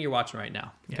exact thing you're watching right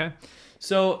now. Okay.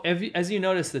 So as you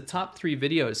notice, the top 3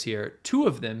 videos here, 2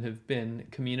 of them have been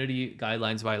community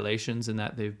guidelines violations in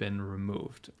that they've been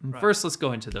removed. First, let's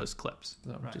go into those clips.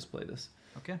 So just play this.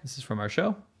 Okay. This is from our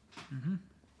show.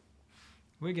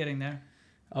 We're getting there.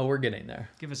 Oh, we're getting there.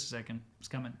 Give us a second. It's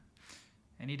coming.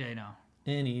 Any day now.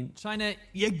 China,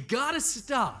 you gotta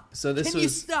stop. So this Can you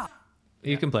was- stop?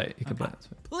 You can play it. You can play it.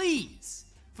 Please,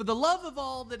 for the love of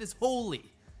all that is holy.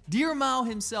 Dear Mao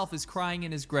himself is crying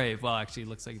in his grave. Well, actually, it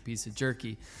looks like a piece of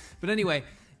jerky. But anyway,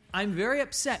 I'm very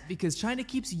upset because China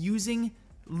keeps using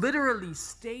literally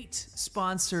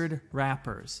state-sponsored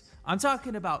rappers. I'm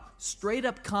talking about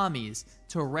straight-up commies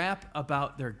to rap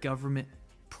about their government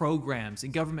programs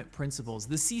and government principles.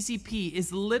 The CCP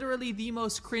is literally the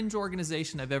most cringe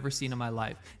organization I've ever seen in my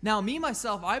life. Now, me,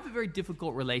 myself, I have a very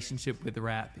difficult relationship with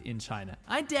rap in China.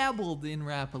 I dabbled in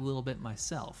rap a little bit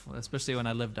myself, especially when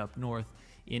I lived up north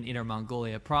in Inner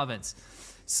Mongolia province.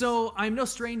 So I'm no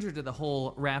stranger to the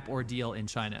whole rap ordeal in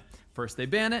China. First they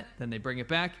ban it, then they bring it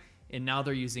back, and now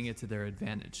they're using it to their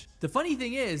advantage. The funny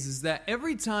thing is that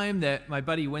every time that my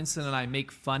buddy Winston and I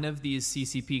make fun of these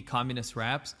CCP communist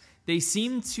raps, they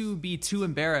seem to be too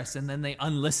embarrassed and then they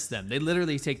unlist them. They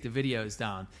literally take the videos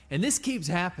down. And this keeps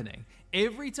happening.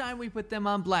 Every time we put them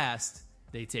on blast,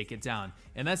 they take it down.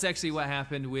 And that's actually what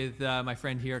happened with my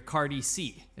friend here, Cardi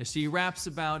C, as she raps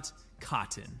about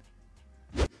cotton.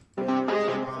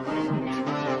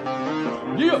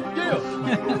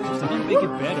 Don't make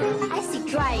it better. I see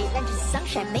dry like the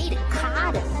sunshine made of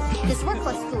cotton. This work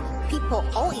was good, people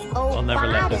all in all. I'll never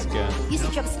let this go. Used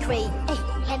to drop straight,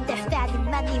 and their fatty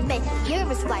money made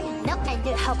years right. Now I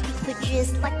know how people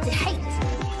just like to hate.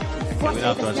 We don't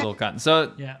have to watch Little Cotton.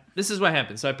 So Yeah. this is what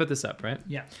happened. So I put this up, right?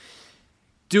 Yeah.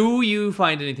 Do you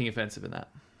find anything offensive in that?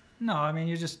 No, I mean,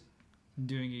 you're just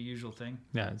doing your usual thing.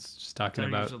 Yeah, it's just talking Our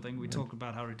about usual thing. We talk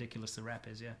about how ridiculous the rap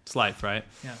is, yeah. it's life, right?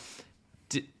 Yeah.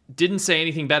 Didn't say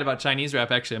anything bad about Chinese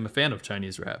rap. Actually, I'm a fan of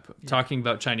Chinese rap. Talking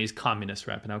about Chinese communist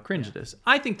rap and how cringe it is.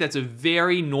 I think that's a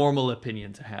very normal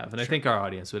opinion to have. And I think our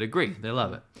audience would agree. They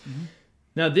love it.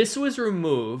 Now, this was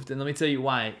removed, and let me tell you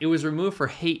why. It was removed for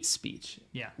hate speech.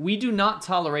 Yeah. We do not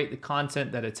tolerate the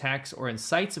content that attacks or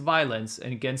incites violence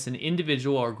against an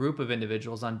individual or group of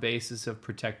individuals on basis of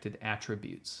protected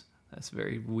attributes. That's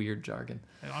very weird jargon.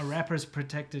 Are rappers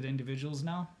protected individuals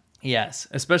now? Yes,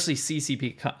 especially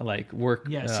CCP work.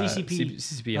 Yeah,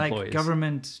 CCP like employees.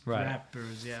 government Right.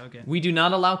 rappers. Yeah, okay. We do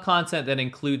not allow content that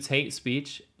includes hate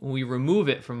speech. We remove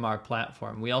it from our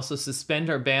platform. We also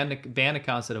suspend our ban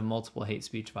accounts that have multiple hate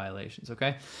speech violations,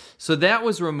 okay? So that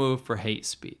was removed for hate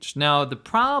speech. Now, the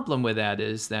problem with that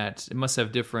is that it must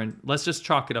have different, let's just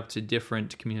chalk it up to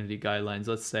different community guidelines.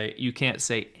 Let's say you can't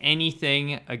say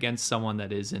anything against someone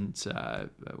that isn't a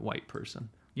white person.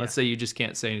 Let's say you just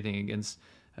can't say anything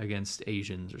against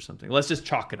Asians or something. Let's just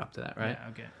chalk it up to that, right? Yeah,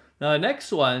 okay. Now, the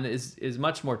next one is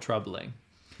much more troubling.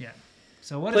 Yeah.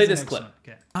 So what Play is the this next clip. one?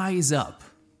 Okay. Eyes up.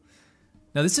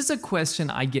 Now, this is a question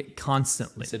I get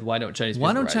constantly. I said, why don't Chinese people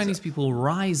Why don't rise Chinese up? people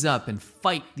rise up and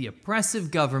fight the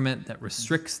oppressive government that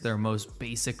restricts their most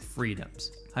basic freedoms?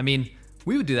 I mean,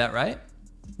 we would do that, right?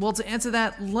 Well, to answer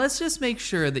that, let's just make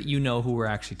sure that you know who we're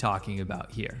actually talking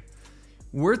about here.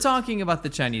 We're talking about the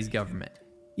Chinese government.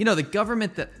 You know, the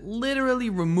government that literally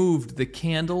removed the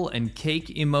candle and cake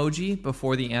emoji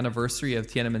before the anniversary of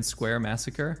Tiananmen Square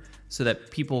massacre so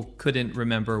that people couldn't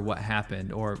remember what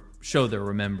happened or show their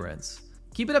remembrance.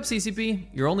 Keep it up, CCP.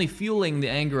 You're only fueling the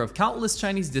anger of countless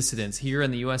Chinese dissidents here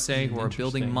in the USA who are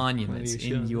building Interesting. monuments Maybe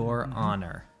you in should. your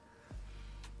honor.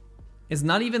 It's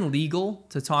not even legal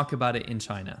to talk about it in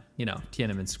China, you know,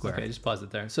 Tiananmen Square. Okay, just pause it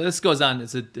there. So this goes on.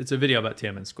 It's a video about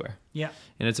Tiananmen Square. Yeah.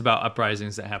 And it's about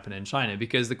uprisings that happen in China.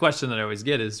 Because the question that I always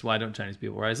get is, why don't Chinese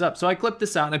people rise up? So I clipped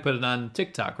this out and I put it on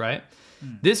TikTok, right?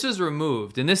 This was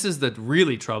removed. And this is the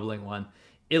really troubling one.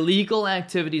 illegal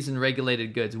activities and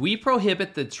regulated goods. We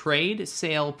prohibit the trade,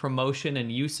 sale, promotion,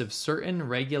 and use of certain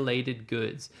regulated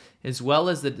goods, as well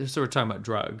as the, so we're talking about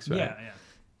drugs, right? Yeah, yeah.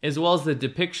 As well as the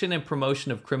depiction and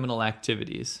promotion of criminal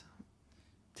activities.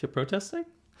 To protesting?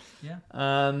 Yeah.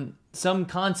 Some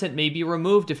content may be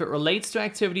removed if it relates to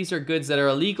activities or goods that are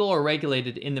illegal or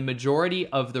regulated in the majority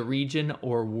of the region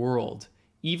or world,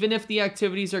 even if the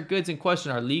activities or goods in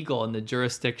question are legal in the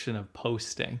jurisdiction of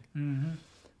posting. Mm-hmm.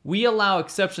 We allow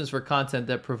exceptions for content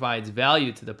that provides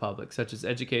value to the public, such as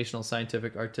educational,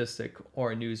 scientific, artistic,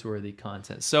 or newsworthy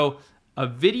content. So a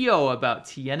video about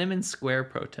Tiananmen Square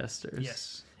protesters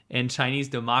Yes. and Chinese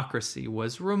democracy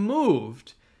was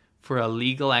removed for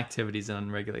illegal activities and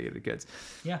unregulated goods.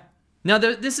 Yeah. Now,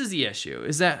 this is the issue,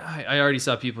 is that I already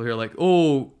saw people here like,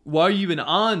 oh, why are you even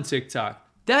on TikTok?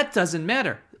 That doesn't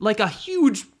matter. Like, a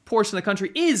huge portion of the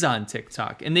country is on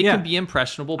TikTok, and they Yeah. can be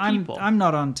impressionable people. I'm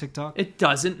not on TikTok. It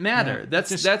doesn't matter. Yeah,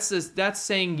 That's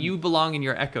saying you belong in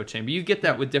your echo chamber. You get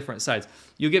that with different sides.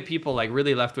 You get people like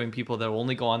really left-wing people that will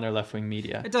only go on their left-wing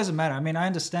media. It doesn't matter. I mean, I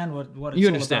understand what it's You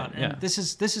all understand, about. yeah. And this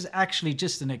is actually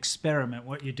just an experiment,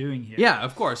 what you're doing here. Yeah,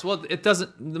 of course. Well, it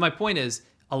doesn't. My point is,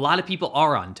 a lot of people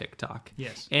are on TikTok.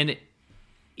 Yes. And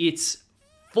it's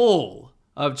full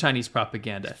of Chinese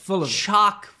propaganda. Full of it.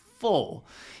 Chock full.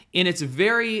 And it's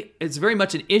very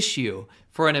much an issue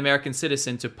for an American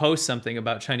citizen to post something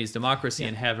about Chinese democracy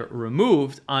and have it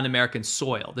removed on American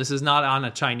soil. This is not on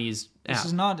a Chinese app. This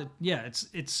is not.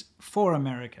 It's for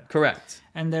America. Correct.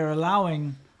 And they're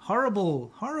allowing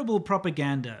horrible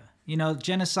propaganda. You know,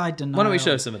 genocide denial. Why don't we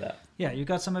show some of that? Yeah, you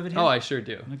got some of it here. Oh, I sure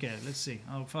do. Okay, let's see.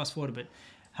 I'll fast forward a bit.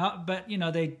 But you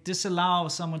know, they disallow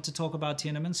someone to talk about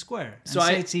Tiananmen Square and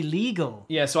say it's illegal.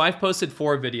 Yeah, so I've posted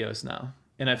 4 videos now,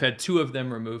 and I've had 2 of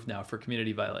them removed now for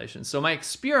community violations. So my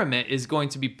experiment is going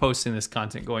to be posting this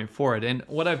content going forward. And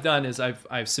what I've done is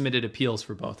I've submitted appeals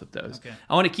for both of those. Okay.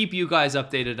 I want to keep you guys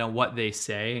updated on what they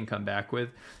say and come back with,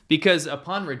 because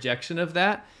upon rejection of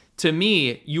that, to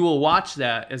me, you will watch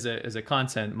that as a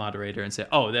content moderator and say,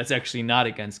 oh, that's actually not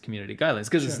against community guidelines,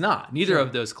 because it's not. Neither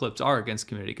of those clips are against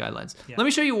community guidelines. Yeah. Let me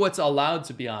show you what's allowed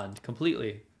to be on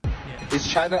completely. Is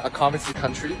China a communist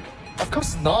country? Of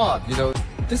course not. You know,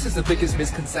 this is the biggest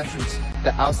misconception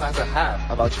that outsiders have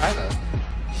about China.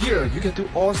 Here, you can do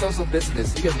all sorts of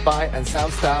business. You can buy and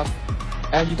sell stuff,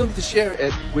 and you don't have to share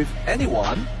it with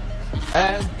anyone.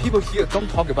 And people here don't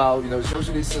talk about, you know,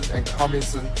 socialism and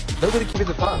communism. Nobody keep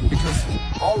it fun, because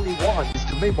all we want is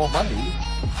to make more money.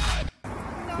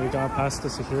 We got past the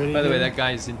security. By the way, gate. that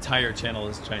guy's entire channel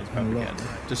is Chinese propaganda.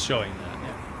 Just showing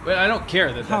that. But I don't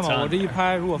care that 看 that's 吧，我 on 这一 there.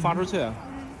 拍，如果发出去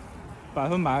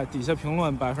，100%底下评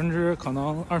论%可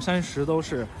能20-30%都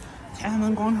是天安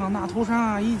门广场大屠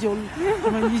杀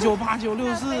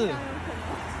1989-64，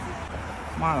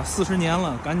妈的，40年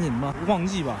了，赶紧吧，忘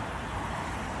记吧。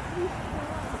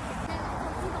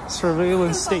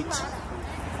Surveillance state.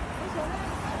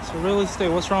 Surveillance state.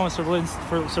 What's wrong with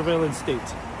surveillance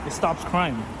state? It stops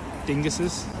crime,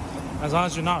 dinguses. As long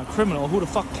as you're not a criminal, who the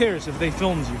fuck cares if they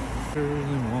filmed you? 我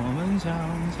们向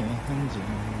前进，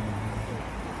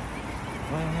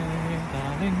伟大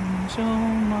领袖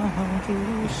毛主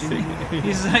席。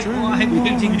 He's like, why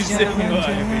did you say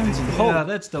Yeah,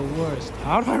 that's the worst.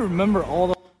 How do I remember all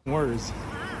the words?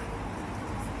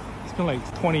 It's been like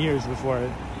 20 years before I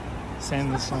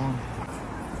sang this song.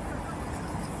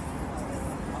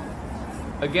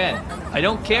 Again, I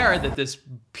don't care that this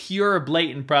pure,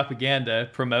 blatant propaganda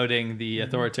promoting the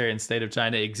authoritarian state of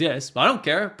China exists. I don't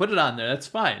care. Put it on there. That's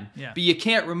fine. Yeah. But you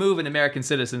can't remove an American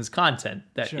citizen's content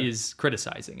that is Sure.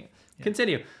 criticizing it. Yeah.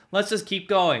 Continue. Let's just keep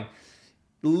going.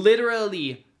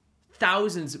 Literally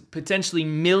thousands, potentially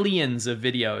millions of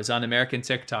videos on American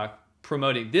TikTok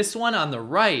promoting. This one on the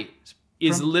right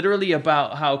is literally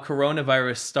about how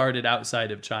coronavirus started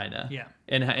outside of China. Yeah.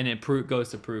 And it goes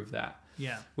to prove that.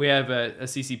 Yeah. We have a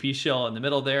CCP shill in the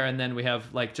middle there, and then we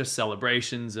have like just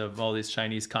celebrations of all these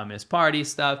Chinese Communist Party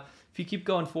stuff. If you keep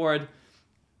going forward,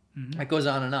 it goes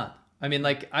on and on. I mean,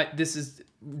 like, this is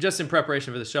just in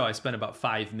preparation for the show. I spent about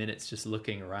 5 minutes just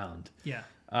looking around. Yeah.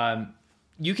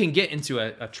 You can get into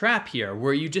a trap here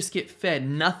where you just get fed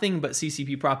nothing but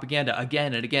CCP propaganda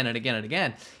again and again and again and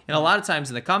again. And a lot of times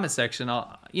in the comment section,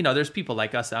 there's people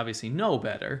like us that obviously know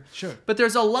better. Sure. But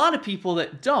there's a lot of people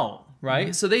that don't,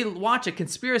 right? So they watch a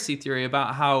conspiracy theory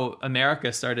about how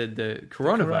America started the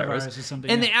coronavirus or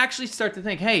something, and yeah. they actually start to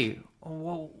think, hey,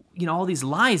 well, all these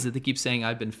lies that they keep saying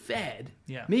I've been fed.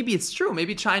 Yeah. Maybe it's true.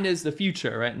 Maybe China is the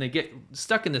future, right? And they get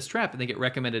stuck in this trap and they get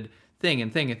recommended thing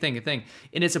and thing and thing and thing.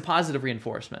 And it's a positive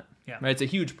reinforcement. Yeah. Right? It's a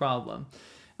huge problem.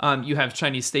 You have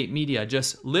Chinese state media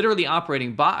just literally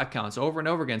operating bot accounts over and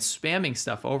over again, spamming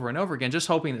stuff over and over again, just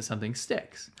hoping that something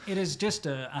sticks. It is just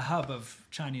a hub of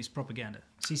Chinese propaganda,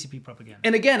 CCP propaganda.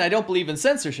 And again, I don't believe in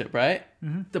censorship, right?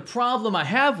 The problem I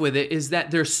have with it is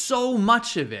that there's so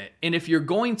much of it. And if you're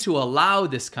going to allow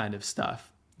this kind of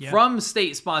stuff from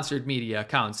state-sponsored media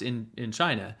accounts in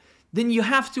China, then you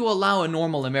have to allow a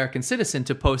normal American citizen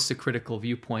to post a critical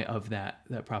viewpoint of that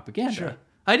propaganda. Sure.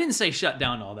 I didn't say shut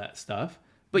down all that stuff,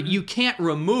 but you can't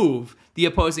remove the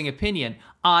opposing opinion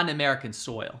on American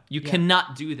soil. You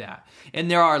cannot do that. And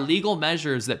there are legal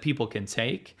measures that people can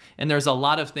take, and there's a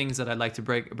lot of things that I'd like to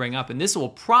bring up, and this will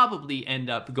probably end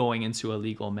up going into a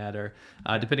legal matter,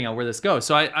 depending on where this goes.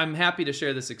 So I'm happy to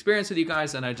share this experience with you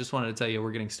guys, and I just wanted to tell you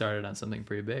we're getting started on something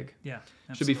pretty big. Yeah.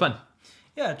 Should be fun.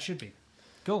 Yeah, it should be.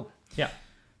 Cool. Yeah.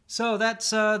 So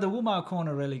that's the Wumao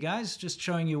Corner, really, guys. Just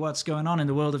showing you what's going on in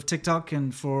the world of TikTok.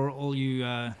 And for all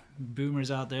you boomers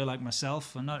out there like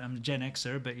myself, I'm a Gen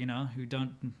Xer, but, who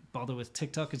don't bother with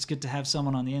TikTok, it's good to have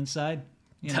someone on the inside.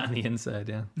 On the inside,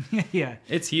 yeah. Yeah.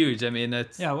 It's huge. I mean,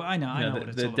 that's... Yeah, well, I know what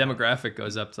it's the all demographic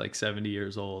goes up to like 70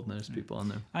 years old, and there's people on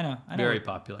there. I know. Very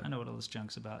popular. I know what all this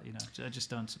junk's about, I just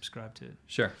don't subscribe to it.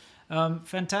 Sure.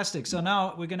 Fantastic. So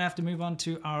now we're going to have to move on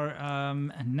to our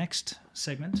next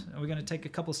segment. We're going to take a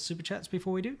couple super chats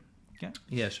before we do. Okay.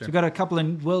 Yeah, So sure. we've got a couple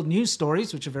of world news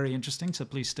stories, which are very interesting, so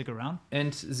please stick around.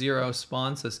 Ent Zero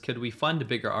Spawn says, could we fund a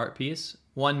bigger art piece?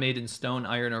 One made in stone,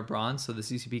 iron, or bronze, so the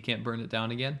CCP can't burn it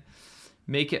down again.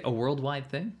 Make it a worldwide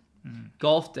thing?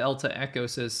 Golf Delta Echo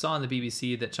says, saw on the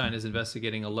BBC that China is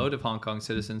investigating a load of Hong Kong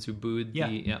citizens who booed the...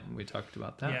 Yeah, we talked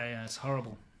about that. Yeah, it's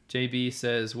horrible. JB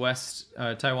says,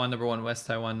 Taiwan number 1, West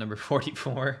Taiwan number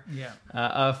 44. Yeah.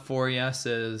 Foria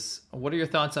says, what are your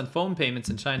thoughts on phone payments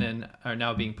in China and are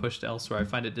now being pushed elsewhere? I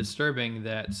find it disturbing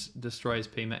that destroys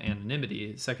payment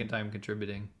anonymity. Second time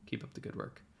contributing. Keep up the good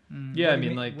work. Yeah,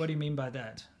 what do you mean by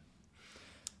that?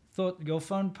 Thought your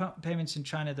phone payments in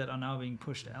China that are now being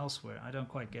pushed elsewhere. I don't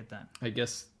quite get that. I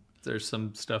guess there's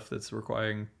some stuff that's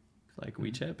requiring like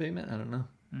WeChat payment. I don't know.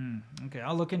 Okay,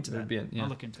 I'll look into that. I'll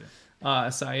look into it.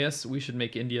 Sias, we should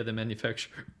make India the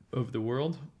manufacturer of the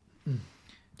world.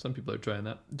 Some people are trying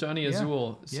that. Johnny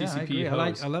Azul, CCP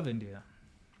host. I love India.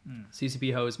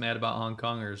 CCP host mad about Hong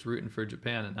Kongers rooting for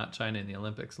Japan and not China in the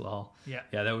Olympics. Lol. Yeah,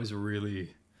 that was really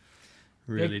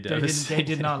devastating. They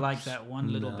did not like that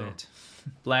one little bit.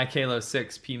 Black Halo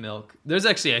 6 P Milk. There's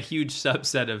actually a huge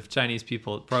subset of Chinese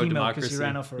people pro democracy.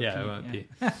 Ran off for P.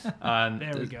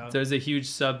 There we go. There's a huge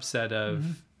subset of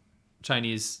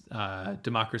Chinese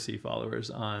democracy followers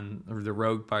on the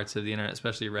rogue parts of the internet,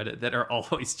 especially Reddit, that are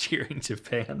always cheering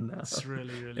Japan now. It's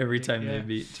really every time they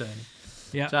beat China.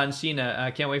 Yeah. John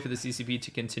Sheena, can't wait for the CCP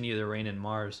to continue their reign in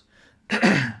Mars.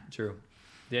 True.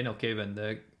 Daniel Caven,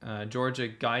 the Georgia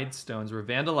Guidestones were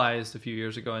vandalized a few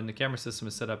years ago, and the camera system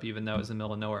is set up even though it's in the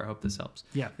middle of nowhere. I hope this helps.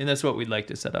 Yeah. And that's what we'd like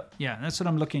to set up. Yeah, that's what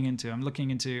I'm looking into. I'm looking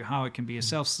into how it can be a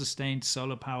self-sustained,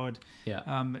 solar-powered,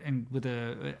 and with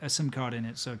a SIM card in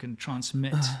it so it can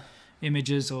transmit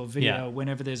images or video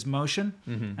whenever there's motion.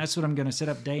 That's what I'm going to set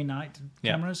up day-night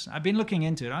cameras. I've been looking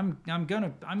into it. I'm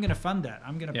gonna fund that.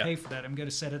 I'm going to pay for that. I'm going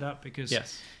to set it up because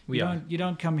you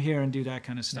don't come here and do that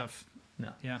kind of stuff.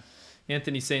 No. Yeah.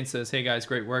 Anthony Saint says, hey guys,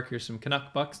 great work. Here's some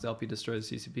Canuck bucks to help you destroy the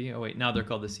CCP. Oh, wait, now they're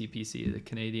called the CPC, the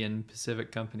Canadian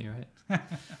Pacific Company, right?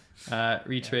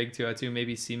 Retrig 202,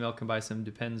 maybe C-Milk can buy some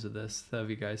Depends with this. That'd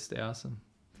you guys stay awesome.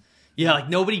 Yeah, like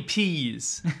nobody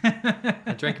pees.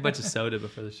 I drank a bunch of soda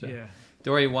before the show. Yeah.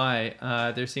 Dory Y,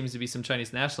 there seems to be some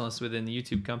Chinese nationalists within the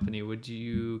YouTube company. Would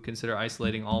you consider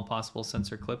isolating all possible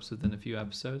censor clips within a few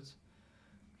episodes?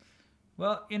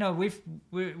 Well,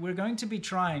 we're going to be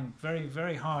trying very,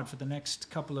 very hard for the next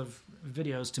couple of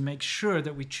videos to make sure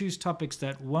that we choose topics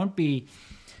that won't be,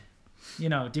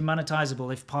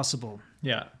 demonetizable if possible.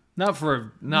 Yeah. Not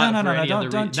for any other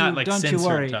reason. Not like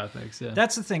censored topics. Yeah.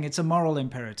 That's the thing. It's a moral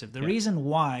imperative. The reason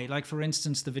why, like for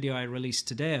instance, the video I released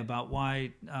today about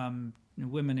why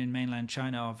women in mainland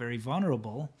China are very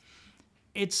vulnerable,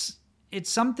 it's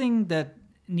something that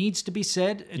needs to be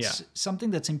said. It's something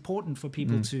that's important for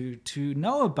people to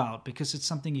know about because it's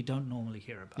something you don't normally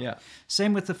hear about. Yeah.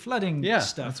 Same with the flooding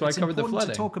stuff. That's why I covered the flooding. It's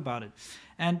important to talk about it.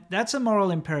 And that's a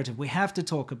moral imperative. We have to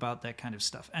talk about that kind of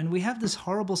stuff. And we have this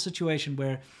horrible situation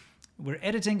where we're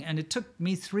editing, and it took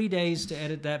me 3 days to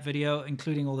edit that video,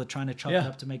 including all the trying to chop it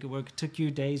up to make it work. It took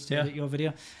you days to edit your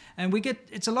video. And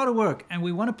it's a lot of work, and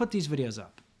we want to put these videos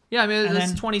up. Yeah, I mean,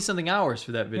 it's 20-something hours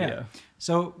for that video. Yeah.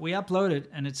 So we upload it,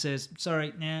 and it says,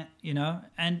 sorry,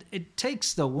 and it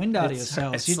takes the wind out of your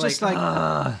sails. You're just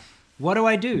like, what do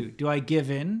I do? Do I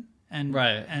give in and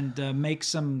make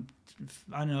some,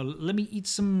 I don't know, let me eat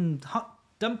some hot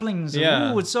dumplings.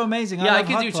 Yeah. Ooh, it's so amazing. Yeah, I love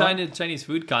can hot do pot. Chinese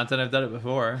food content. I've done it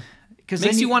before. Because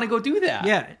makes you want to go do that.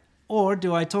 Yeah. Or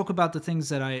do I talk about the things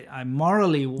that I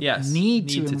morally need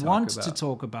to and want to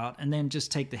talk about, and then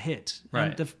just take the hit?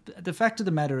 Right. And the fact of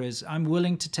the matter is, I'm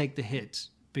willing to take the hit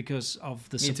because of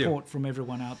the Me support too. from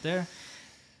everyone out there.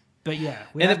 But yeah,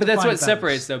 But that's what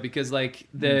separates, though, because like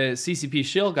the CCP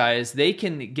shill guys, they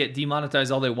can get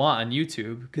demonetized all they want on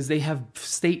YouTube because they have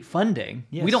state funding.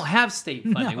 Yes. We don't have state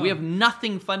funding. No. We have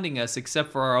nothing funding us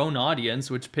except for our own audience,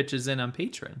 which pitches in on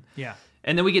Patreon. Yeah.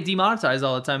 And then we get demonetized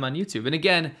all the time on YouTube. And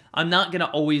again, I'm not going to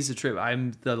always attribute.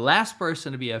 I'm the last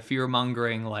person to be a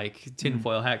fear-mongering, like,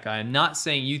 tinfoil hat guy. I'm not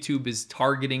saying YouTube is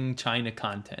targeting China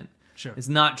content. Sure. It's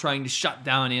not trying to shut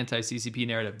down anti-CCP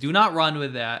narrative. Do not run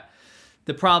with that.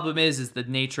 The problem is the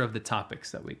nature of the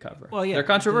topics that we cover. Well, yeah, they're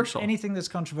controversial. Anything that's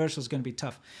controversial is going to be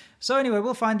tough. So anyway,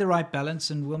 we'll find the right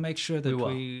balance, and we'll make sure that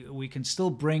we can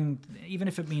still bring, even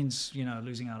if it means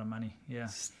losing out on money. Yeah.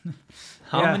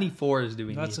 How many fours do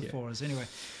we need? Lots of here? fours. Anyway,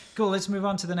 cool. Let's move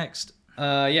on to the next.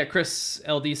 Chris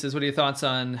LD says, what are your thoughts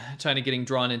on China getting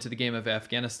drawn into the game of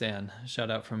Afghanistan?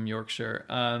 Shout out from Yorkshire.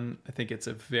 I think it's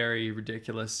a very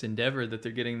ridiculous endeavor that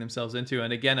they're getting themselves into.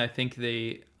 And again, I think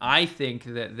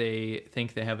that they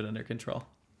think they have it under control.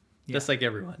 Yeah. Just like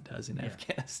everyone does in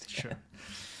Afghanistan.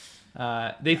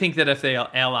 Sure. They think that if they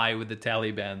ally with the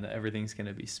Taliban, that everything's going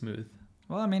to be smooth.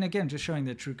 Well, I mean, again, just showing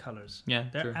their true colors. Yeah,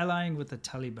 They're true. allying with the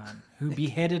Taliban, who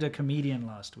beheaded a comedian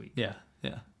last week. Yeah.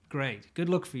 Great. Good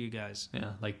luck for you guys.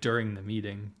 Yeah, like during the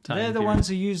meeting. They're the ones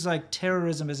who use like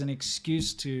terrorism as an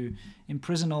excuse to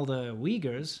imprison all the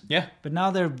Uyghurs. Yeah. But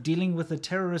now they're dealing with a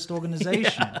terrorist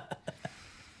organization.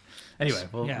 Anyway,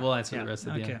 we'll answer the rest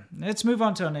of the end. Let's move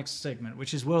on to our next segment,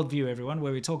 which is Worldview, everyone,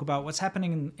 where we talk about what's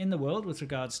happening in the world with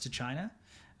regards to China.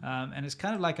 And it's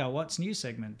kind of like our What's New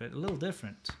segment, but a little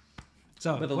different.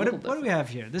 So what do we have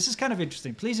here? This is kind of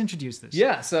interesting. Please introduce this.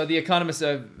 Yeah, so The Economist,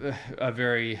 a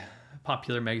very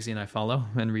popular magazine I follow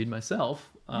and read myself,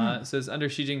 says under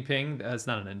Xi Jinping, that's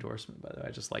not an endorsement, by the way,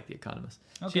 I just like The Economist.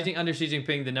 Okay. Under Xi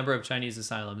Jinping, the number of Chinese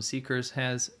asylum seekers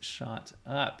has shot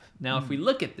up. Now, if we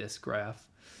look at this graph,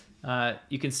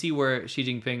 you can see where Xi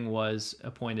Jinping was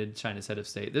appointed China's head of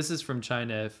state. This is from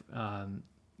China,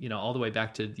 all the way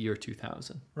back to the year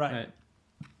 2000. Right.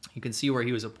 You can see where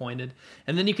he was appointed.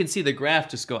 And then you can see the graph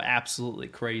just go absolutely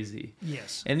crazy.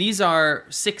 Yes. And these are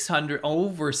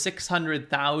over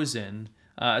 600,000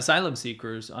 asylum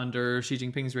seekers under Xi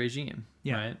Jinping's regime.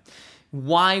 Yeah. Right?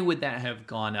 Why would that have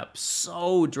gone up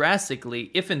so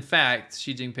drastically if, in fact,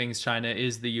 Xi Jinping's China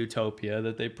is the utopia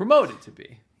that they promote it to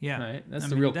be? Yeah. Right? That's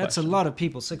the real question. That's a lot of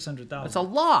people, 600,000. That's a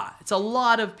lot. It's a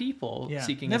lot of people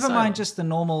seeking Never asylum. mind just the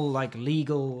normal, like,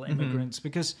 legal immigrants,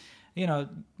 because...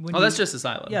 that's just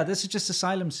asylum. Yeah, this is just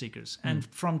asylum seekers. And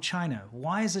from China.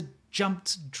 Why has it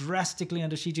jumped drastically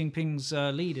under Xi Jinping's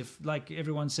lead if, like,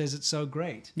 everyone says it's so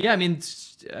great? Yeah, I mean,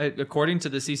 according to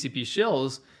the CCP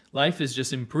shills, life is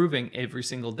just improving every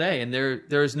single day. And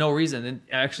there is no reason, and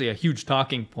actually a huge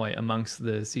talking point amongst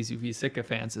the CCP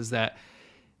sycophants is that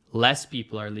less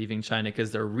people are leaving China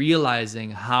because they're realizing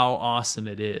how awesome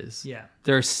it is. Yeah.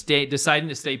 They're deciding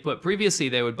to stay put. Previously,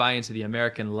 they would buy into the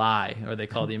American lie, or they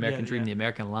call the American dream the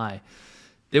American lie.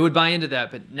 They would buy into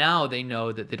that, but now they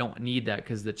know that they don't need that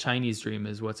because the Chinese dream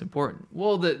is what's important.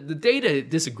 Well, the data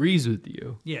disagrees with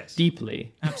you. Yes.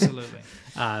 Deeply. Absolutely.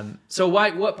 So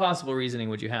what possible reasoning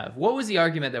would you have? What was the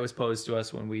argument that was posed to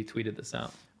us when we tweeted this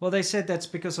out? Well, they said that's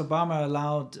because Obama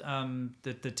allowed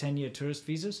the 10-year tourist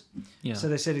visas. Yeah. So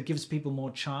they said it gives people more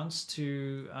chance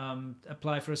to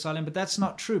apply for asylum. But that's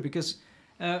not true because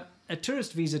a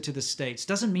tourist visa to the States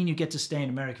doesn't mean you get to stay in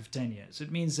America for 10 years.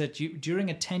 It means that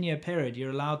during a 10-year period, you're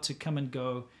allowed to come and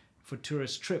go for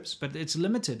tourist trips. But it's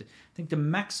limited. I think the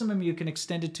maximum you can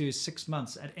extend it to is 6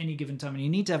 months at any given time. And you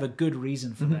need to have a good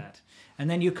reason for that. And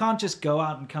then you can't just go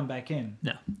out and come back in.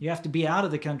 No. You have to be out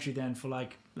of the country then for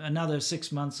like another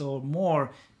 6 months or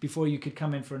more before you could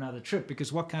come in for another trip,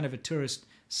 because what kind of a tourist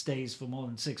stays for more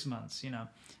than 6 months,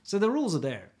 So the rules are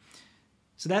there.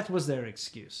 So that was their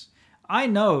excuse. I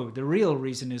know the real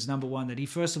reason is, number one, that he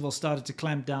first of all started to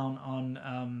clamp down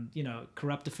on,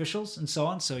 corrupt officials and so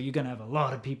on. So you're going to have a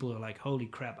lot of people who are like, holy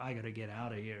crap, I got to get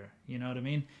out of here. You know what I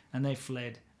mean? And they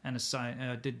fled and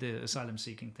did the asylum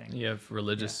seeking thing. You have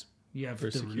religious You have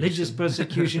the religious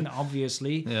persecution,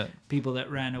 obviously, Yeah. people that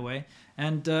ran away.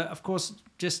 And, of course,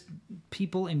 just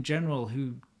people in general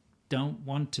who don't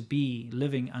want to be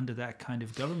living under that kind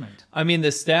of government. I mean, the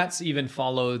stats even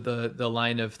follow the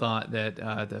line of thought that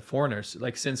the foreigners,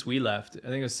 like since we left, I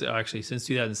think it was actually since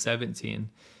 2017,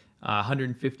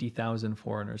 150,000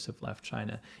 foreigners have left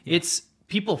China. It's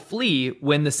people flee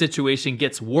when the situation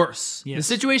gets worse. Yes. The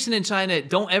situation in China,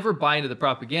 don't ever buy into the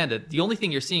propaganda. The only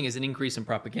thing you're seeing is an increase in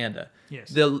propaganda. Yes.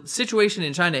 The situation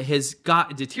in China has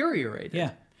got deteriorated.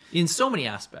 Yeah. In so many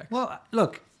aspects. Well,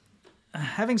 look,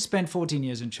 having spent 14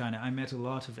 years in China, I met a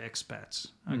lot of expats,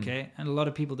 okay? And a lot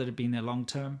of people that had been there long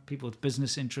term, people with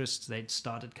business interests, they'd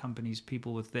started companies,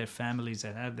 people with their families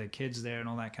that had their kids there and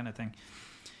all that kind of thing.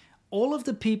 All of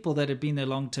the people that had been there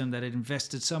long term, that had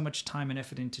invested so much time and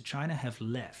effort into China, have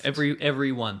left.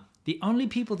 Everyone. The only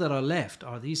people that are left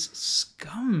are these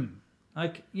scum.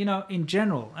 Like, you know, in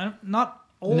general. Not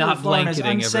all Not the foreigners. blanketing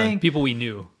I'm everyone. saying, People we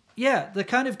knew. yeah, the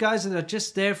kind of guys that are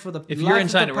just there for the If life you're in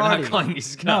of China, the we're not party. calling you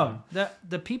scum. No,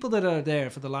 the people that are there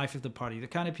for the life of the party, the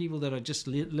kind of people that are just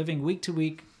living week to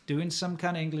week, doing some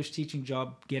kind of English teaching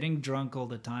job, getting drunk all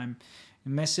the time,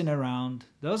 messing around.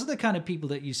 Those are the kind of people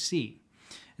that you see.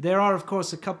 There are, of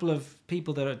course, a couple of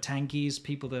people that are tankies,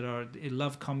 people that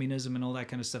love communism and all that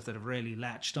kind of stuff that have really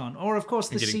latched on. Or, of course,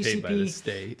 the Getting paid by the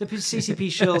state. the CCP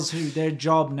shills who their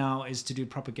job now is to do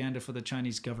propaganda for the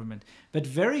Chinese government. But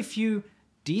very few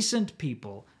decent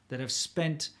people that have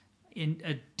spent in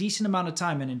a decent amount of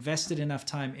time and invested enough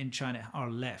time in China are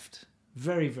left.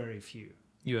 Very, very few.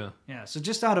 Yeah. Yeah, so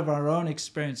just out of our own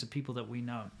experience of people that we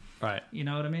know. Right. You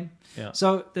know what I mean? Yeah.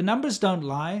 So the numbers don't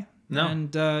lie. No.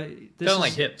 And this Don't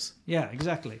like hips. Yeah,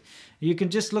 exactly. You can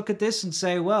just look at this and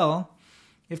say, well,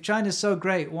 if China's so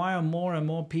great, why are more and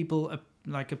more people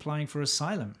applying for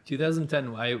asylum?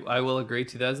 2010, I will agree,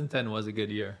 2010 was a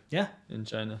good year. Yeah. In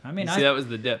China. I mean, that was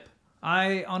the dip.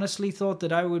 I honestly thought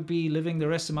that I would be living the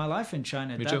rest of my life in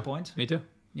China at that point. Me too.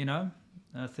 You know,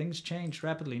 things changed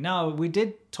rapidly. Now, we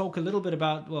did talk a little bit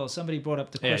about, well, somebody brought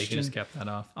up the Yeah, you question can just cap that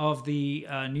off. of the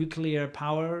nuclear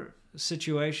power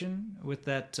situation with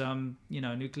that,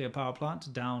 nuclear power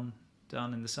plant down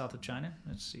in the south of China.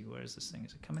 Let's see, where is this thing?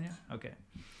 Is it coming here? Okay.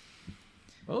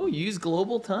 Oh, use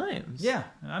Global Times. Yeah,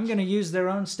 I'm going to use their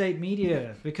own state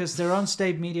media because their own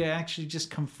state media actually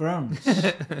just confirms.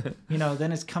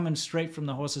 Then it's coming straight from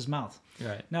the horse's mouth.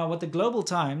 Right. Now, what the Global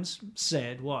Times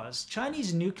said was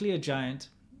Chinese nuclear giant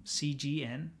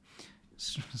CGN,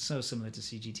 so similar to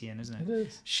CGTN, isn't it? It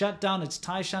is. Shut down its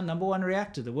Taishan #1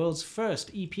 reactor, the world's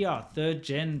first EPR,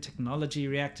 third-gen technology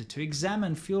reactor, to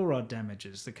examine fuel rod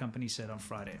damages, the company said on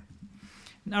Friday.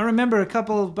 Now, I remember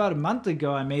about a month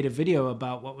ago, I made a video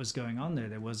about what was going on there.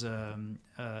 There was a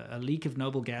leak of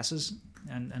noble gases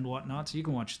and whatnot, so you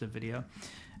can watch the video.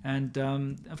 And,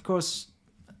 of course,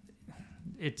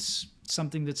 it's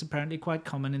something that's apparently quite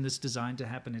common in this design to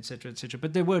happen, etc., etc.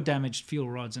 But there were damaged fuel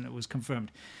rods, and it was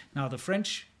confirmed. Now, the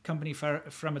French company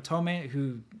Framatome,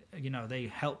 who,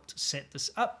 they helped set this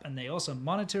up, and they also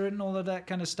monitor it and all of that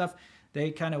kind of stuff, they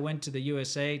kind of went to the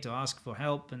USA to ask for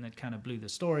help, and it kind of blew the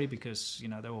story because,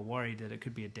 they were worried that it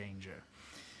could be a danger.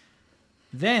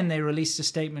 Then they released a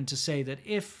statement to say that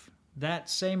if that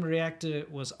same reactor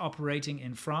was operating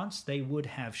in France, they would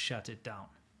have shut it down.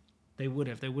 They would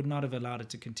have. They would not have allowed it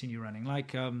to continue running.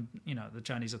 Like, the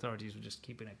Chinese authorities were just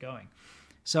keeping it going.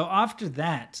 So after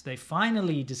that, they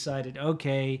finally decided,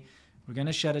 okay, we're going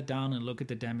to shut it down and look at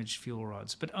the damaged fuel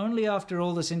rods. But only after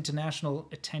all this international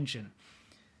attention.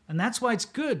 And that's why it's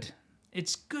good.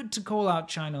 It's good to call out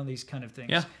China on these kind of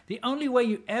things. Yeah. The only way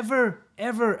you ever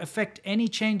affect any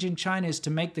change in China is to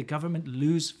make the government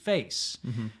lose face.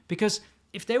 Mm-hmm. Because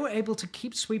if they were able to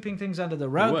keep sweeping things under the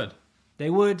rug, they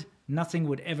would. Nothing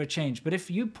would ever change. But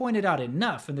if you point it out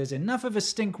enough, and there's enough of a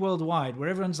stink worldwide where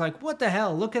everyone's like, what the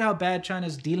hell? Look at how bad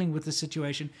China's dealing with the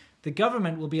situation. The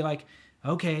government will be like,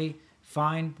 okay,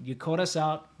 fine, you caught us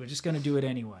out. We're just going to do it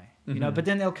anyway. Mm-hmm. But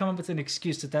then they'll come up with an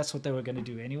excuse that that's what they were going to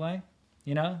do anyway.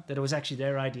 That it was actually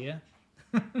their idea.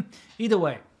 Either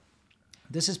way,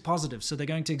 this is positive. So they're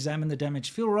going to examine the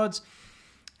damaged fuel rods,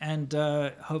 and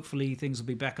hopefully things will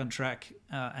be back on track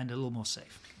and a little more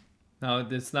safe. No,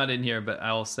 it's not in here, but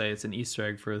I will say it's an Easter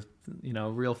egg for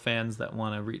real fans that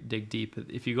want to dig deep.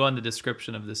 If you go in the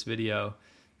description of this video,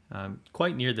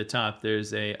 quite near the top,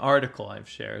 there's a article I've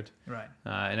shared, right?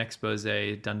 An expose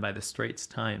done by the Straits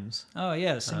Times. Oh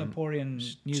yeah, Singaporean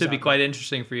news should be outlet. quite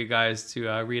interesting for you guys to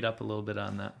read up a little bit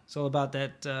on that. It's all about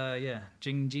that,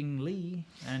 Jing Li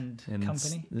and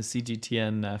company. The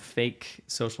CGTN fake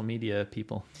social media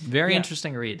people. Very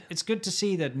interesting read. It's good to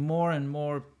see that more and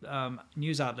more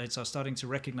news outlets are starting to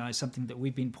recognize something that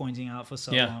we've been pointing out for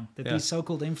so long. That these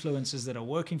so-called influencers that are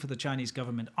working for the Chinese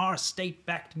government are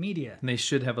state-backed media. And they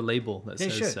should have a label that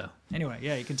says so. Anyway,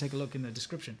 you can take a look in the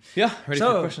description. Yeah, ready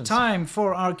for questions. So, time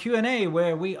for our Q&A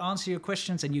where we answer your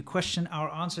questions and you question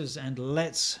our answers, and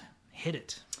let's hit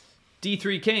it.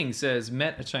 D3 King says,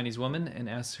 met a Chinese woman and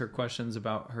asked her questions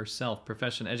about herself,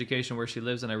 profession, education, where she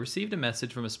lives, and I received a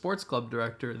message from a sports club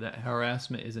director that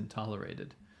harassment isn't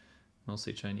tolerated.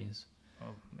 Mostly Chinese.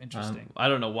 Oh, interesting. I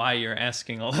don't know why you're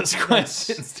asking all those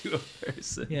questions to a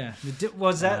person. Yeah.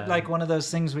 Was that like one of those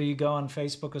things where you go on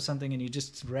Facebook or something and you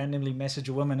just randomly message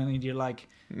a woman and you're like,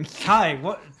 hi,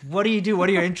 what do you do? What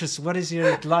are your interests? What is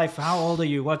your life? How old are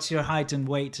you? What's your height and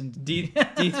weight? And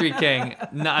D3 King,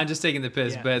 no, I'm just taking the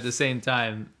piss, Yeah. but at the same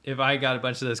time, if I got a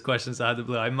bunch of those questions out of the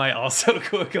blue, I might also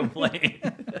go complain.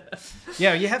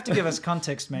 Yeah, you have to give us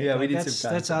context, mate. Yeah, we Like, need that's,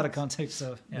 some that's out of context.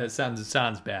 context. So yeah. That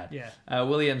sounds bad. Yeah.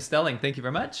 William Stelling, thank you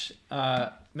very much.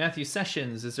 Matthew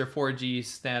Sessions, is there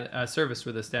 4G service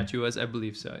where the statue was? I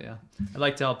believe so, yeah. I'd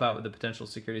like to help out with the potential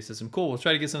security system. Cool, we'll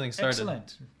try to get something started.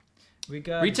 Excellent. We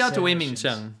got Reach out to Wei Ming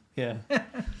sessions. Chung. Yeah.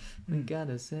 We got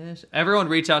a session. Everyone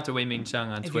reach out to Wei Ming Chung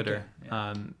on If you Twitter.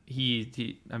 can,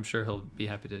 He I'm sure he'll be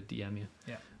happy to DM you.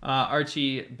 Yeah.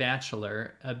 Archie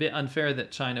Batchelor, a bit unfair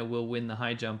that China will win the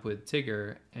high jump with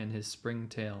Tigger and his spring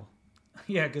tail.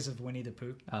 Yeah, because of Winnie the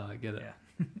Pooh. Oh, I get it.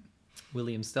 Yeah.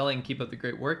 William Stelling, keep up the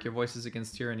great work. Your voices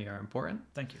against tyranny are important.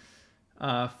 Thank you.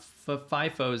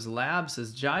 FIFO's Lab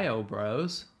says, Jio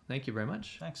bros. Thank you very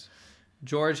much. Thanks.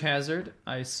 George Hazard,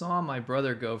 I saw my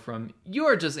brother go from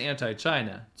 "you're just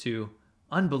anti-China" to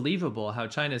 "unbelievable how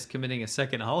China is committing a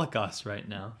second Holocaust right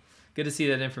now." Good to see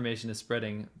that information is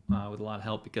spreading with a lot of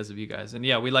help because of you guys. And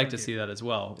yeah, we like to see that as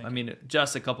well. I mean,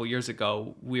 just a couple years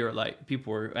ago, we were like,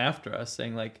 people were after us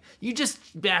saying like, you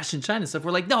just bashing China stuff.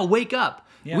 We're like, no, wake up.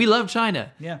 Yeah. We love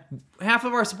China. Yeah. Half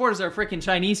of our supporters are freaking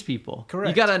Chinese people. Correct.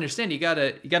 You got to understand. You got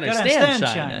to understand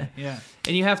China. Yeah.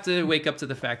 And you have to wake up to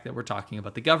the fact that we're talking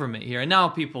about the government here. And now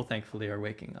people, thankfully, are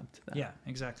waking up to that. Yeah,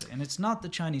 exactly. And it's not the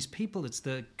Chinese people, it's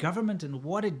the government and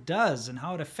what it does and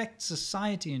how it affects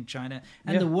society in China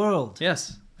and the world.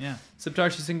 Yes. Yeah.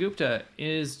 Saptarshi Sengupta,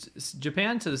 is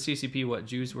Japan to the CCP what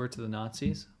Jews were to the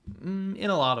Nazis? In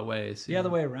a lot of ways. The other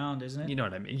way around, isn't it? You know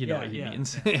what I mean. You know what he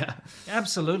means. Yeah. Yeah.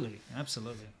 Absolutely.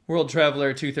 Absolutely. World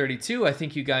Traveler 232, I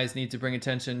think you guys need to bring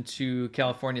attention to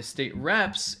California state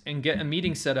reps and get a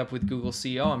meeting set up with Google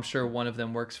CEO. I'm sure one of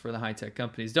them works for the high-tech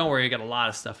companies. Don't worry, you got a lot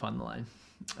of stuff on the line.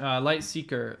 Light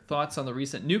Seeker, thoughts on the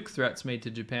recent nuke threats made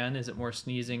to Japan? Is it more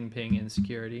sneezing, ping,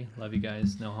 insecurity? Love you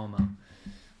guys. No homo.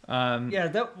 Yeah,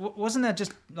 that wasn't that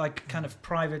just like kind of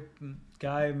private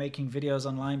guy making videos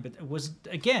online, but it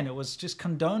was just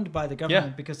condoned by the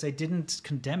government because they didn't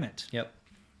condemn it. Yep.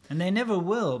 And they never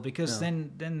will, because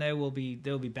then there will be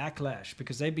backlash,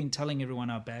 because they've been telling everyone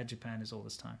how bad Japan is all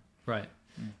this time. Right.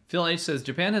 Phil H says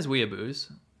Japan has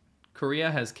weeaboos,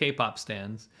 Korea has K-pop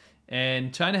stands,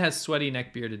 and China has sweaty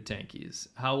neck-bearded tankies.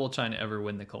 How will China ever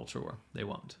win the culture war? They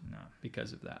won't. No.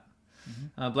 Because of that.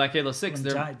 Black Halo 6.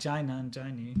 China and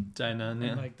Chinese. China,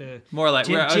 yeah. Like the more like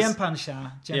Jian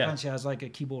Pansha is like a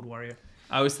keyboard warrior.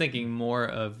 I was thinking more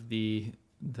of the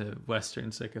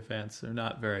Western sycophants. They're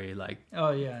not very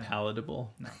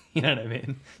palatable. No. You know what I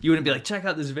mean? You wouldn't be like, check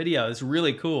out this video. It's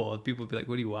really cool. And people would be like,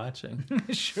 what are you watching?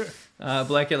 Sure.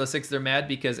 Black Halo 6, they're mad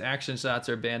because action shots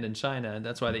are banned in China. And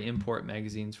that's why they import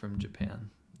magazines from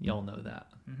Japan. Y'all know that.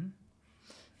 Mm-hmm.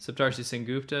 Saptarshi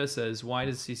Sengupta says, why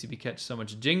does CCP attach so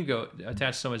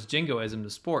much jingoism to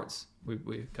sports?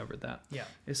 We covered that. Yeah.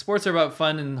 If sports are about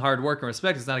fun and hard work and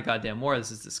respect, it's not a goddamn war. This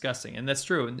is disgusting. And that's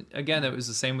true. And again, it was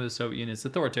the same with the Soviet Union. It's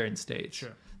authoritarian states.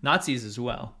 Sure. Nazis as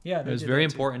well. Yeah, it was very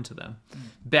important to them.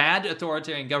 Bad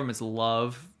authoritarian governments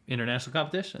love international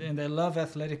competition. And they love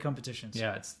athletic competitions.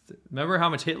 Yeah, remember how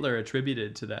much Hitler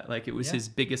attributed to that? Like, it was his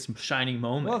biggest shining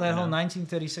moment. Well, that whole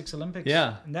 1936 Olympics.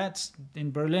 Yeah. And that's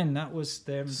in Berlin. That was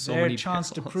their chance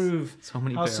to prove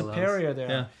how superior they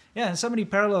are. Yeah, and so many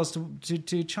parallels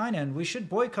to China. And we should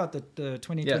boycott the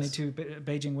 2022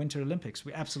 Beijing Winter Olympics.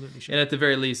 We absolutely should. And at the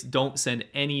very least, don't send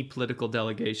any political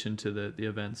delegation to the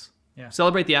events. Yeah.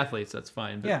 Celebrate the athletes, that's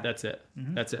fine, but that's it.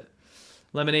 Mm-hmm. That's it.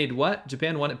 Lemonade, what?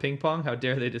 Japan won at ping pong? How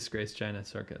dare they disgrace China?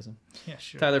 Sarcasm. Yeah,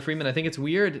 sure. Tyler Freeman, I think it's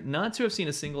weird not to have seen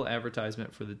a single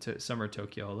advertisement for the Summer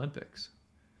Tokyo Olympics.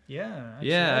 Yeah.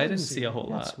 Actually, I didn't see a whole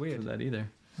lot for that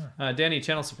either. Huh. Danny,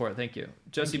 channel support, thank you.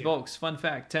 Josie Bulks, fun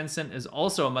fact, Tencent is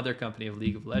also a mother company of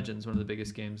League of Legends, one of the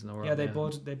biggest games in the world. Yeah, they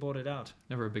bought it out.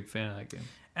 Never a big fan of that game.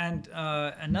 And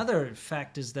another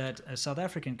fact is that a South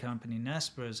African company,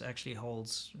 Naspers, actually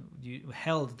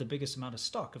held the biggest amount of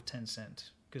stock of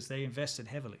Tencent because they invested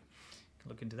heavily. You can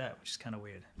look into that, which is kind of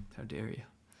weird. How dare you?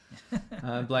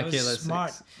 Black Halo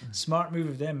 6. Smart move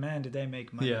of them, man. Did they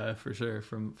make money? Yeah, for sure.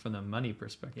 From the money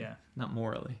perspective. Yeah. Not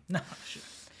morally. No, sure.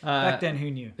 Back then,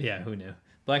 who knew? Yeah, who knew?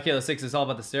 Black Halo 6 is all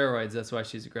about the steroids. That's why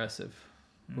she's aggressive.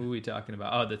 Who are we talking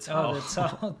about? Oh, the Cao. Oh, the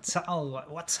Cao.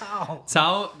 What Cao?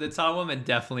 Cao, the Cao woman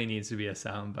definitely needs to be a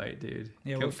soundbite, dude.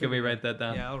 Yeah, Can we write that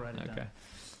down? Yeah, I'll write it down. Okay.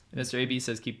 Mr. AB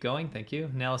says, keep going. Thank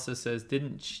you. Analysis says,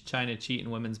 didn't China cheat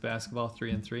in women's basketball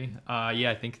 3-3?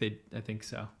 Yeah, I think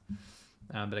so.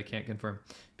 But I can't confirm.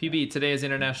 PB, today is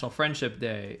International Friendship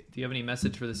Day. Do you have any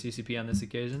message for the CCP on this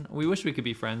occasion? We wish we could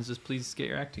be friends. Just please get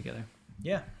your act together.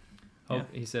 Yeah.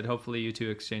 He said, hopefully you two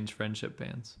exchange friendship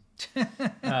bands.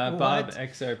 Bob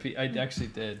XRP. I actually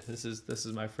did. This is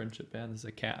my friendship band. This is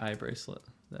a cat eye bracelet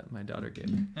that my daughter gave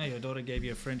me. Oh, your daughter gave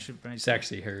you a friendship bracelet. It's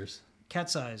actually hers.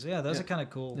 Cat's eyes. Yeah, those are kind of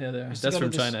cool. Yeah, they are. That's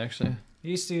from China, actually. I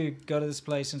used to go to this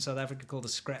place in South Africa called the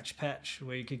Scratch Patch,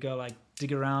 where you could go like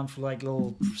dig around for like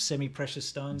little semi-precious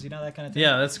stones, you know, that kind of thing.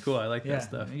 Yeah, that's cool. I like that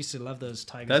stuff. I used to love those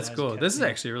tigers. That's cool. This is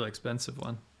actually a really expensive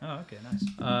one. Oh, okay, nice.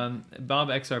 Bob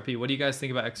XRP, what do you guys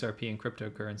think about XRP and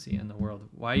cryptocurrency in the world?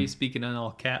 Why are you speaking in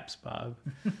all caps, Bob?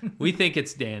 We think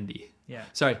it's dandy. Yeah.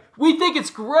 Sorry. We think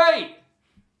it's great!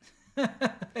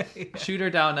 Shooter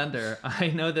Down Under. I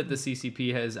know that the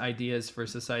CCP has ideas for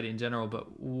society in general, but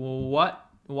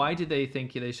why do they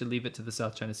think they should leave it to the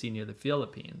South China Sea near the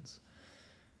Philippines?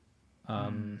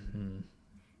 Don't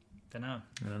know.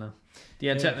 I don't know.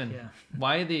 Deanne Chapman. Yeah.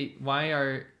 Why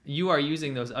are you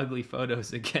using those ugly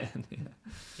photos again?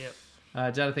 Yep.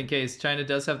 Jonathan Case, China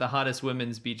does have the hottest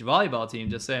women's beach volleyball team.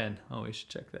 Just saying. Oh, we should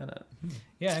check that out.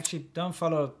 Yeah, actually, don't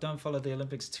follow the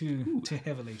Olympics too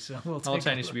heavily. So all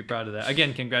Chinese should be proud of that.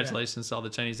 Again, congratulations to all the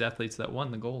Chinese athletes that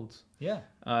won the golds. Yeah.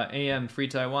 AM Free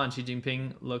Taiwan. Xi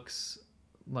Jinping looks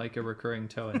like a recurring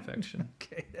toe infection.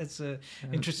 Okay, that's a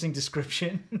interesting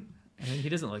description. I mean, he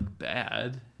doesn't look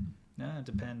bad. No, it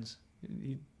depends.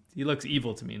 He looks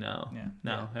evil to me now. Yeah.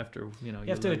 Now, after, you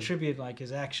have to attribute like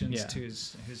his actions to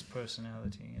his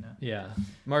personality, you know. Yeah.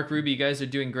 Mark Ruby, you guys are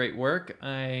doing great work.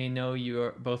 I know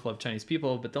you both love Chinese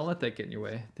people, but don't let that get in your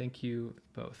way. Thank you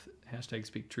both. #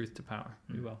 speak truth to power.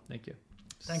 We will. Thank you.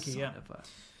 Thank you.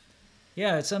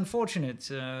 Yeah, it's unfortunate.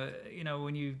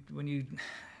 When you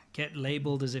get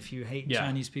labeled as if you hate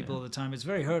Chinese people all the time. It's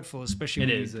very hurtful,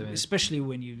 especially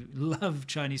when you love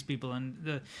Chinese people.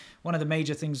 And one of the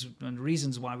major things and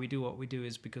reasons why we do what we do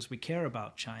is because we care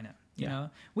about China. You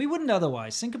know, we wouldn't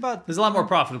otherwise. Think about there's a lot more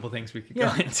profitable things we could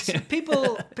go into.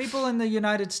 people in the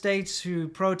United States who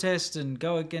protest and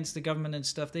go against the government and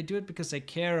stuff, they do it because they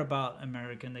care about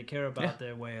America and they care about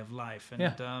their way of life,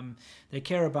 and they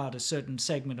care about a certain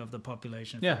segment of the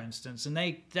population, for instance, and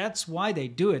that's why they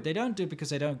do it. They don't do it because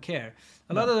they don't care.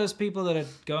 A lot of those people that are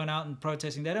going out and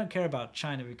protesting, they don't care about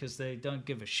China because they don't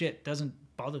give a shit. It doesn't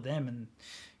bother them and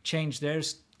change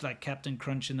theirs. Like Captain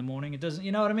Crunch in the morning, it doesn't.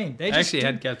 You know what I mean? They actually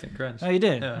had Captain Crunch. Oh, you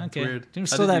did? Yeah, okay. Weird. You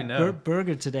saw that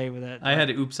burger today with that. I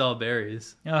had Oops All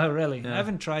Berries. Oh, really? Yeah. I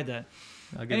haven't tried that.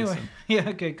 I'll get you some. Yeah.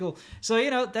 Okay. Cool.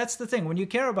 So that's the thing. When you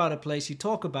care about a place, you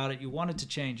talk about it. You want it to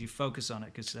change. You focus on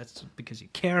it because you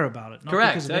care about it. Not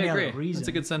Correct. Because of any other reason. That's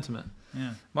a good sentiment.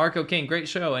 Yeah. Marco King, great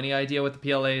show. Any idea what the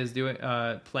PLA is doing?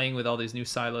 Playing with all these new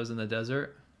silos in the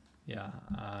desert. Yeah,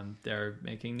 they're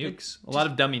making nukes. A lot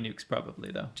of dummy nukes,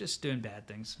 probably, though. Just doing bad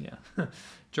things. Yeah.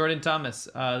 Jordan Thomas,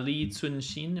 Li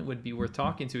Cunxin would be worth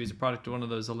talking to. He's a product of one of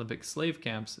those Olympic slave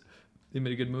camps. They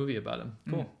made a good movie about him.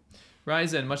 Cool.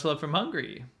 Ryzen, much love from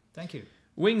Hungary. Thank you.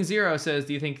 Wing Zero says,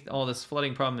 do you think all this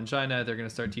flooding problem in China, they're going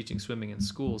to start teaching swimming in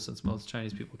school since most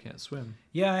Chinese people can't swim?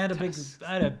 Yeah, I had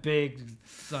a big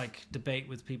debate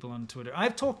with people on Twitter.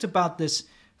 I've talked about this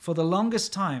for the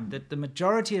longest time, that the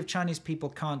majority of Chinese people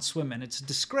can't swim, and it's a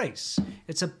disgrace.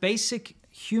 It's a basic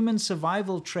human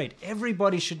survival trait.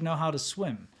 Everybody should know how to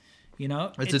swim. You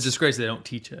know, it's a disgrace they don't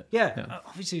teach it. Yeah.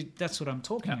 Obviously that's what I'm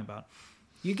talking about.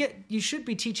 You should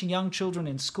be teaching young children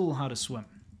in school how to swim.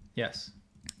 Yes.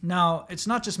 Now, it's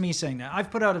not just me saying that. I've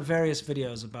put out various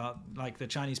videos about like the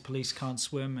Chinese police can't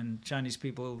swim and Chinese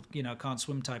people, can't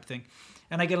swim type thing.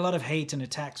 And I get a lot of hate and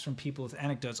attacks from people with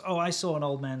anecdotes. Oh, I saw an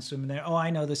old man swimming there. Oh, I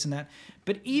know this and that.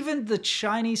 But even the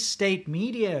Chinese state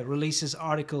media releases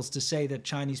articles to say that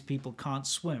Chinese people can't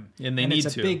swim. And they need to.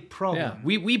 It's a big problem.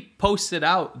 Yeah. We posted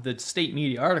out the state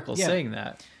media articles saying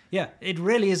that. Yeah, it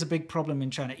really is a big problem in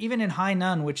China. Even in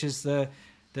Hainan, which is the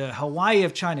Hawaii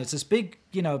of China, it's this big,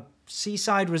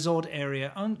 seaside resort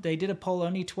area. They did a poll,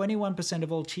 only 21%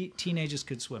 of all teenagers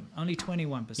could swim. Only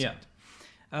 21%. Yeah.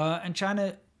 And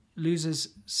China loses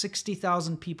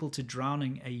 60,000 people to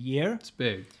drowning a year. It's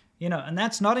big. And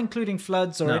that's not including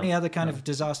floods or any other kind of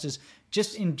disasters,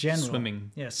 just in general.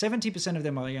 Swimming. Yeah, 70% of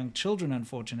them are young children,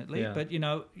 unfortunately. Yeah. But,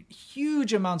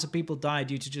 huge amounts of people die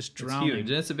due to just drowning. It's huge,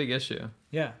 and it's a big issue.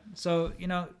 Yeah. So,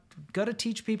 got to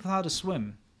teach people how to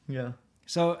swim. Yeah.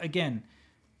 So, again,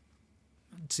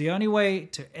 it's the only way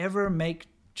to ever make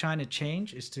China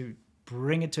change is to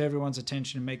bring it to everyone's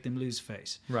attention and make them lose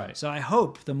face. Right. So I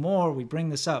hope the more we bring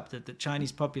this up, that the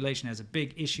Chinese population has a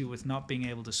big issue with not being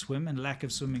able to swim and lack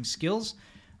of swimming skills.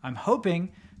 I'm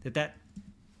hoping that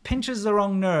pinches the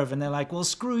wrong nerve and they're like, well,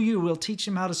 screw you, we'll teach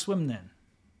them how to swim then.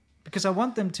 Because I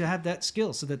want them to have that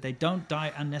skill so that they don't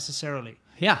die unnecessarily.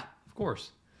 Yeah, of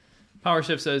course.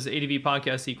 PowerShift says ADV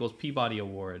podcast equals Peabody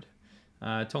Award.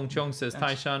 Tong Chong says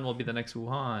Taishan will be the next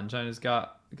Wuhan. China's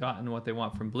gotten what they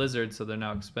want from Blizzard, so they're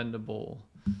now expendable.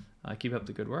 Keep up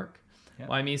the good work. Yeah.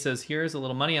 YME says, here's a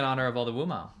little money in honor of all the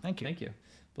Wumao. Thank you. Thank you.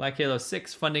 Black Halo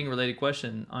 6 funding related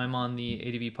question. I'm on the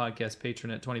ADV podcast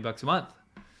patron at $20 a month.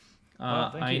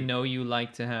 I know you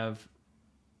like to have...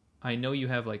 I know you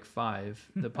have like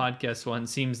 5. The podcast one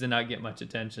seems to not get much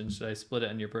attention. Should I split it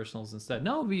on your personals instead?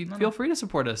 No, feel free to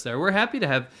support us there. We're happy to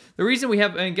have... The reason we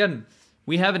have... And again,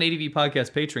 we have an ADV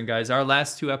podcast patron, guys. Our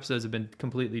last 2 episodes have been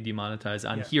completely demonetized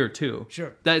on here too.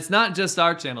 Sure. It's not just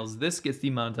our channels. This gets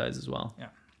demonetized as well. Yeah.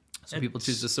 So people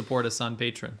choose to support us on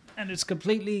Patreon. And it's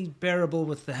completely bearable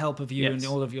with the help of you Yes.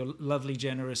 and all of your lovely,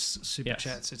 generous super Yes.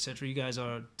 chats, etc. You guys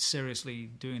are seriously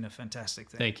doing a fantastic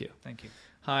thing. Thank you. Thank you.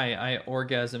 Hi, I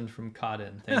orgasmed from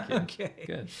Cotton. Thank you.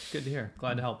 Okay. Good to hear.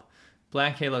 Glad to help.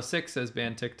 Black Halo 6 says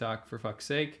ban TikTok for fuck's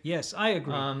sake. Yes, I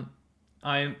agree.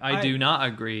 I do not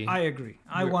agree. I agree.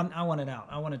 I want it out.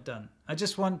 I want it done. I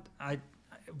just want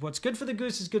what's good for the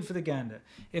goose is good for the gander.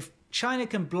 If China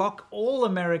can block all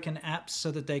American apps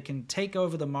so that they can take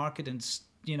over the market, and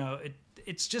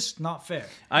it's just not fair.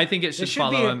 I think it should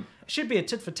follow. It should be a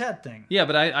tit for tat thing. Yeah,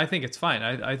 but I think it's fine.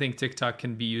 I think TikTok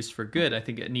can be used for good. I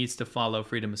think it needs to follow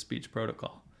freedom of speech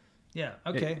protocol. Yeah.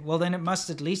 Okay. Well, then it must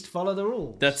at least follow the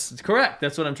rules. That's correct.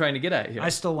 That's what I'm trying to get at here. I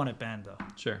still want it banned though.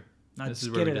 Sure. Now, This is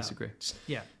just where get we it disagree. out.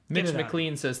 Yeah. Mitch Get it out.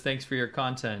 McLean says, thanks for your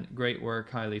content. Great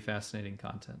work. Highly fascinating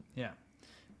content. Yeah.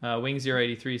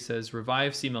 Wing083 says,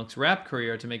 revive C-Milk's rap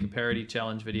career to make a parody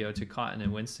challenge video to Cotton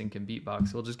and Winston can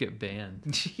beatbox. We'll just get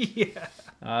banned.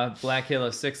 Yeah. Black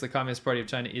Halo 6, the Communist Party of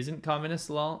China isn't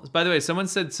communist, lol. By the way, someone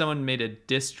said someone made a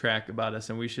diss track about us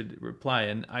and we should reply.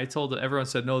 And I told everyone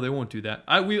said, no, they won't do that.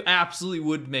 We absolutely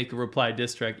would make a reply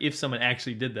diss track if someone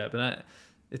actually did that. But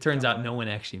it turns out no one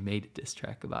actually made a diss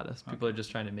track about us. People are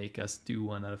just trying to make us do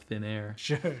one out of thin air.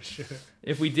 Sure.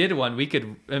 If we did one, we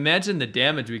could imagine the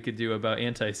damage we could do about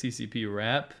anti-CCP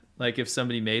rap. Like if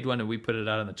somebody made one and we put it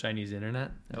out on the Chinese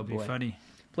internet. That would be funny.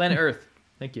 Planet Earth.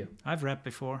 Thank you. I've rapped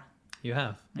before. You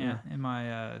have? Yeah, in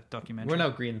my documentary. We're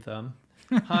no Green Thumb.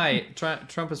 Hi,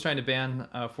 Trump is trying to ban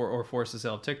or force the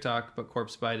sale of TikTok, but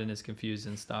Corpse Biden is confused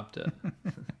and stopped it.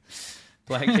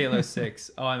 Black Halo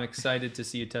 6. Oh, I'm excited to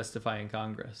see you testify in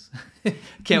Congress.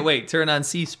 Can't wait. Turn on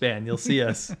C-SPAN. You'll see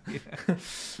us.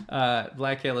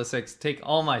 Black Halo 6. Take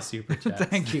all my super chats.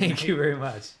 Thank you. Thank you very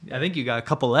much. I think you got a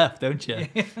couple left, don't you?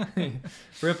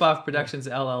 Rip Off Productions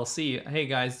LLC. Hey,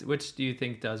 guys, which do you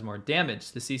think does more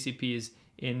damage? The CCP's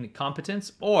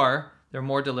incompetence or their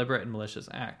more deliberate and malicious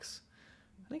acts?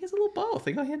 I think it's a little both.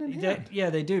 They go hand in hand. Yeah,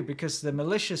 they do, because the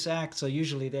malicious acts are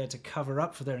usually there to cover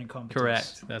up for their incompetence.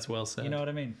 Correct. That's well said. You know what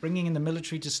I mean? Bringing in the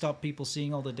military to stop people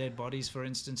seeing all the dead bodies, for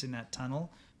instance, in that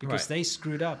tunnel, because they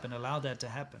screwed up and allowed that to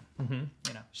happen.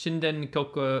 Mm-hmm. Shinden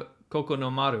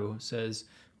Kokonomaru says,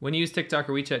 when you use TikTok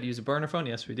or WeChat, use a burner phone?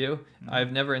 Yes, we do.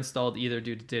 I've never installed either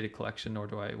due to data collection, nor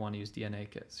do I want to use DNA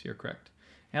kits. You're correct.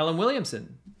 Alan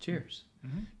Williamson, cheers.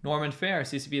 Norman Fair,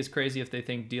 CCP is crazy if they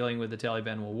think dealing with the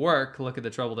Taliban will work. Look at the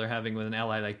trouble they're having with an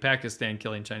ally like Pakistan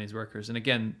killing Chinese workers. And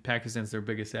again, Pakistan's their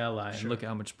biggest ally. And look at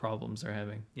how much problems they're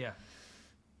having. Yeah.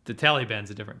 The Taliban's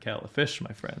a different kettle of fish,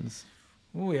 my friends.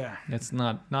 Oh, yeah. It's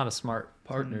not a smart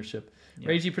partnership.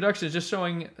 Ragey Production is just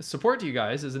showing support to you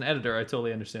guys. As an editor, I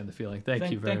totally understand the feeling.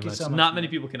 Thank you very much. So much. Not many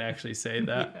people can actually say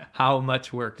that, how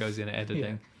much work goes into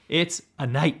editing. It's a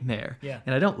nightmare. Yeah.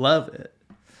 And I don't love it.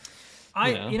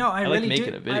 I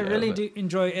like really do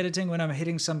enjoy editing when I'm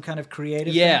hitting some kind of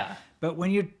creative thing. But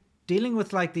when you're dealing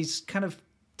with like these kind of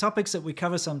topics that we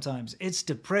cover sometimes, it's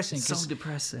depressing. It's so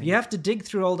depressing. You have to dig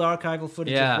through old archival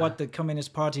footage of what the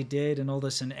Communist Party did and all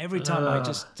this, and every time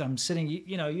I'm sitting,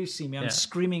 you see me, I'm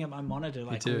screaming at my monitor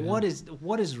like, what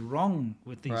is wrong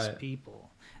with these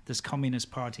people, this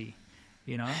Communist Party,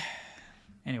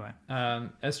 Anyway.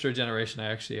 Estro Generation,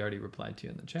 I actually already replied to you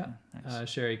in the chat. Nice.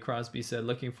 Sherry Crosby said,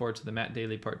 looking forward to the Matt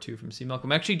Daly part 2 from C-Milk.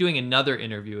 I'm actually doing another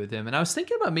interview with him, and I was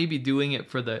thinking about maybe doing it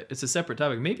it's a separate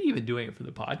topic, maybe even doing it for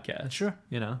the podcast. Sure.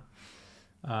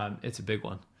 It's a big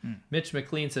one. Mitch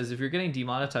McLean says, if you're getting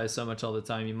demonetized so much all the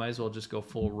time, you might as well just go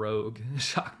full rogue,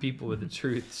 shock people with the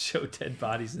truth, show dead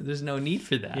bodies. There's no need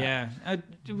for that. Yeah.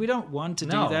 We don't want to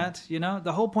do that.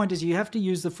 The whole point is you have to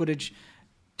use the footage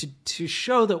to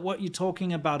show that what you're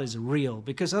talking about is real,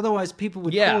 because otherwise people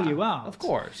would Yeah, call you out. of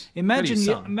course. Imagine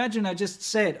Pretty some. imagine I just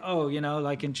said, oh,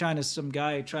 like in China, some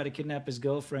guy tried to kidnap his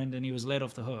girlfriend and he was let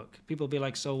off the hook. People be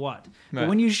like, so what? But Right.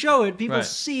 when you show it, people Right.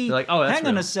 see, They're like, oh, that's hang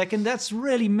on real. a second, that's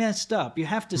really messed up. You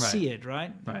have to Right. see it,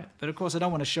 right? Right. But of course, I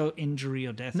don't want to show injury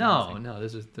or death. or No, anything. no,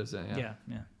 there's a Yeah,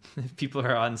 yeah. People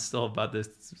are on still about this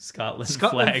Scotland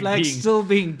Scotland flag flag being still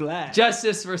being black.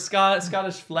 justice for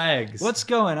Scottish flags. What's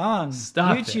going on?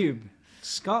 Stop it. YouTube,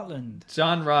 Scotland.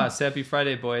 John Ross, happy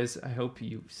Friday, boys. I hope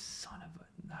you son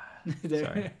of a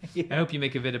sorry. Yeah. I hope you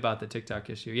make a vid about the TikTok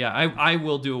issue. Yeah, I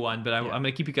will do one, but I'm going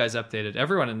to keep you guys updated.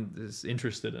 Everyone is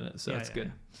interested in it, so that's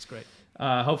good. It's great.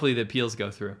 Hopefully the appeals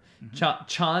go through.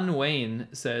 Chan Wayne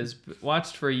says,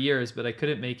 watched for years, but I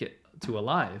couldn't make it to a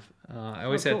live. I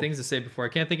always had cool. things to say before. I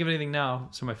can't think of anything now.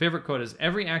 So my favorite quote is,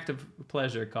 every act of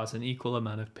pleasure costs an equal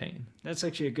amount of pain. That's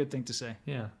actually a good thing to say.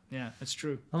 Yeah. Yeah, it's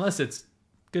true. Unless it's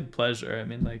good pleasure. I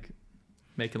mean, like,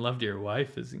 making love to your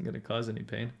wife isn't going to cause any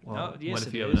pain. Well, Oh, yes, what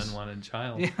if it you have an is. unwanted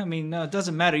child? Yeah, I mean, no, it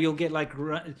doesn't matter. You'll get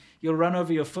you'll run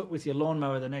over your foot with your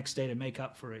lawnmower the next day to make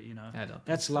up for it. I don't think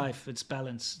That's so. life. It's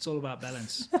balance. It's all about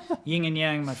balance. Yin and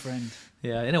yang, my friend.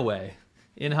 Yeah, in a way.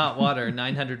 In hot water,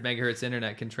 900 megahertz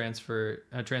internet can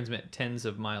transmit tens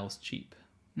of miles cheap.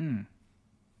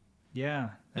 Yeah,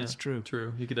 that's true.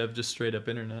 True. You could have just straight up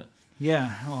internet.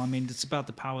 Yeah. Well, I mean, it's about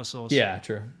the power source. Yeah,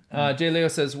 true. Jay Leo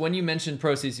says, when you mention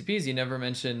pro CCPs, you never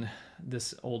mention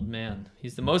this old man.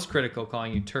 He's the most critical,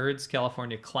 calling you turds,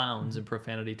 California clowns, and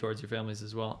profanity towards your families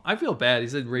as well. I feel bad.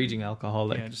 He's a raging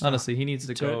alcoholic. Yeah, just Honestly, he needs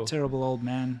to go. Terrible old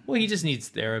man. Well, he just needs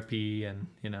therapy, and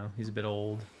he's a bit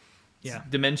old. Yeah.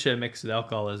 Dementia mixed with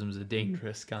alcoholism is a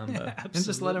dangerous combo. Yeah, and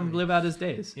just let him absolutely. live out his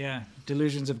days. Yeah.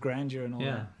 Delusions of grandeur and all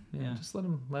Yeah. that. Yeah. Just let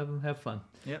him have fun.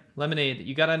 Yep. Lemonade,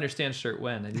 you got to understand shirt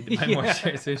when. I need to buy more Yeah.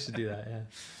 shirts. We should do that.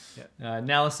 Yeah.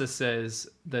 Analysis says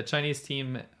the Chinese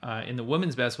team in the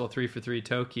women's basketball 3-for-3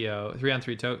 Tokyo,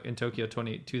 3-on-3 in Tokyo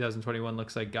 2021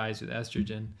 looks like guys with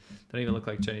estrogen. They don't even look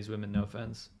like Chinese women. No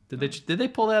offense. Did they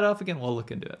pull that off again? We'll look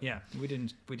into it. Yeah, we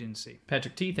didn't see.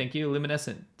 Patrick T, thank you.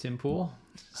 Luminescent, Tim Pool.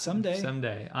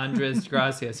 Someday. Andres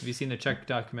Gracias. Have you seen the Czech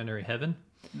documentary Heaven?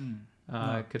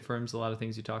 Confirms a lot of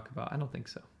things you talk about. I don't think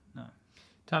so. No.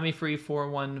 Tommy Free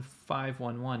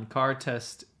 41511. Car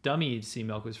test dummy sea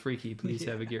milk was freaky. Please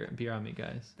have a beer on me,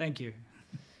 guys. Thank you.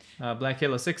 Black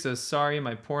Halo 6 says, sorry,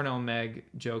 my porno mag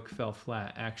joke fell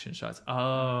flat. Action shots.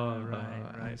 Oh,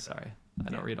 right. Sorry. I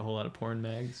don't read a whole lot of porn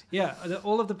mags. Yeah,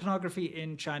 all of the pornography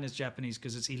in China is Japanese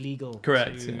because it's illegal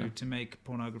Correct, yeah. to make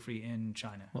pornography in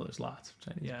China. Well, there's lots of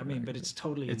Chinese Yeah, I mean, but it's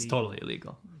totally It's illegal. totally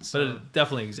illegal. So- but it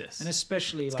definitely exists. And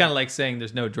especially It's kind of like saying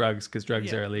there's no drugs because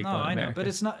drugs are illegal No, in I America. know,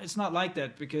 but it's not like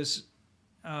that because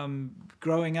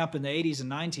growing up in the 80s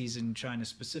and 90s in China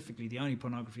specifically, the only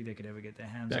pornography they could ever get their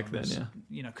hands Back on then, was,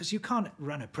 yeah. because you can't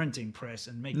run a printing press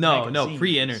and make No, magazines.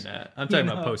 pre-internet. I'm talking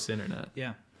You about know? post-internet.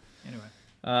 Yeah. Anyway.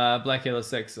 Black Halo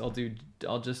 6.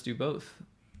 I'll just do both.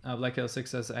 Black Halo 6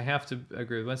 says, I have to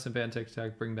agree with Winston Ban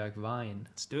TikTok, bring back Vine.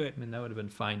 Let's do it. I mean, that would have been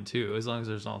fine too, as long as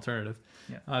there's an alternative.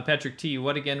 Yeah. Patrick T,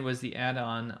 what again was the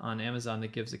add-on on Amazon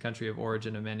that gives the country of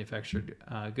origin of manufactured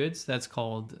goods? That's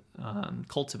called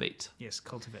Cultivate. Yes,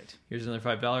 Cultivate. Here's another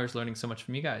 $5. Learning so much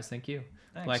from you guys. Thank you.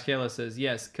 Thanks. Black Halo says,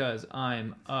 yes, because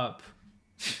I'm up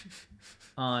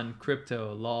on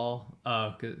crypto, lol.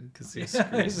 Oh, because he's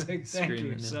Thank screaming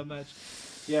you now. so much.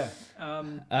 Yeah.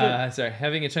 Sorry.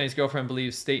 Having a Chinese girlfriend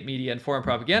believes state media and foreign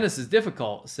propagandists is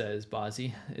difficult, says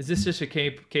Bozzy. Is this just a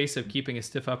case of keeping a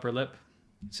stiff upper lip?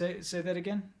 Say that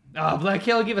again. Oh, Black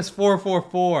Halo, give us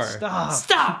 444.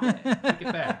 Stop. Take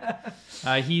it back.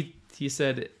 He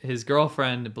said his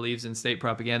girlfriend believes in state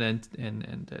propaganda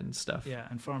and stuff. Yeah,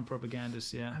 and foreign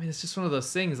propagandists, yeah. I mean, it's just one of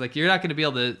those things. Like, you're not going to be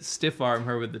able to stiff arm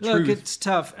her with the Look, truth. it's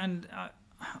tough. And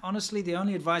honestly, the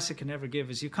only advice I can ever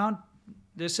give is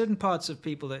there's certain parts of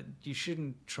people that you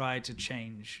shouldn't try to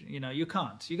change. You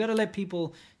can't. You got to let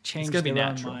people change gotta their be own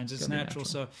natural. minds. It's It's gotta be natural.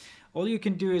 natural. So all you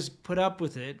can do is put up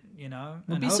with it, Well,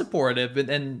 and be supportive, but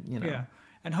then, Yeah.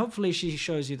 And hopefully she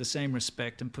shows you the same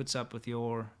respect and puts up with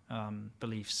your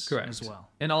beliefs Correct. as well.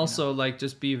 And also,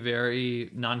 just be very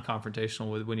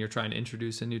non-confrontational with when you're trying to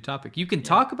introduce a new topic. You can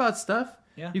talk about stuff.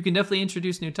 Yeah. You can definitely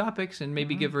introduce new topics and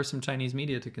maybe give her some Chinese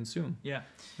media to consume. Yeah.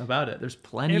 About it. There's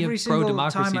plenty Every of single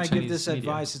pro-democracy time I Chinese give this media.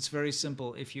 advice, it's very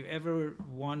simple. If you ever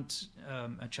want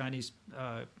a Chinese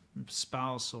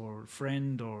spouse or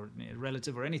friend or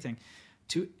relative or anything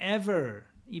to ever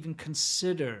even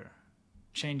consider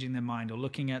changing their mind or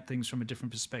looking at things from a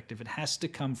different perspective, it has to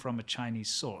come from a Chinese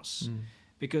source.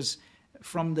 Because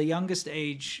from the youngest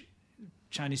age,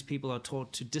 Chinese people are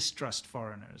taught to distrust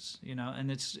foreigners, you know, and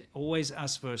it's always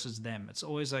us versus them. It's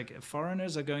always like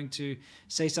foreigners are going to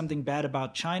say something bad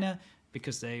about China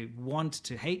because they want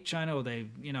to hate China, or they,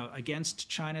 you know, against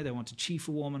China, they want to chief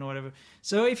a woman or whatever.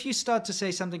 So if you start to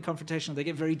say something confrontational, they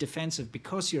get very defensive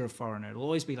because you're a foreigner. It'll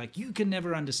always be like, you can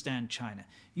never understand China.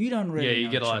 You don't really know you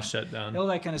get a lot of China. shut down. All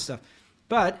that kind of stuff.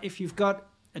 But if you've got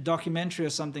a documentary or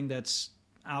something that's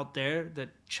out there that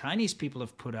Chinese people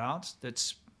have put out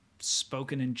that's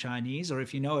spoken in Chinese, or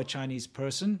if you know a Chinese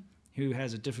person who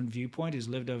has a different viewpoint, who's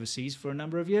lived overseas for a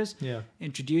number of years,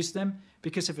 introduce them.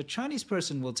 Because if a Chinese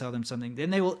person will tell them something, then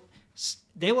they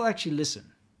will actually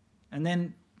listen. And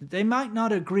then they might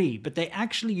not agree, but they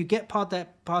actually, you get past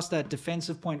that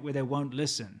defensive point where they won't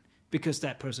listen because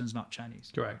that person's not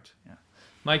Chinese. Correct. Yeah.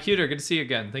 Mike Huter, good to see you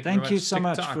again. Thank you so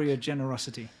much TikTok. for your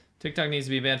generosity. TikTok needs to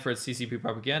be banned for its CCP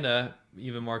propaganda,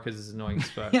 even more because it's annoying as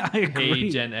fuck. Yeah, I agree. Hey,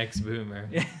 Gen X boomer.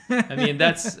 I mean,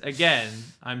 that's, again,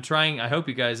 I'm trying, I hope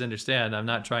you guys understand, I'm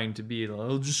not trying to be like,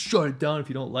 oh, just shut it down if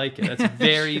you don't like it. That's a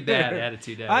very bad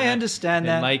attitude to have. I understand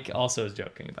that. And Mike also is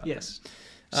joking about yes.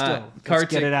 that. Still,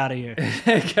 let's get it out of here.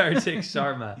 Kartik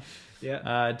Sharma.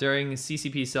 Yeah. During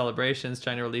CCP celebrations,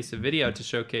 China released a video to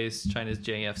showcase China's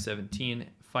JF-17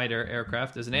 fighter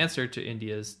aircraft as an answer to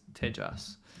India's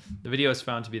Tejas. The video is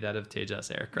found to be that of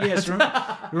Tejas aircraft. Yes,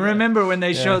 remember when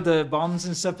they showed the bombs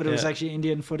and stuff, but it was actually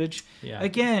Indian footage? Yeah.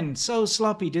 Again, so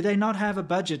sloppy. Do they not have a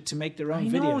budget to make their own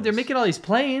videos? No, they're making all these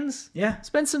planes. Yeah.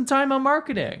 Spend some time on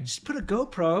marketing. Just put a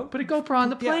GoPro. Put a GoPro on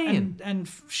the plane.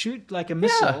 And shoot like a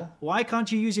missile. Yeah. Why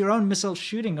can't you use your own missile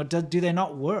shooting? Or do they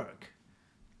not work?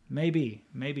 Maybe.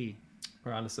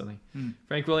 We're on to something.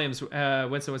 Frank Williams,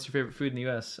 Winston, what's your favorite food in the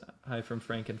U.S.? Hi from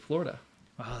Frank in Florida.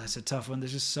 Oh, that's a tough one.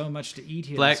 There's just so much to eat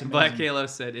here. Black Halo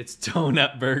said it's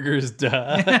donut burgers,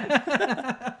 duh.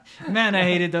 Man, I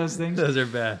hated those things. Those are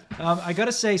bad. I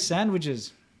gotta say,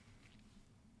 sandwiches.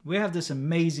 We have this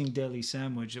amazing deli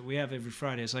sandwich that we have every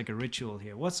Friday. It's like a ritual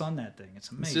here. What's on that thing?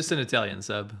 It's amazing. It's just an Italian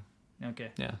sub.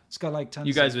 Okay. Yeah. It's got like tons.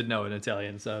 You guys would know an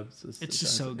Italian sub. It's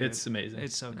just so good. It's amazing.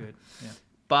 It's so good. Yeah.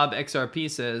 Bob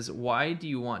XRP says, "Why do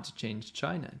you want to change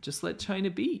China? Just let China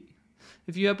be.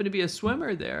 If you happen to be a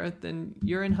swimmer there, then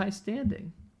you're in high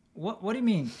standing." What do you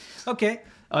mean? Okay.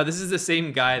 Oh, this is the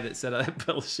same guy that said that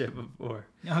bullshit before.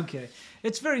 Okay.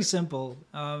 It's very simple.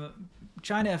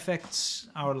 China affects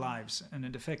our lives, and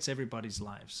it affects everybody's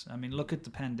lives. I mean, look at the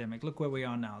pandemic. Look where we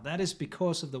are now. That is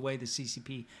because of the way the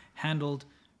CCP handled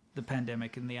the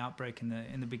pandemic and the outbreak in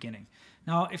the beginning.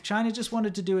 Now, if China just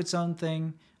wanted to do its own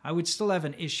thing, I would still have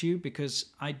an issue because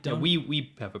I don't... Yeah,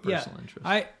 we have a personal interest.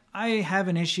 I have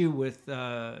an issue with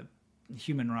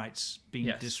human rights being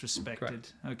disrespected,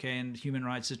 correct. okay, and human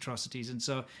rights atrocities. And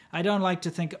so I don't like to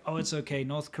think, oh, it's okay,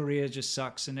 North Korea just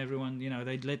sucks and everyone,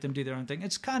 they let them do their own thing.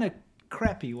 It's kind of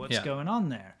crappy what's going on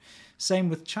there. Same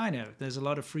with China. There's a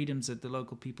lot of freedoms that the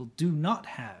local people do not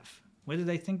have. Whether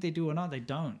they think they do or not, they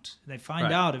don't. They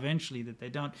find out eventually that they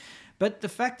don't. But the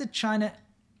fact that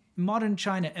modern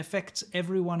China affects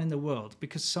everyone in the world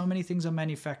because so many things are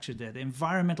manufactured there, the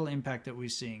environmental impact that we're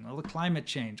seeing, all the climate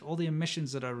change, all the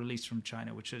emissions that are released from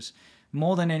China, which is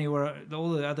more than anywhere,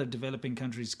 all the other developing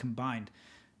countries combined,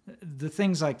 the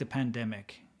things like the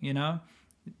pandemic,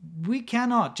 we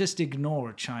cannot just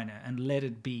ignore China and let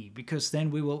it be because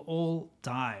then we will all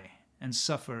die and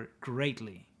suffer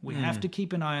greatly. We have to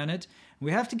keep an eye on it.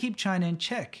 We have to keep China in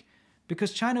check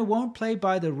because China won't play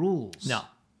by the rules. No,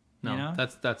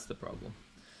 that's the problem.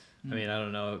 I mean, I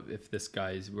don't know if this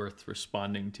guy is worth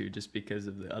responding to just because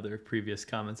of the other previous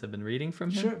comments I've been reading from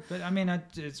him. Sure, but I mean,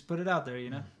 it's put it out there,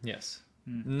 Yes.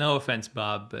 No offense,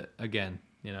 Bob, but again,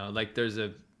 there's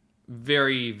a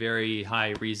very, very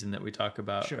high reason that we talk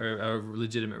about, or a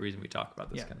legitimate reason we talk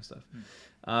about this kind of stuff.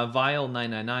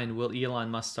 Vile999, will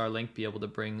Elon Musk Starlink be able to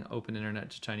bring open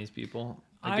internet to Chinese people?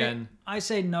 Again, I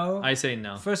say no. I say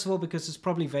no. First of all, because it's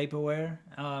probably vaporware.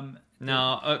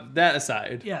 That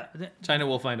aside, China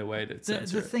will find a way to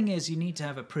censor the thing is, you need to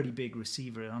have a pretty big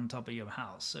receiver on top of your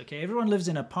house. Okay, everyone lives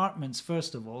in apartments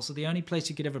first of all, so the only place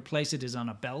you could ever place it is on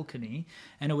a balcony,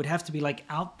 and it would have to be like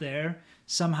out there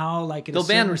somehow. Like they'll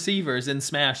ban receivers and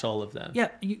smash all of them. Yeah,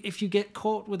 if you get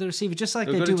caught with a receiver, just like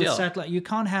they do with satellite, you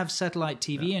can't have satellite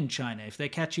TV in China. If they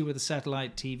catch you with a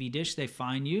satellite TV dish, they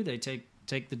fine you. They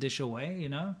take the dish away.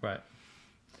 Right.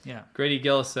 Yeah. Grady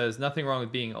Gillis says, nothing wrong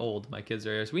with being old. My kids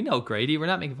are heirs. We know Grady. We're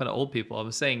not making fun of old people. I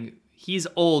was saying he's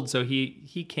old, so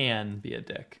he can be a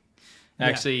dick.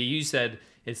 Actually, you said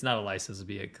it's not a license to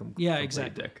be a complete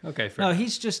dick. Okay, fair. No,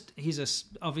 he's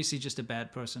obviously just a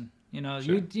bad person.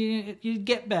 You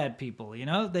get bad people,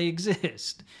 they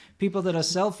exist. People that are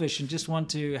selfish and just want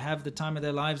to have the time of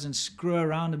their lives and screw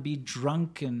around and be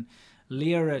drunk and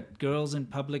leer at girls in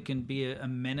public and be a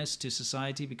menace to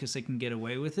society because they can get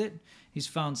away with it. He's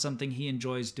found something he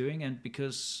enjoys doing, and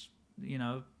because,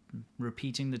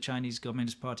 repeating the Chinese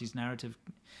Communist Party's narrative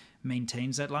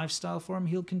maintains that lifestyle for him,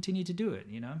 he'll continue to do it,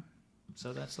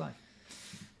 So that's life.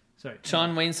 Sorry.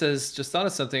 Sean Wayne says, just thought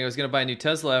of something. I was going to buy a new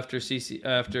Tesla after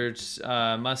Musk's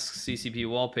CCP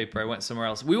wallpaper. I went somewhere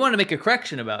else. We want to make a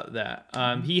correction about that.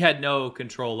 He had no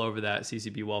control over that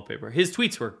CCP wallpaper. His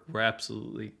tweets were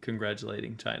absolutely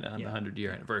congratulating China on the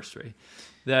 100-year anniversary.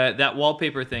 That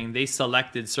wallpaper thing, they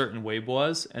selected certain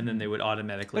Weibo's, and then they would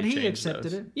automatically change those. But he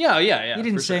accepted it. Yeah. He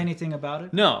didn't say anything about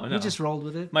it. No. He just rolled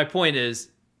with it. My point is,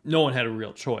 no one had a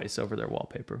real choice over their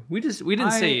wallpaper. We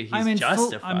didn't say he's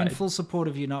justified. I'm in full support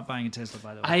of you not buying a Tesla,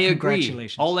 by the way. I agree.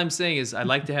 Congratulations. All I'm saying is I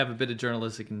like to have a bit of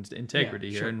journalistic integrity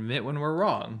here and admit when we're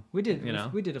wrong. We did.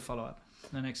 We did a follow-up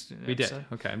the next episode. We did.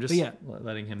 Okay, I'm just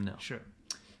letting him know. Sure.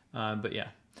 But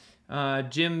yeah.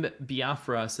 Jim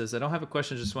Biafra says, I don't have a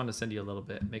question, just want to send you a little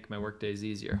bit, make my work days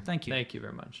easier. Thank you. Thank you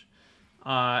very much.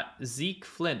 Zeke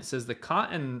Flint says the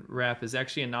Cotton rap is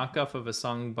actually a knockoff of a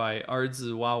song by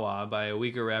Arzi Wawa by a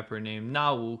Uyghur rapper named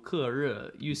Na Wu Ke Re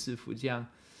Yusuf Fujiang.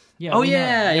 Yeah. We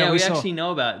actually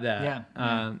know about that.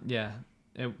 Yeah.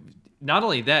 And not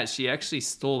only that, she actually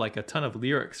stole like a ton of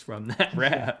lyrics from that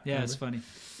rap. Yeah, it's funny.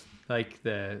 Like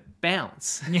the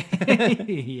bounce. Yeah. Thank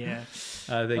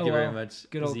you very much.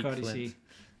 Good old Zeke Cardi Flint. C.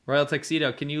 Royal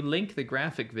Tuxedo, can you link the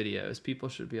graphic videos? People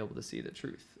should be able to see the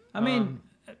truth. I mean,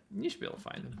 you should be able to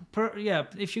find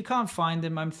them. If you can't find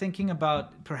them, I'm thinking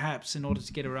about perhaps in order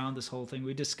to get around this whole thing,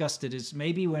 we discussed it, is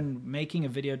maybe when making a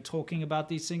video talking about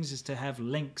these things is to have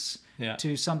links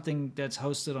to something that's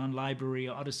hosted on Library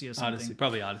or Odyssey or something.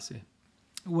 Probably Odyssey.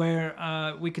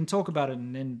 Where we can talk about it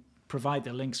and then provide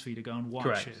the links for you to go and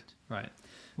watch it. Right.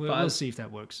 We'll see if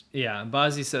that works. Yeah.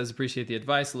 Bazi says, appreciate the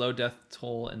advice. Low death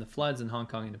toll in the floods in Hong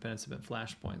Kong independence have been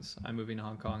flashpoints. I'm moving to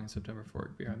Hong Kong in September for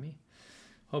work. Beer on me.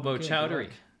 Hobo Chowdhury.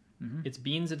 Mm-hmm. It's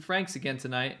Beans and Franks again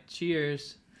tonight.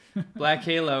 Cheers. Black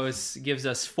Halo gives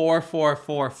us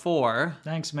 4444.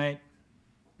 Thanks, mate.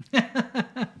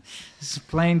 Just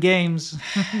playing games.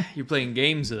 You're playing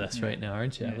games with us right now,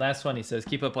 aren't you? Yeah. Last one, he says,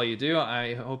 keep up all you do.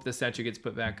 I hope the statue gets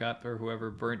put back up, or whoever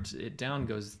burnt it down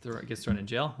gets thrown in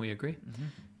jail. We agree. Mm-hmm.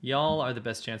 Y'all are the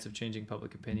best chance of changing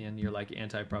public opinion. You're like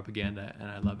anti-propaganda, and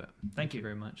I love it. Thank you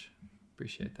very much.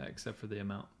 Appreciate that, except for the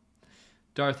amount.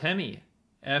 Darth Hemi.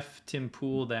 F. Tim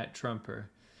Pool, that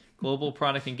Trumper. Global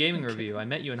Product and Gaming Review. I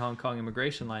met you in Hong Kong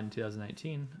immigration line in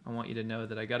 2019. I want you to know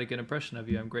that I got a good impression of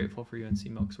you. I'm grateful for UNC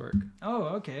Milk's work. Oh,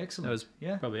 okay, excellent. That was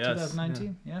probably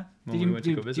 2019, yeah.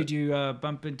 Did you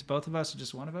bump into both of us or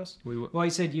just one of us? Well,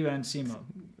 you said you and CMO.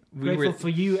 Grateful for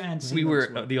you and CMO. We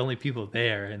were the only people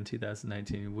there in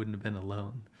 2019 who wouldn't have been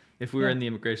alone. If we were in the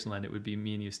immigration line, it would be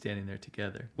me and you standing there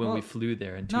together when we flew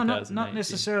there in 2019. No, not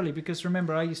necessarily, because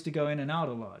remember, I used to go in and out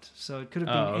a lot. So it could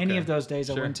have been any of those days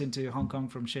I went into Hong Kong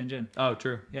from Shenzhen. Oh,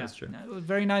 true. Yeah. That's true. It was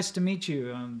very nice to meet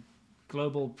you.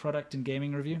 Global Product and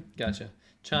Gaming Review. Gotcha.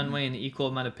 Chan Wayne, equal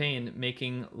amount of pain.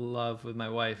 Making love with my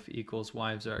wife equals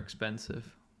wives are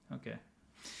expensive. Okay.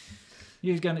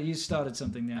 You started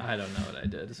something there. I don't know what I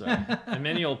did. Sorry.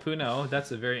 Emmanuel Puno,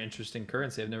 that's a very interesting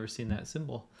currency. I've never seen that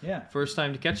symbol. Yeah. First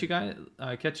time to catch you guys.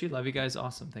 Love you guys.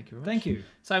 Awesome. Thank you very much. Thank you.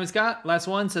 Simon Scott, last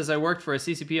one, says I worked for a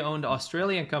CCP-owned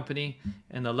Australian company,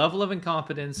 and the level of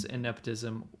incompetence and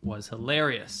nepotism was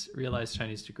hilarious. Realized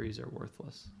Chinese degrees are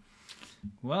worthless.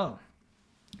 Well,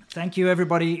 thank you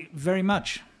everybody very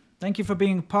much. Thank you for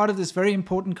being part of this very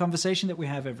important conversation that we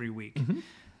have every week. Mm-hmm.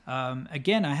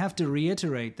 Again, I have to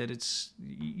reiterate that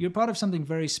you're part of something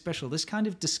very special. This kind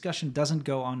of discussion doesn't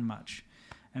go on much.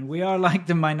 And we are like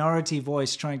the minority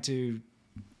voice trying to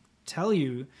tell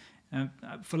you,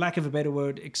 for lack of a better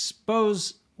word,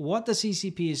 expose what the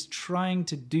CCP is trying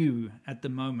to do at the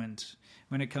moment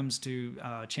when it comes to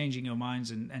changing your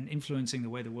minds and influencing the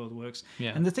way the world works.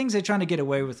 Yeah. And the things they're trying to get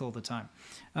away with all the time.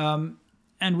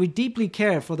 And we deeply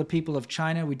care for the people of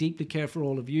China. We deeply care for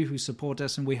all of you who support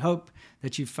us. And we hope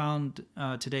that you found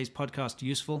today's podcast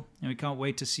useful. And we can't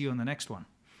wait to see you on the next one.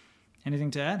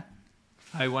 Anything to add?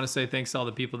 I want to say thanks to all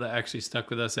the people that actually stuck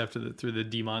with us through the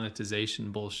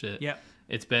demonetization bullshit. Yeah.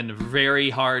 It's been very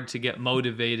hard to get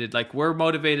motivated. Like, we're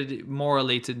motivated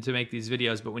morally to make these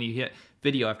videos, but when you hit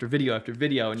video after video after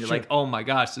video and you're like, oh my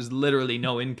gosh, there's literally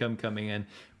no income coming in.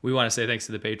 We want to say thanks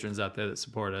to the patrons out there that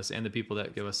support us and the people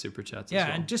that give us super chats as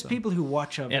well. And just people who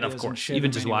watch our videos and of course, share even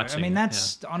them just anywhere. watching. I mean,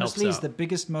 that's honestly is the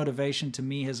biggest motivation to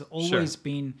me has always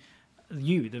been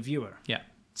you, the viewer. Yeah,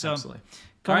 so, absolutely.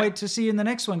 Can't wait to see you in the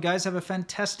next one, guys. Have a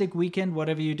fantastic weekend,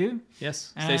 whatever you do.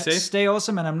 Yes, stay safe. Stay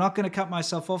awesome, and I'm not going to cut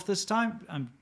myself off this time. I'm